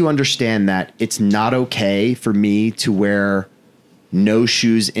 Once you understand that it's not okay for me to wear no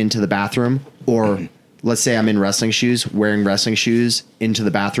shoes into the bathroom, or let's say I'm in wrestling shoes, wearing wrestling shoes into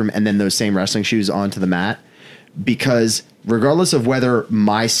the bathroom and then those same wrestling shoes onto the mat, because regardless of whether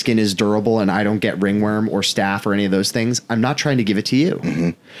my skin is durable and I don't get ringworm or staph or any of those things, I'm not trying to give it to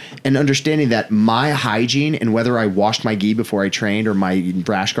you. And understanding that my hygiene and whether I washed my gi before I trained or my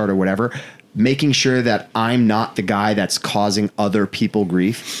rash guard or whatever, making sure that I'm not the guy that's causing other people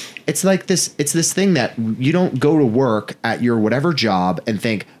grief. It's like this, it's this thing that you don't go to work at your whatever job and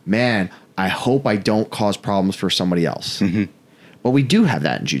think, man, I hope I don't cause problems for somebody else. But we do have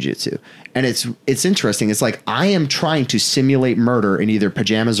that in jiu-jitsu. And it's interesting. It's like I am trying to simulate murder in either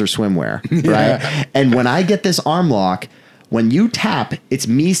pajamas or swimwear, right? And when I get this arm lock, when you tap, it's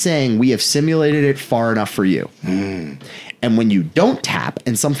me saying we have simulated it far enough for you. And when you don't tap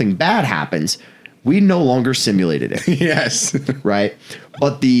and something bad happens, we no longer simulated it. Yes. Right?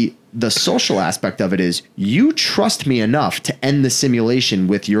 But the social aspect of it is you trust me enough to end the simulation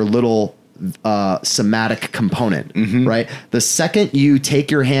with your little somatic component, right? The second you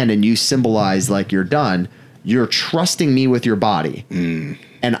take your hand and you symbolize like you're done, you're trusting me with your body,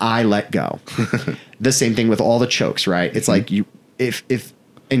 and I let go. The same thing with all the chokes, right? It's like if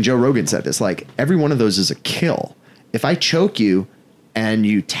and Joe Rogan said this, like every one of those is a kill. If I choke you and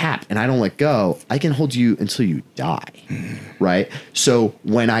you tap and I don't let go, I can hold you until you die, right? So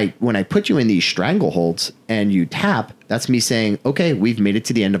when I put you in these strangleholds and you tap, that's me saying, okay, we've made it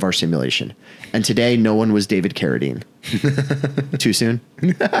to the end of our simulation. And today, no one was David Carradine. Too soon?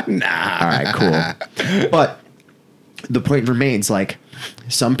 Nah. All right, cool. But the point remains, like,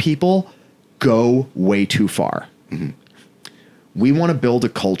 some people go way too far. We want to build a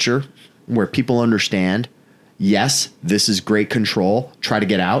culture where people understand, yes, this is great control. Try to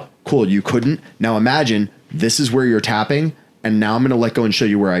get out. Cool, you couldn't. Now imagine this is where you're tapping, and now I'm going to let go and show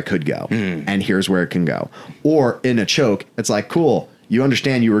you where I could go. And here's where it can go. Or in a choke, it's like, cool, you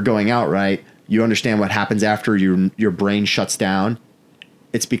understand you were going out, right? You understand what happens after your brain shuts down.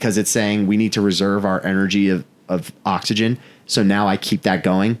 It's because it's saying we need to reserve our energy of oxygen. So now I keep that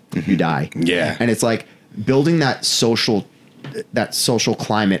going. You die. Yeah. And it's like building that social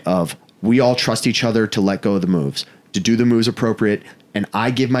climate of we all trust each other to let go of the moves, to do the moves appropriate. And I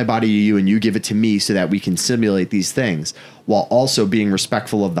give my body to you and you give it to me so that we can simulate these things while also being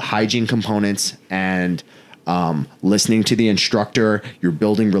respectful of the hygiene components and listening to the instructor. You're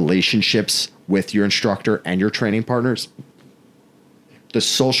building relationships with your instructor and your training partners. the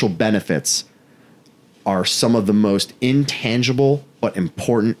social benefits are some of the most intangible but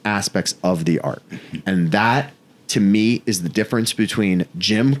important aspects of the art. And that, to me, is the difference between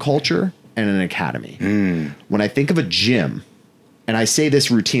gym culture and an academy. When I think of a gym, and I say this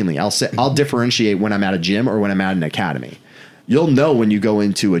routinely, I'll differentiate when I'm at a gym or when I'm at an academy. You'll know when you go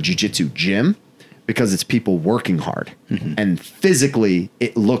into a jiu-jitsu gym because it's people working hard and physically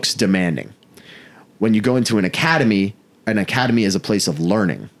it looks demanding. When you go into an academy is a place of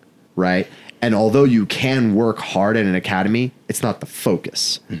learning, right? And although you can work hard at an academy, it's not the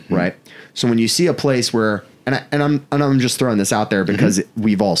focus, right? So when you see a place where, and I'm just throwing this out there because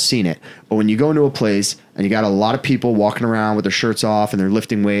we've all seen it, but when you go into a place and you got a lot of people walking around with their shirts off and they're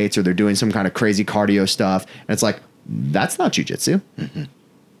lifting weights or they're doing some kind of crazy cardio stuff, and it's like, that's not jiu-jitsu.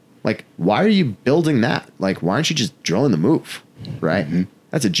 Like, why are you building that? Like, why aren't you just drilling the move, right?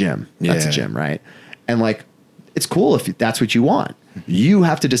 That's a gym. That's a gym, right? And like, it's cool if that's what you want. You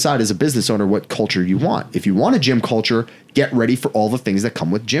have to decide as a business owner what culture you want. If you want a gym culture, get ready for all the things that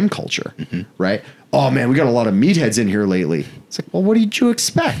come with gym culture, right? Oh man, we got a lot of meatheads in here lately. It's like, well, what did you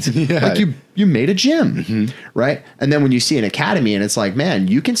expect? Like you made a gym, right? And then when you see an academy and it's like, man,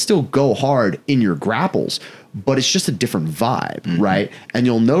 you can still go hard in your grapples, but it's just a different vibe, right? And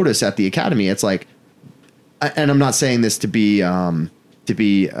you'll notice at the academy, it's like, and I'm not saying this to be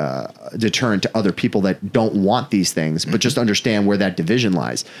deterrent to other people that don't want these things, but just understand where that division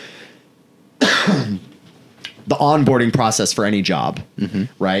lies. The onboarding process for any job,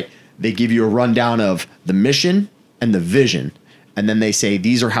 right? They give you a rundown of the mission and the vision. And then they say,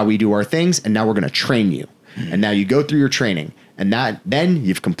 these are how we do our things. And now we're going to train you. And now you go through your training and then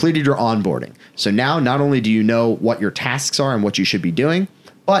you've completed your onboarding. So now not only do you know what your tasks are and what you should be doing,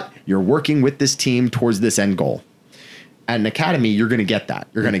 but you're working with this team towards this end goal. At an academy, you're going to get that.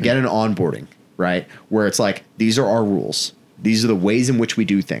 You're going to get an onboarding, right? Where it's like, these are our rules. These are the ways in which we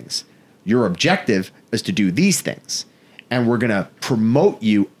do things. Your objective is to do these things. And we're going to promote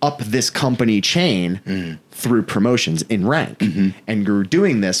you up this company chain through promotions in rank. And you're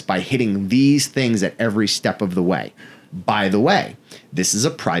doing this by hitting these things at every step of the way. By the way, this is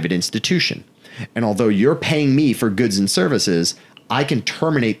a private institution. And although you're paying me for goods and services, I can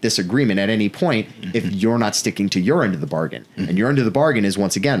terminate this agreement at any point if you're not sticking to your end of the bargain. And your end of the bargain is,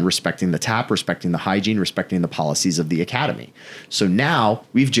 once again, respecting the tap, respecting the hygiene, respecting the policies of the academy. So now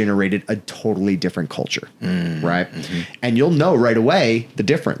we've generated a totally different culture, right? And you'll know right away the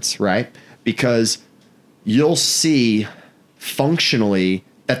difference, right? Because you'll see functionally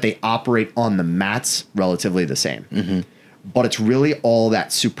that they operate on the mats relatively the same. But it's really all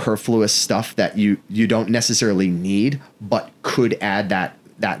that superfluous stuff that you don't necessarily need, but could add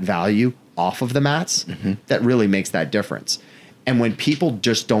that value off of the mats that really makes that difference. And when people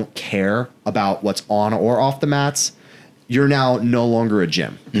just don't care about what's on or off the mats, you're now no longer a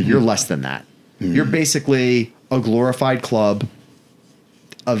gym. You're less than that. You're basically a glorified club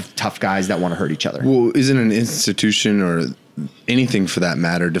of tough guys that want to hurt each other. Well, isn't an institution or anything for that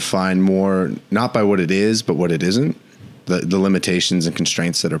matter defined more not by what it is, but what it isn't? The limitations and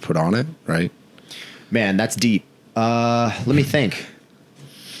constraints that are put on it, right? Man, that's deep. Let me think.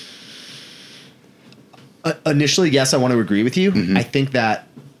 Initially, yes, I want to agree with you. I think that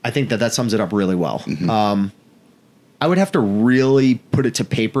sums it up really well. I would have to really put it to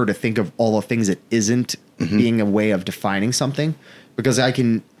paper to think of all the things it isn't being a way of defining something, because I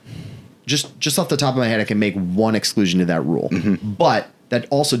can just off the top of my head, I can make one exclusion to that rule. But that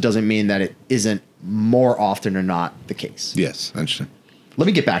also doesn't mean that it isn't more often or not the case. Yes, I understand. Let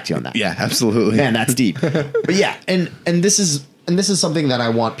me get back to you on that. Yeah, absolutely. Man, that's deep. But yeah, and this is something that I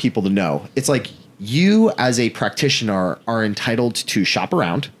want people to know. It's like, you as a practitioner are entitled to shop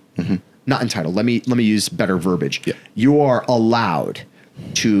around. Not entitled. Let me use better verbiage. Yeah. You are allowed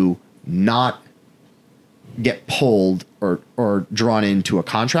to not get pulled or drawn into a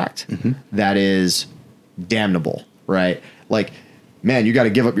contract that is damnable, right? Like, man, you got to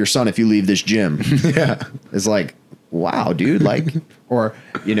give up your son if you leave this gym. It's like, wow, dude, like, or,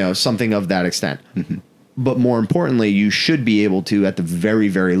 something of that extent. But more importantly, you should be able to, at the very,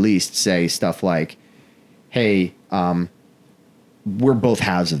 very least, say stuff like, hey, we're both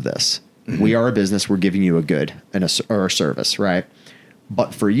halves of this. We are a business. We're giving you a good or a service, right?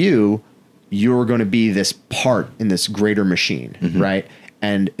 But for you, you're going to be this part in this greater machine, right?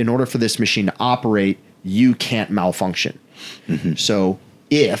 And in order for this machine to operate, you can't malfunction. So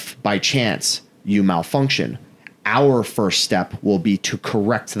if by chance you malfunction, our first step will be to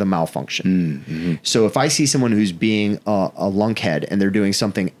correct the malfunction. So if I see someone who's being a lunkhead and they're doing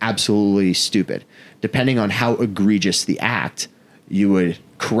something absolutely stupid, depending on how egregious the act, you would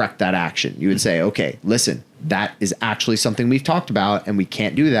correct that action. You would say, okay, listen, that is actually something we've talked about and we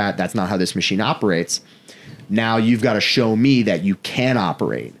can't do that. That's not how this machine operates. Now you've got to show me that you can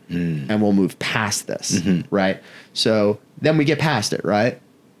operate and we'll move past this, right? So then we get past it, right?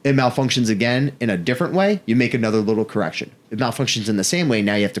 It malfunctions again in a different way. You make another little correction. It malfunctions in the same way.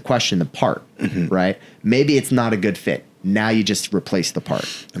 Now you have to question the part, right? Maybe it's not a good fit. Now you just replace the part.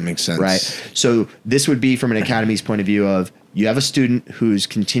 That makes sense. Right? So this would be from an academy's point of view of you have a student who's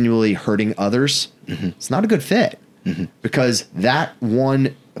continually hurting others. It's not a good fit because that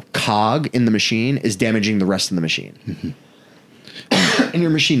one cog in the machine is damaging the rest of the machine. And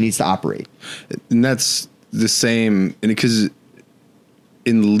your machine needs to operate. And that's the same, and because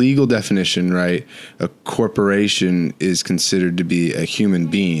in legal definition, right, a corporation is considered to be a human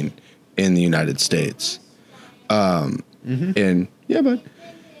being in the United States. And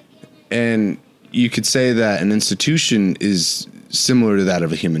and you could say that an institution is similar to that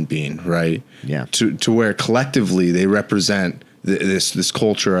of a human being, right? Yeah. To where collectively they represent this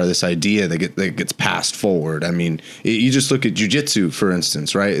culture or this idea that gets passed forward. I mean, you just look at jujitsu, for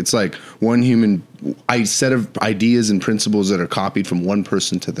instance, right? It's like one human set of ideas and principles that are copied from one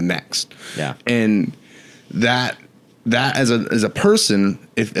person to the next. Yeah. And that as a person,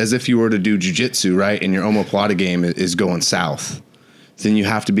 as if you were to do jujitsu, right, and your omoplata game is going south, then you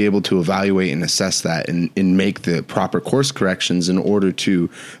have to be able to evaluate and assess that and make the proper course corrections in order to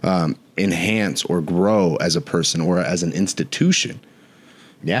enhance or grow as a person or as an institution.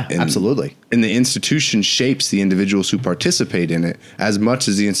 Yeah, absolutely. And the institution shapes the individuals who participate in it as much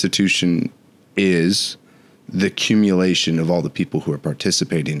as the institution is the accumulation of all the people who are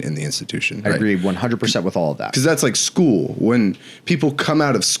participating in the institution. I agree 100% with all of that. Because that's like school. When people come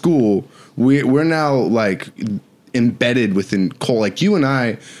out of school, we're now like embedded within like you and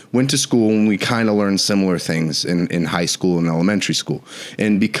I went to school and we kind of learned similar things in high school and elementary school.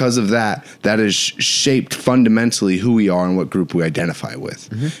 And because of that has shaped fundamentally who we are and what group we identify with.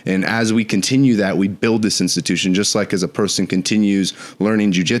 And as we continue that, we build this institution, just like as a person continues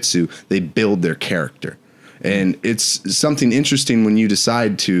learning jujitsu, they build their character. And it's something interesting when you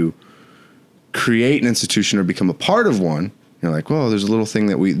decide to create an institution or become a part of one. You're like, well, there's a little thing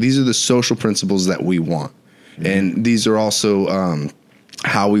these are the social principles that we want. And these are also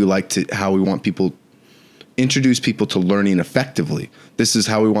how we want people, introduce people to learning effectively. This is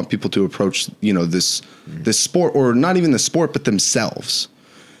how we want people to approach, this sport, or not even the sport, but themselves.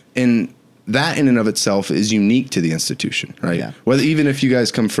 And that in and of itself is unique to the institution, right? Yeah. Whether even if you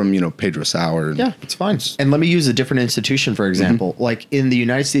guys come from, Pedro Sauer. Yeah, it's fine. And let me use a different institution, for example. Like in the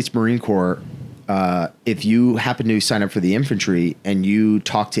United States Marine Corps, if you happen to sign up for the infantry and you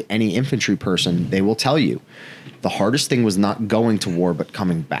talk to any infantry person, they will tell you the hardest thing was not going to war, but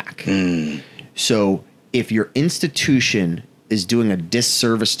coming back. So if your institution is doing a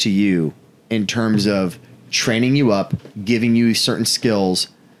disservice to you in terms of training you up, giving you certain skills,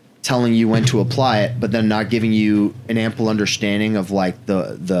 telling you when to apply it, but then not giving you an ample understanding of like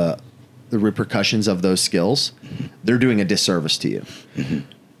the repercussions of those skills, they're doing a disservice to you.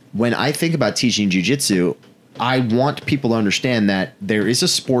 When I think about teaching jiu-jitsu, I want people to understand that there is a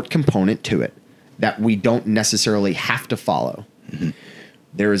sport component to it that we don't necessarily have to follow.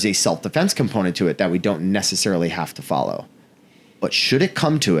 There is a self-defense component to it that we don't necessarily have to follow. But should it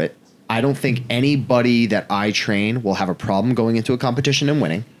come to it, I don't think anybody that I train will have a problem going into a competition and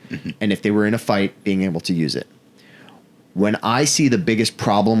winning. And if they were in a fight, being able to use it. When I see the biggest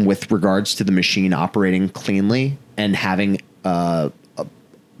problem with regards to the machine operating cleanly and having a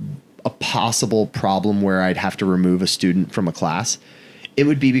possible problem where I'd have to remove a student from a class, it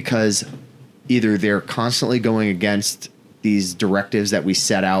would be because either they're constantly going against these directives that we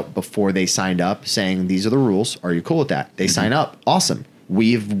set out before they signed up, saying, these are the rules. Are you cool with that? They sign up. Awesome.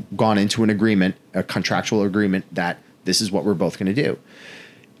 We've gone into an agreement, a contractual agreement that this is what we're both going to do.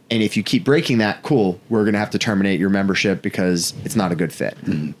 And if you keep breaking that, cool, we're going to have to terminate your membership because it's not a good fit.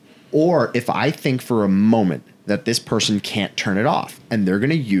 Or if I think for a moment that this person can't turn it off and they're going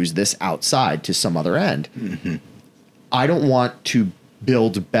to use this outside to some other end, I don't want to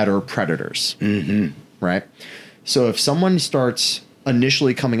build better predators, right? So if someone starts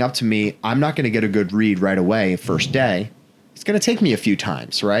initially coming up to me, I'm not going to get a good read right away first day. It's going to take me a few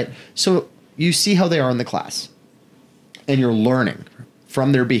times, right? So you see how they are in the class and you're learning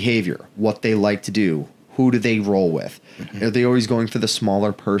from their behavior, what they like to do, who do they roll with? Are they always going for the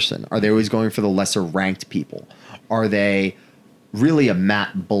smaller person? Are they always going for the lesser ranked people? Are they really a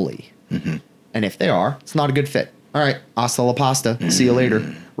mat bully? And if they are, it's not a good fit. All right, hasta la pasta. See you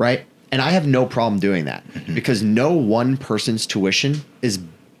later, right? And I have no problem doing that because no one person's tuition is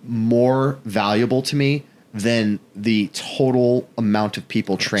more valuable to me than the total amount of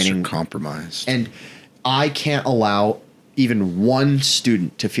people training compromised. And I can't allow even one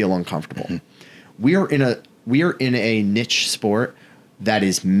student to feel uncomfortable. We are in a niche sport that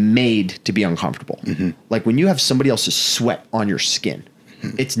is made to be uncomfortable. Like when you have somebody else's sweat on your skin,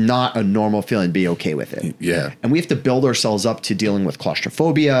 it's not a normal feeling. Be okay with it. Yeah. And we have to build ourselves up to dealing with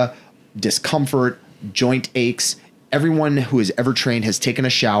claustrophobia, discomfort, joint aches. Everyone who has ever trained has taken a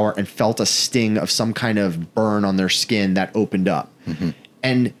shower and felt a sting of some kind of burn on their skin that opened up.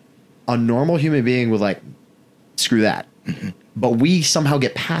 And a normal human being would like, screw that. But we somehow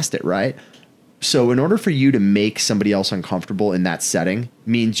get past it, right? So in order for you to make somebody else uncomfortable in that setting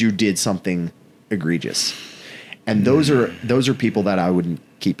means you did something egregious. And those are people that I wouldn't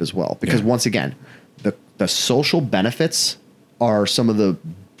keep as well. Because once again, the social benefits are some of the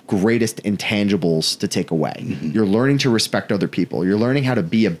greatest intangibles to take away. You're learning to respect other people. You're learning how to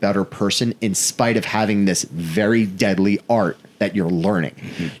be a better person in spite of having this very deadly art that you're learning.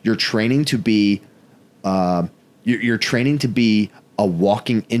 You're training to be you're training to be a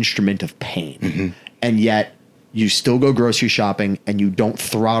walking instrument of pain. And yet you still go grocery shopping and you don't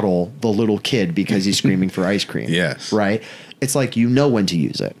throttle the little kid because he's screaming for ice cream. Yes. Right? It's like you know when to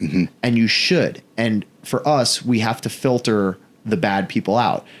use it. And you should. And for us, we have to filter the bad people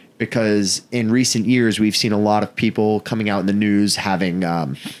out, because in recent years we've seen a lot of people coming out in the news having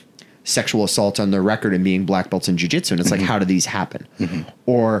sexual assaults on their record and being black belts in jiu-jitsu. And it's like, how do these happen?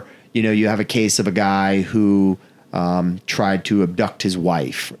 Or, you know, you have a case of a guy who tried to abduct his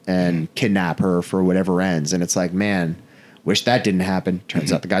wife and kidnap her for whatever ends. And it's like, man, wish that didn't happen.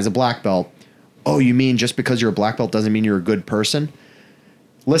 Turns out the guy's a black belt. Oh, you mean just because you're a black belt doesn't mean you're a good person?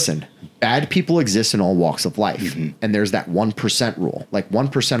 Listen, bad people exist in all walks of life. And there's that 1% rule. Like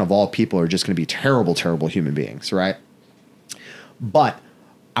 1% of all people are just going to be terrible, terrible human beings, right? But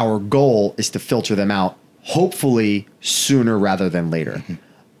our goal is to filter them out, hopefully sooner rather than later.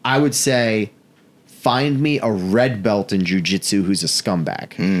 I would say, find me a red belt in jiu-jitsu who's a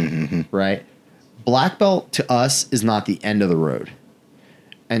scumbag, right? Black belt to us is not the end of the road.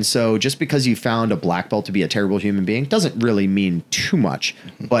 And so just because you found a black belt to be a terrible human being doesn't really mean too much,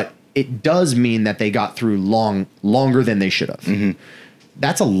 but it does mean that they got through longer than they should have.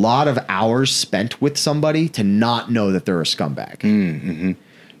 That's a lot of hours spent with somebody to not know that they're a scumbag.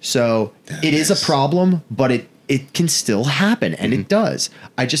 So it is a problem, but it can still happen, and it does.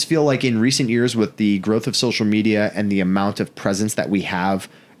 I just feel like in recent years with the growth of social media and the amount of presence that we have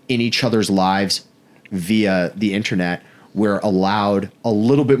in each other's lives via the internet, we're allowed a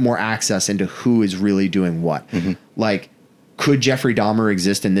little bit more access into who is really doing what. Like, could Jeffrey Dahmer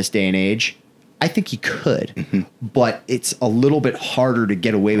exist in this day and age? I think he could, but it's a little bit harder to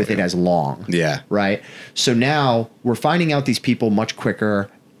get away with it as long. Yeah. Right? So now we're finding out these people much quicker,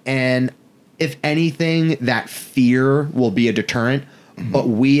 and if anything, that fear will be a deterrent. But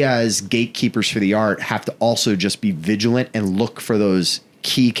we as gatekeepers for the art have to also just be vigilant and look for those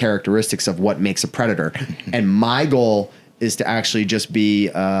key characteristics of what makes a predator. And my goal is to actually just be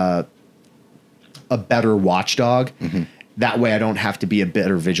a better watchdog. That way I don't have to be a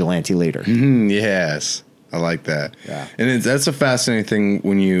better vigilante later. Yes. I like that. Yeah. And that's a fascinating thing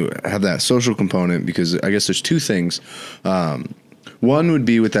when you have that social component, because I guess there's two things. One would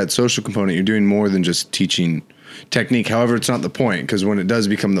be with that social component, you're doing more than just teaching technique. However, it's not the point, because when it does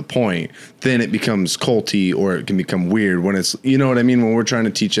become the point, then it becomes culty, or it can become weird when it's, you know what I mean? When we're trying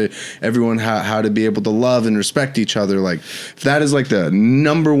to teach everyone how to be able to love and respect each other, like if that is like the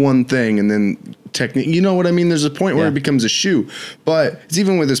number one thing, and then technique, you know what I mean? There's a point where it becomes a shoe. But it's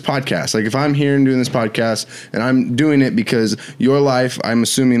even with this podcast. Like if I'm here and doing this podcast and I'm doing it because your life, I'm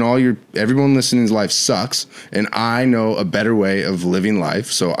assuming everyone listening's life sucks, and I know a better way of living life,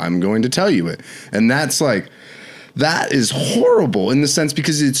 so I'm going to tell you it. And that's like, that is horrible in the sense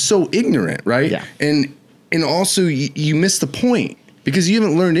because it's so ignorant, right? Yeah. And also you miss the point, because you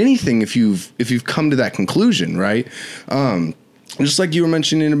haven't learned anything if you've come to that conclusion, right? Just like you were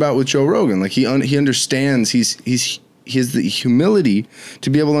mentioning about with Joe Rogan, like he understands, he has the humility to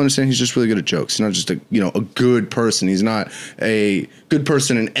be able to understand he's just really good at jokes. He's not just a good person. He's not a good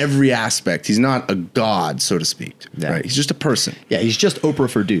person in every aspect. He's not a god, so to speak. Yeah. Right? He's just a person. Yeah, he's just Oprah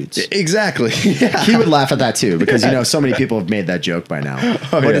for dudes. Exactly. Yeah. He would laugh at that too, because so many people have made that joke by now.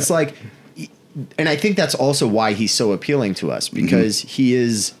 But it's like, and I think that's also why he's so appealing to us, because he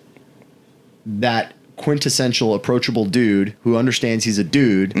is that quintessential approachable dude who understands he's a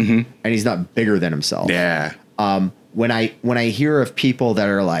dude and he's not bigger than himself. Yeah. When I hear of people that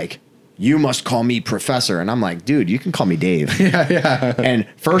are like, you must call me professor, and I'm like, dude, you can call me Dave. Yeah. And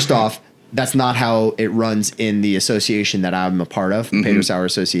first off, that's not how it runs in the association that I'm a part of, Pedro Sauer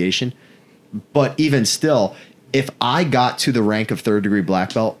Association. But even still, if I got to the rank of 3rd degree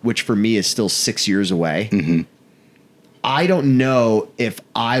black belt, which for me is still 6 years away, I don't know if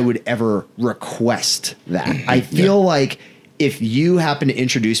I would ever request that. I feel like if you happen to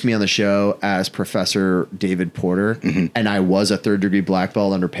introduce me on the show as Professor David Porter and I was a 3rd degree black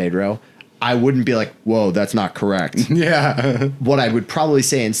belt under Pedro, I wouldn't be like, whoa, that's not correct. Yeah. What I would probably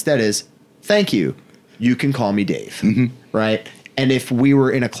say instead is, thank you. You can call me Dave. Right? And if we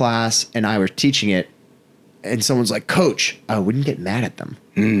were in a class and I were teaching it and someone's like, coach, I wouldn't get mad at them.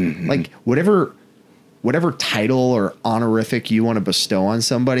 Like whatever title or honorific you want to bestow on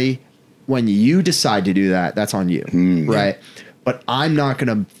somebody, when you decide to do that, that's on you. Right? But I'm not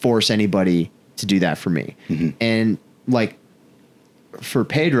going to force anybody to do that for me. And like for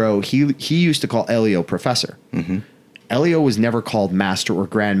Pedro, he used to call Elio professor. Elio was never called master or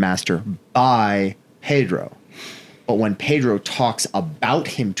grandmaster by Pedro. But when Pedro talks about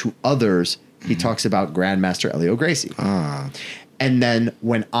him to others, he talks about Grandmaster Elio Gracie. And then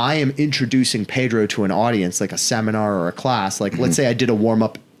when I am introducing Pedro to an audience, like a seminar or a class, like let's say I did a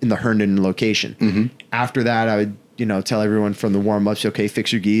warm-up in the Herndon location. After that, I would, tell everyone from the warm-ups, okay,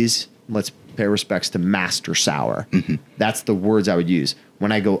 fix your gis. Let's pay respects to Master Sauer. That's the words I would use.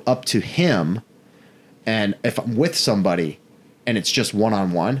 When I go up to him, and if I'm with somebody and it's just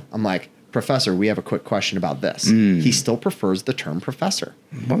one-on-one, I'm like, Professor, we have a quick question about this. He still prefers the term professor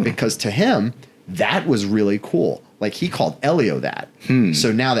because to him, that was really cool. Like he called Elio that.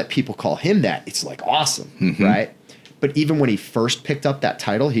 So now that people call him that, it's like awesome, right? But even when he first picked up that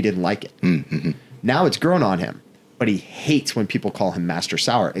title, he didn't like it. Now it's grown on him, but he hates when people call him Master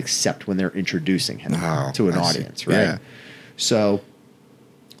Sauer, except when they're introducing him to an audience, right? Yeah. So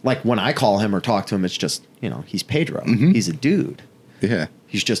like when I call him or talk to him, it's just, he's Pedro. He's a dude. Yeah.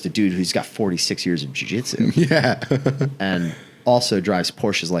 He's just a dude who's got 46 years of jiu-jitsu. Yeah. And also drives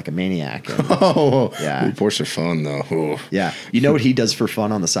Porsches like a maniac. And, yeah. Ooh, Porsche are fun, though. Ooh. Yeah. You know what he does for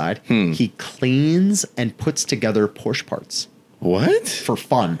fun on the side? He cleans and puts together Porsche parts. What? For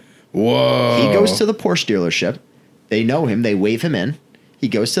fun. Whoa. He goes to the Porsche dealership. They know him. They wave him in. He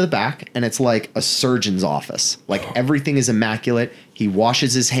goes to the back, and it's like a surgeon's office. Like everything is immaculate. He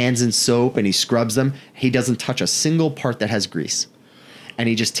washes his hands in soap, and he scrubs them. He doesn't touch a single part that has grease. And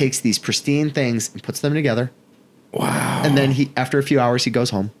he just takes these pristine things and puts them together. Wow. And then after a few hours, he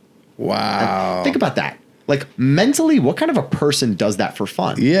goes home. Wow. And think about that. Like mentally, what kind of a person does that for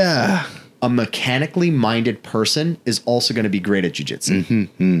fun? Yeah. A mechanically minded person is also going to be great at jiu-jitsu.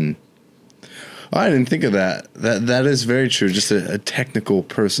 Oh, I didn't think of that. That is very true. Just a technical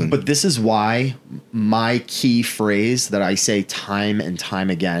person. But this is why my key phrase that I say time and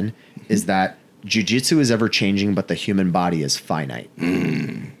time again is that jiu-jitsu is ever changing, but the human body is finite.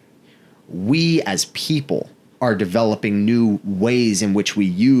 We as people are developing new ways in which we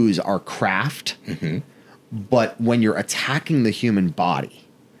use our craft. But when you're attacking the human body,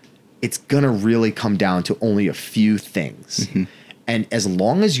 it's going to really come down to only a few things. And as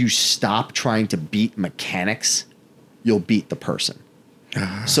long as you stop trying to beat mechanics, you'll beat the person.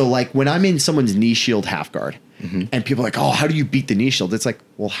 So like when I'm in someone's knee shield half guard and people are like, oh, how do you beat the knee shield? It's like,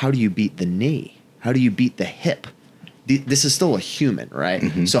 well, how do you beat the knee? How do you beat the hip? This is still a human,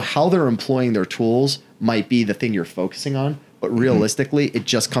 right? So how they're employing their tools might be the thing you're focusing on, but realistically, it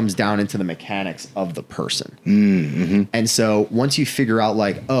just comes down into the mechanics of the person. And so once you figure out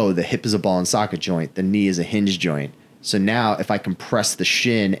like, oh, the hip is a ball and socket joint, the knee is a hinge joint. So now if I compress the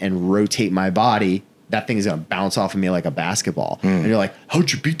shin and rotate my body, that thing is going to bounce off of me like a basketball. And you're like,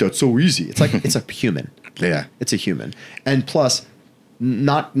 how'd you beat that so easy? It's like, it's a human. Yeah. It's a human. And plus,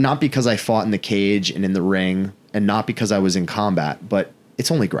 not because I fought in the cage and in the ring and not because I was in combat, but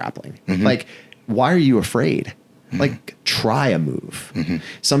it's only grappling. Like, why are you afraid? Like, try a move.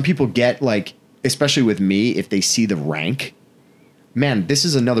 Some people get like, especially with me, if they see the rank, man, this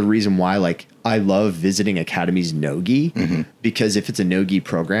is another reason why like I love visiting academies no-gi because if it's a no-gi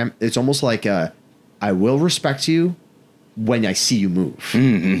program, it's almost like I will respect you when I see you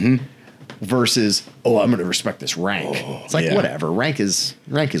move. Versus, oh, I'm going to respect this rank. It's like, whatever. Rank is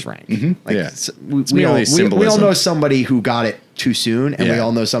rank. Like, we all know somebody who got it too soon, and we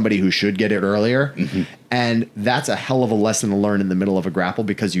all know somebody who should get it earlier. And that's a hell of a lesson to learn in the middle of a grapple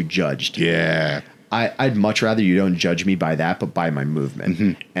because you judged. Yeah. I'd much rather you don't judge me by that, but by my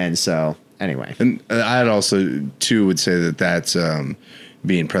movement. And so, anyway. And I'd also, too, would say that that's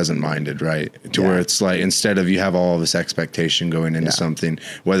being present-minded, right? To where it's like, instead of you have all this expectation going into something,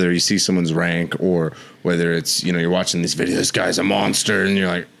 whether you see someone's rank or whether it's, you're watching these videos, this guy's a monster, and you're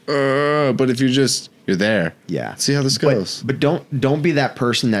like, but if you're there. Yeah. See how this goes. But don't be that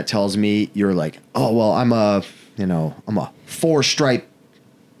person that tells me you're like, oh, well, I'm a 4-stripe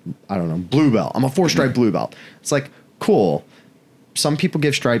I don't know, blue belt. I'm a 4-stripe blue belt. It's like, cool. Some people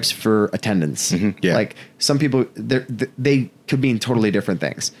give stripes for attendance. Yeah. Like some people, they could mean totally different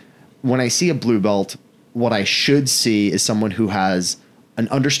things. When I see a blue belt, what I should see is someone who has an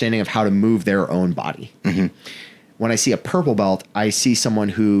understanding of how to move their own body. When I see a purple belt, I see someone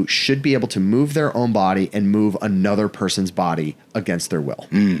who should be able to move their own body and move another person's body against their will.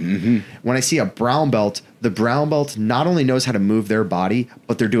 When I see a brown belt, the brown belt not only knows how to move their body,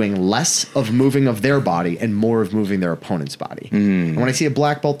 but they're doing less of moving of their body and more of moving their opponent's body. And when I see a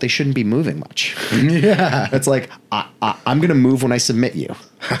black belt, they shouldn't be moving much. It's like, I'm going to move when I submit you.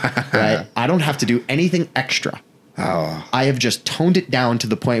 Right? I don't have to do anything extra. I have just toned it down to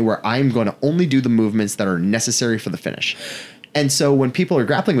the point where I'm going to only do the movements that are necessary for the finish. And so when people are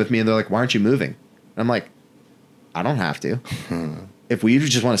grappling with me and they're like, why aren't you moving? I'm like, I don't have to. If we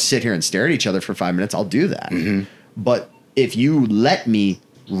just want to sit here and stare at each other for 5 minutes, I'll do that. But if you let me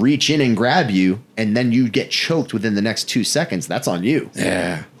reach in and grab you and then you get choked within the next 2 seconds, that's on you.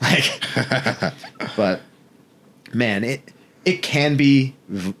 Yeah. Like, but man, it can be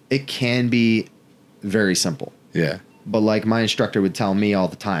very simple. Yeah. But like my instructor would tell me all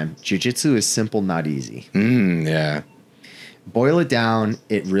the time, jiu-jitsu is simple, not easy. Yeah. Boil it down,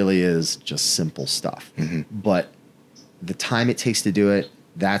 it really is just simple stuff. But the time it takes to do it,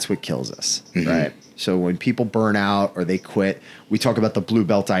 that's what kills us, right? So when people burn out or they quit, we talk about the blue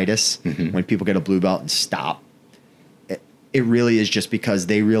beltitis. When people get a blue belt and stop, it really is just because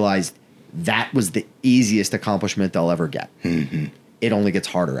they realized that was the easiest accomplishment they'll ever get. It only gets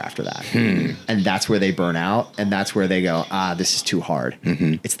harder after that. And that's where they burn out. And that's where they go, this is too hard.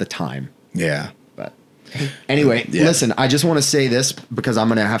 It's the time. Yeah. But anyway, listen, I just want to say this because I'm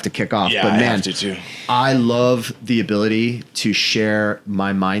going to have to kick off. Yeah, but I man, have to too. I love the ability to share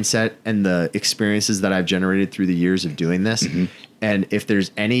my mindset and the experiences that I've generated through the years of doing this. And if there's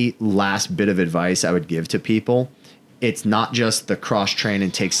any last bit of advice I would give to people, it's not just the cross train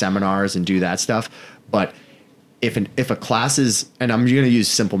and take seminars and do that stuff, but if a class is, and I'm going to use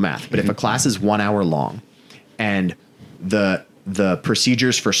simple math, but if a class is 1 hour long and the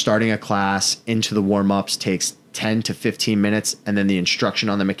procedures for starting a class into the warm-ups takes 10 to 15 minutes, and then the instruction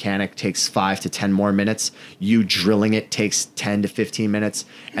on the mechanic takes 5 to 10 more minutes, you drilling it takes 10 to 15 minutes,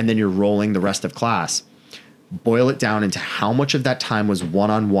 and then you're rolling the rest of class, boil it down into how much of that time was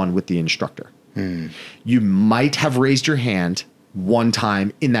one-on-one with the instructor. You might have raised your hand one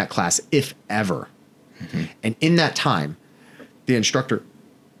time in that class, if ever. And in that time, the instructor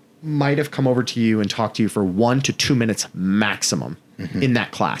might have come over to you and talked to you for 1 to 2 minutes maximum in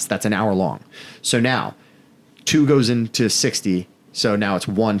that class. That's an hour long. So now 2 goes into 60. So now it's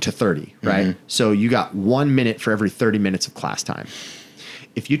 1 to 30, right? So you got 1 minute for every 30 minutes of class time.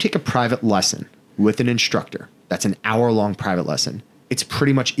 If you take a private lesson with an instructor, that's an hour-long private lesson, it's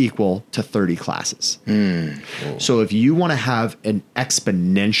pretty much equal to 30 classes. So if you want to have an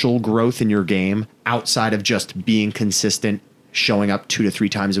exponential growth in your game outside of just being consistent, showing up 2 to 3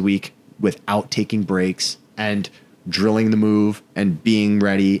 times a week without taking breaks and drilling the move and being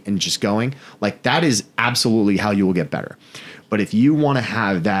ready and just going, like that is absolutely how you will get better. But if you want to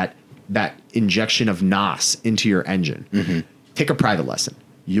have that injection of NOS into your engine, take a private lesson.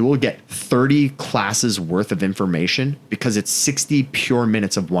 You will get 30 classes worth of information because it's 60 pure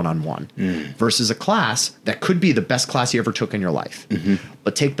minutes of one-on-one versus a class that could be the best class you ever took in your life.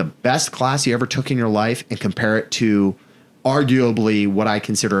 But take the best class you ever took in your life and compare it to arguably what I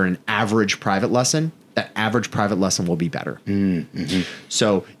consider an average private lesson. That average private lesson will be better.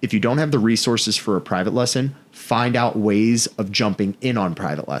 So if you don't have the resources for a private lesson, find out ways of jumping in on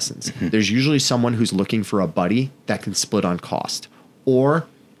private lessons. There's usually someone who's looking for a buddy that can split on cost. Or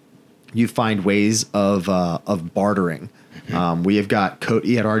you find ways of bartering. We have got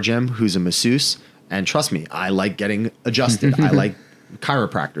Cody at our gym who's a masseuse. And trust me, I like getting adjusted. I like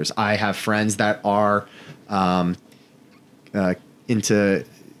chiropractors. I have friends that are into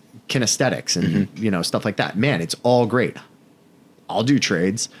kinesthetics and stuff like that. Man, it's all great. I'll do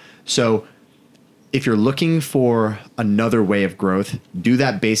trades. So if you're looking for another way of growth, do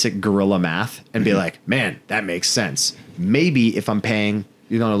that basic guerrilla math and be like, man, that makes sense. Maybe if I'm paying,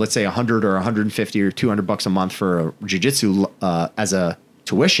 let's say 100 or 150 or $200 a month for a jiu-jitsu as a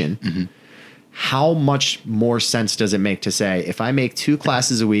tuition, how much more sense does it make to say, if I make 2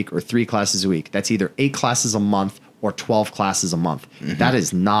 classes a week or 3 classes a week, that's either 8 classes a month or 12 classes a month. That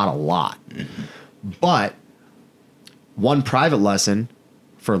is not a lot. But one private lesson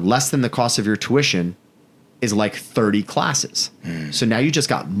for less than the cost of your tuition is like 30 classes. So now you just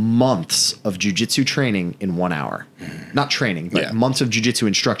got months of jiu-jitsu training in 1 hour. Not training, but months of jiu-jitsu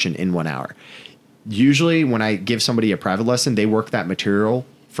instruction in 1 hour. Usually when I give somebody a private lesson, they work that material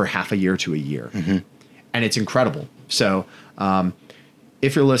for half a year to a year. And it's incredible. So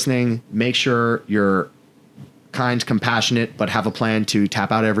if you're listening, make sure you're kind, compassionate, but have a plan to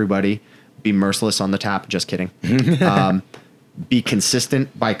tap out everybody. Be merciless on the tap. Just kidding. Be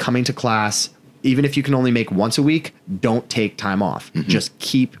consistent by coming to class. Even if you can only make once a week, don't take time off. Just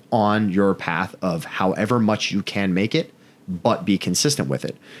keep on your path of however much you can make it, but be consistent with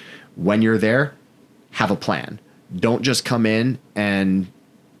it. When you're there, have a plan. Don't just come in and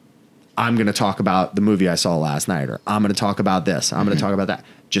I'm going to talk about the movie I saw last night, or I'm going to talk about this. I'm going to talk about that.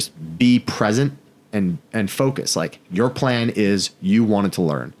 Just be present and focus. Like, your plan is you wanted to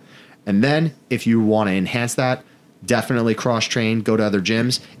learn. And then if you want to enhance that, definitely cross train, go to other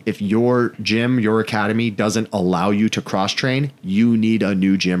gyms. If your gym, your academy doesn't allow you to cross train, you need a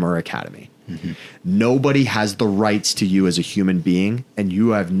new gym or academy. Nobody has the rights to you as a human being, and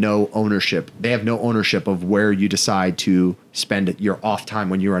you have no ownership. They have no ownership of where you decide to spend your off time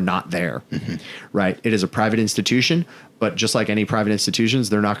when you are not there, right? It is a private institution, but just like any private institutions,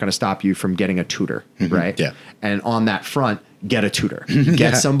 they're not going to stop you from getting a tutor, right? Yeah. And on that front, get a tutor.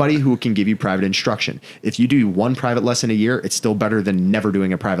 Get somebody who can give you private instruction. If you do one private lesson a year, it's still better than never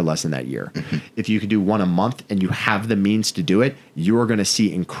doing a private lesson that year. If you can do one a month and you have the means to do it, you are going to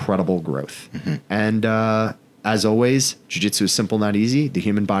see incredible growth. And as always, jiu-jitsu is simple, not easy. The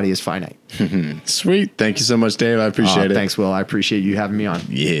human body is finite. Sweet. Thank you so much, Dave. I appreciate it. Thanks, Will. I appreciate you having me on.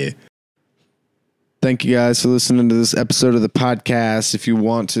 Yeah. Thank you guys for listening to this episode of the podcast. If you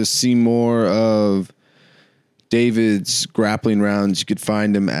want to see more of David's grappling rounds, you could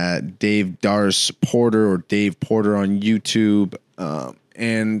find him at Dave Darce Porter or Dave Porter on YouTube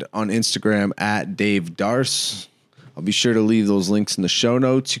and on Instagram at Dave Darce. I'll be sure to leave those links in the show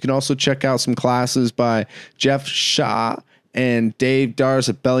notes. You can also check out some classes by Jeff Shaw and Dave Darce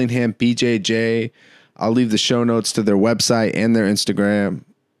at Bellingham BJJ. I'll leave the show notes to their website and their Instagram.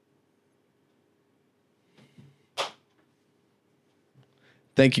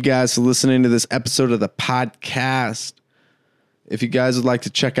 Thank you guys for listening to this episode of the podcast. If you guys would like to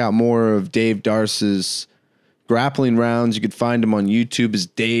check out more of Dave Darce's grappling rounds, you could find him on YouTube as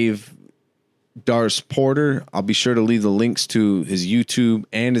Dave Darce Porter. I'll be sure to leave the links to his YouTube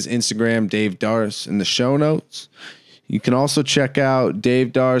and his Instagram, Dave Darce, in the show notes. You can also check out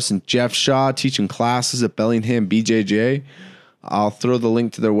Dave Darce and Jeff Shaw teaching classes at Bellingham BJJ. I'll throw the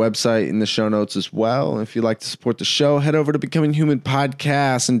link to their website in the show notes as well. And if you'd like to support the show, head over to Becoming Human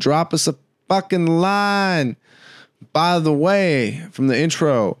Podcast and drop us a fucking line. By the way, from the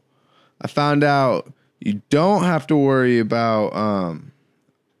intro, I found out you don't have to worry about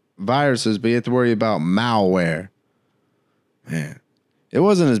viruses, but you have to worry about malware. Man, it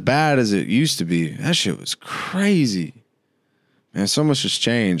wasn't as bad as it used to be. That shit was crazy. Man, so much has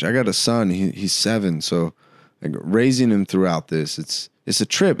changed. I got a son. He's 7, so like raising him throughout this, it's a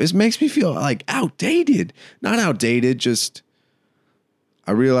trip. It makes me feel like outdated. Not outdated, just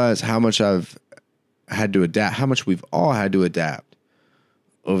I realize how much I've had to adapt, how much we've all had to adapt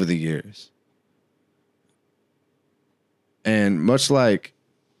over the years. And much like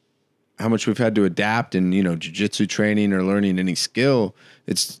how much we've had to adapt in, jiu-jitsu training or learning any skill,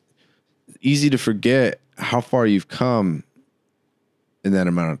 it's easy to forget how far you've come in that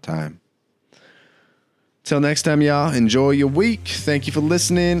amount of time. Till next time, y'all, enjoy your week. Thank you for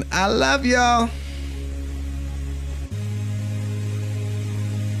listening. I love y'all.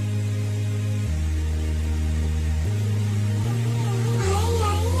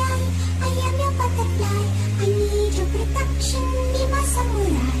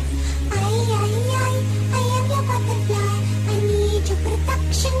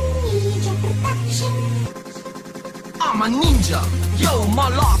 I'm a ninja. Yo, my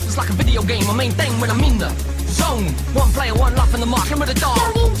life is like a video game. My main thing when I'm in the zone. One player, one life in the mark. Remember the dog.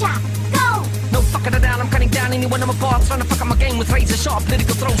 Go ninja, go! No fucking it down. I'm cutting down anyone I'm apart. Trying to fuck up my game with razor sharp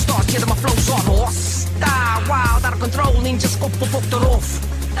political throw stars. Killing my flow so horse. Wild out of control. Ninja scope op eraf.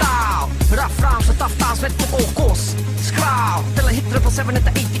 Rough rounds with tough times met voor oorkos. Skraal, till I hit 777 at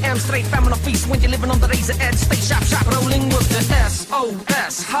the ATM. Straight famine of feast when you're living on the razor edge. Stay sharp, sharp, rolling with the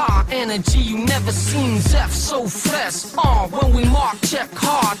SOS. High energy, you never seen Zeph so fresh. When we mark, check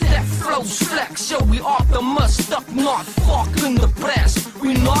hard, that flows flex. Yo, we optimist up, not fucking the press.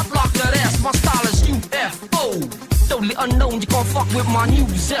 We not like the rest, my style is UFO. Totally unknown, you can't fuck with my new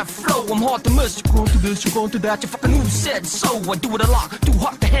Zeph flow. I'm hard to miss, you can't do this, you can't do that. You fucking who said so? I do it a lot, too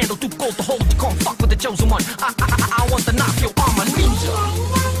hot to handle, too cold to hold. You can't fuck with the chosen one. I want to knock your arm, a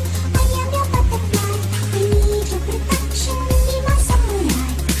ninja.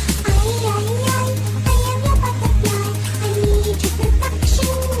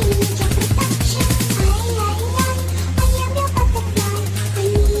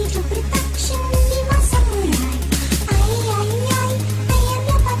 I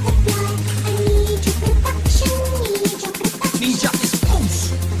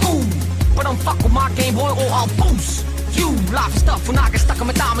come fuck with my Game Boy or I'll boost you. Life is tough when I get stuck on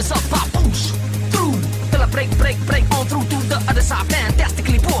my diamonds up, I boost through till I break on through to the other side.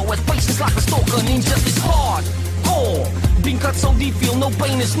 Fantastically poor with patience like a stalker. Ninja is hard core, being cut so deep, feel no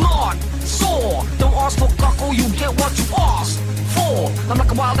pain is not sore. Don't ask for cockle, you get what you ask for. I'm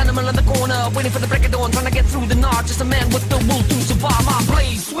like a wild animal in the corner, waiting for the break of dawn, trying to get through the night. Just a man with the will to survive. My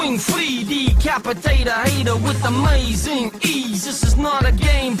blade swing free, decapitate a hater with amazing ease. This is not a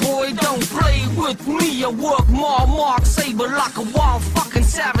game, boy, don't play with me. I work more, Mark Saber like a wild fucking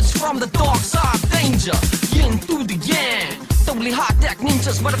savage from the dark side. Danger, yin through the yang. Totally hot deck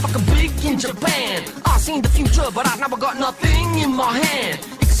ninjas, motherfucker big in Japan. I seen the future, but I never got nothing in my hand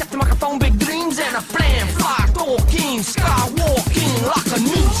except a microphone, big dreams, and a plan. Fly talking, skywalking like a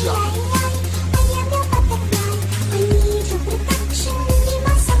ninja.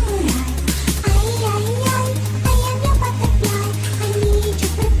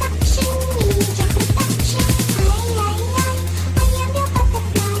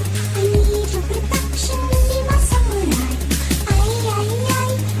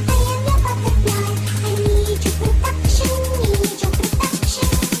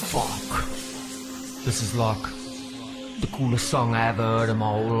 This is like the coolest song I ever heard in my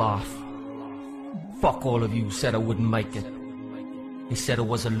whole life. Fuck all of you who said I wouldn't make it. They said I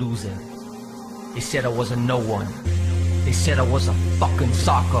was a loser. They said I was a no one. They said I was a fucking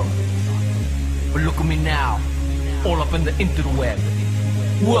psycho. But look at me now, all up in the interweb.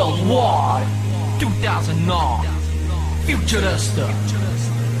 Worldwide, 2009, Futurista,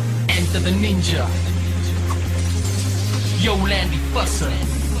 Enter the Ninja, Yo Landy Fusser,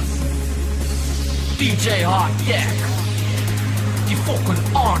 DJ Hot Yak, die fucking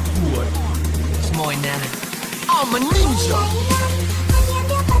Artwood. It's my name. I'm a ninja.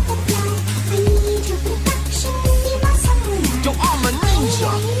 Yo, I'm a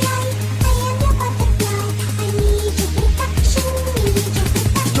ninja.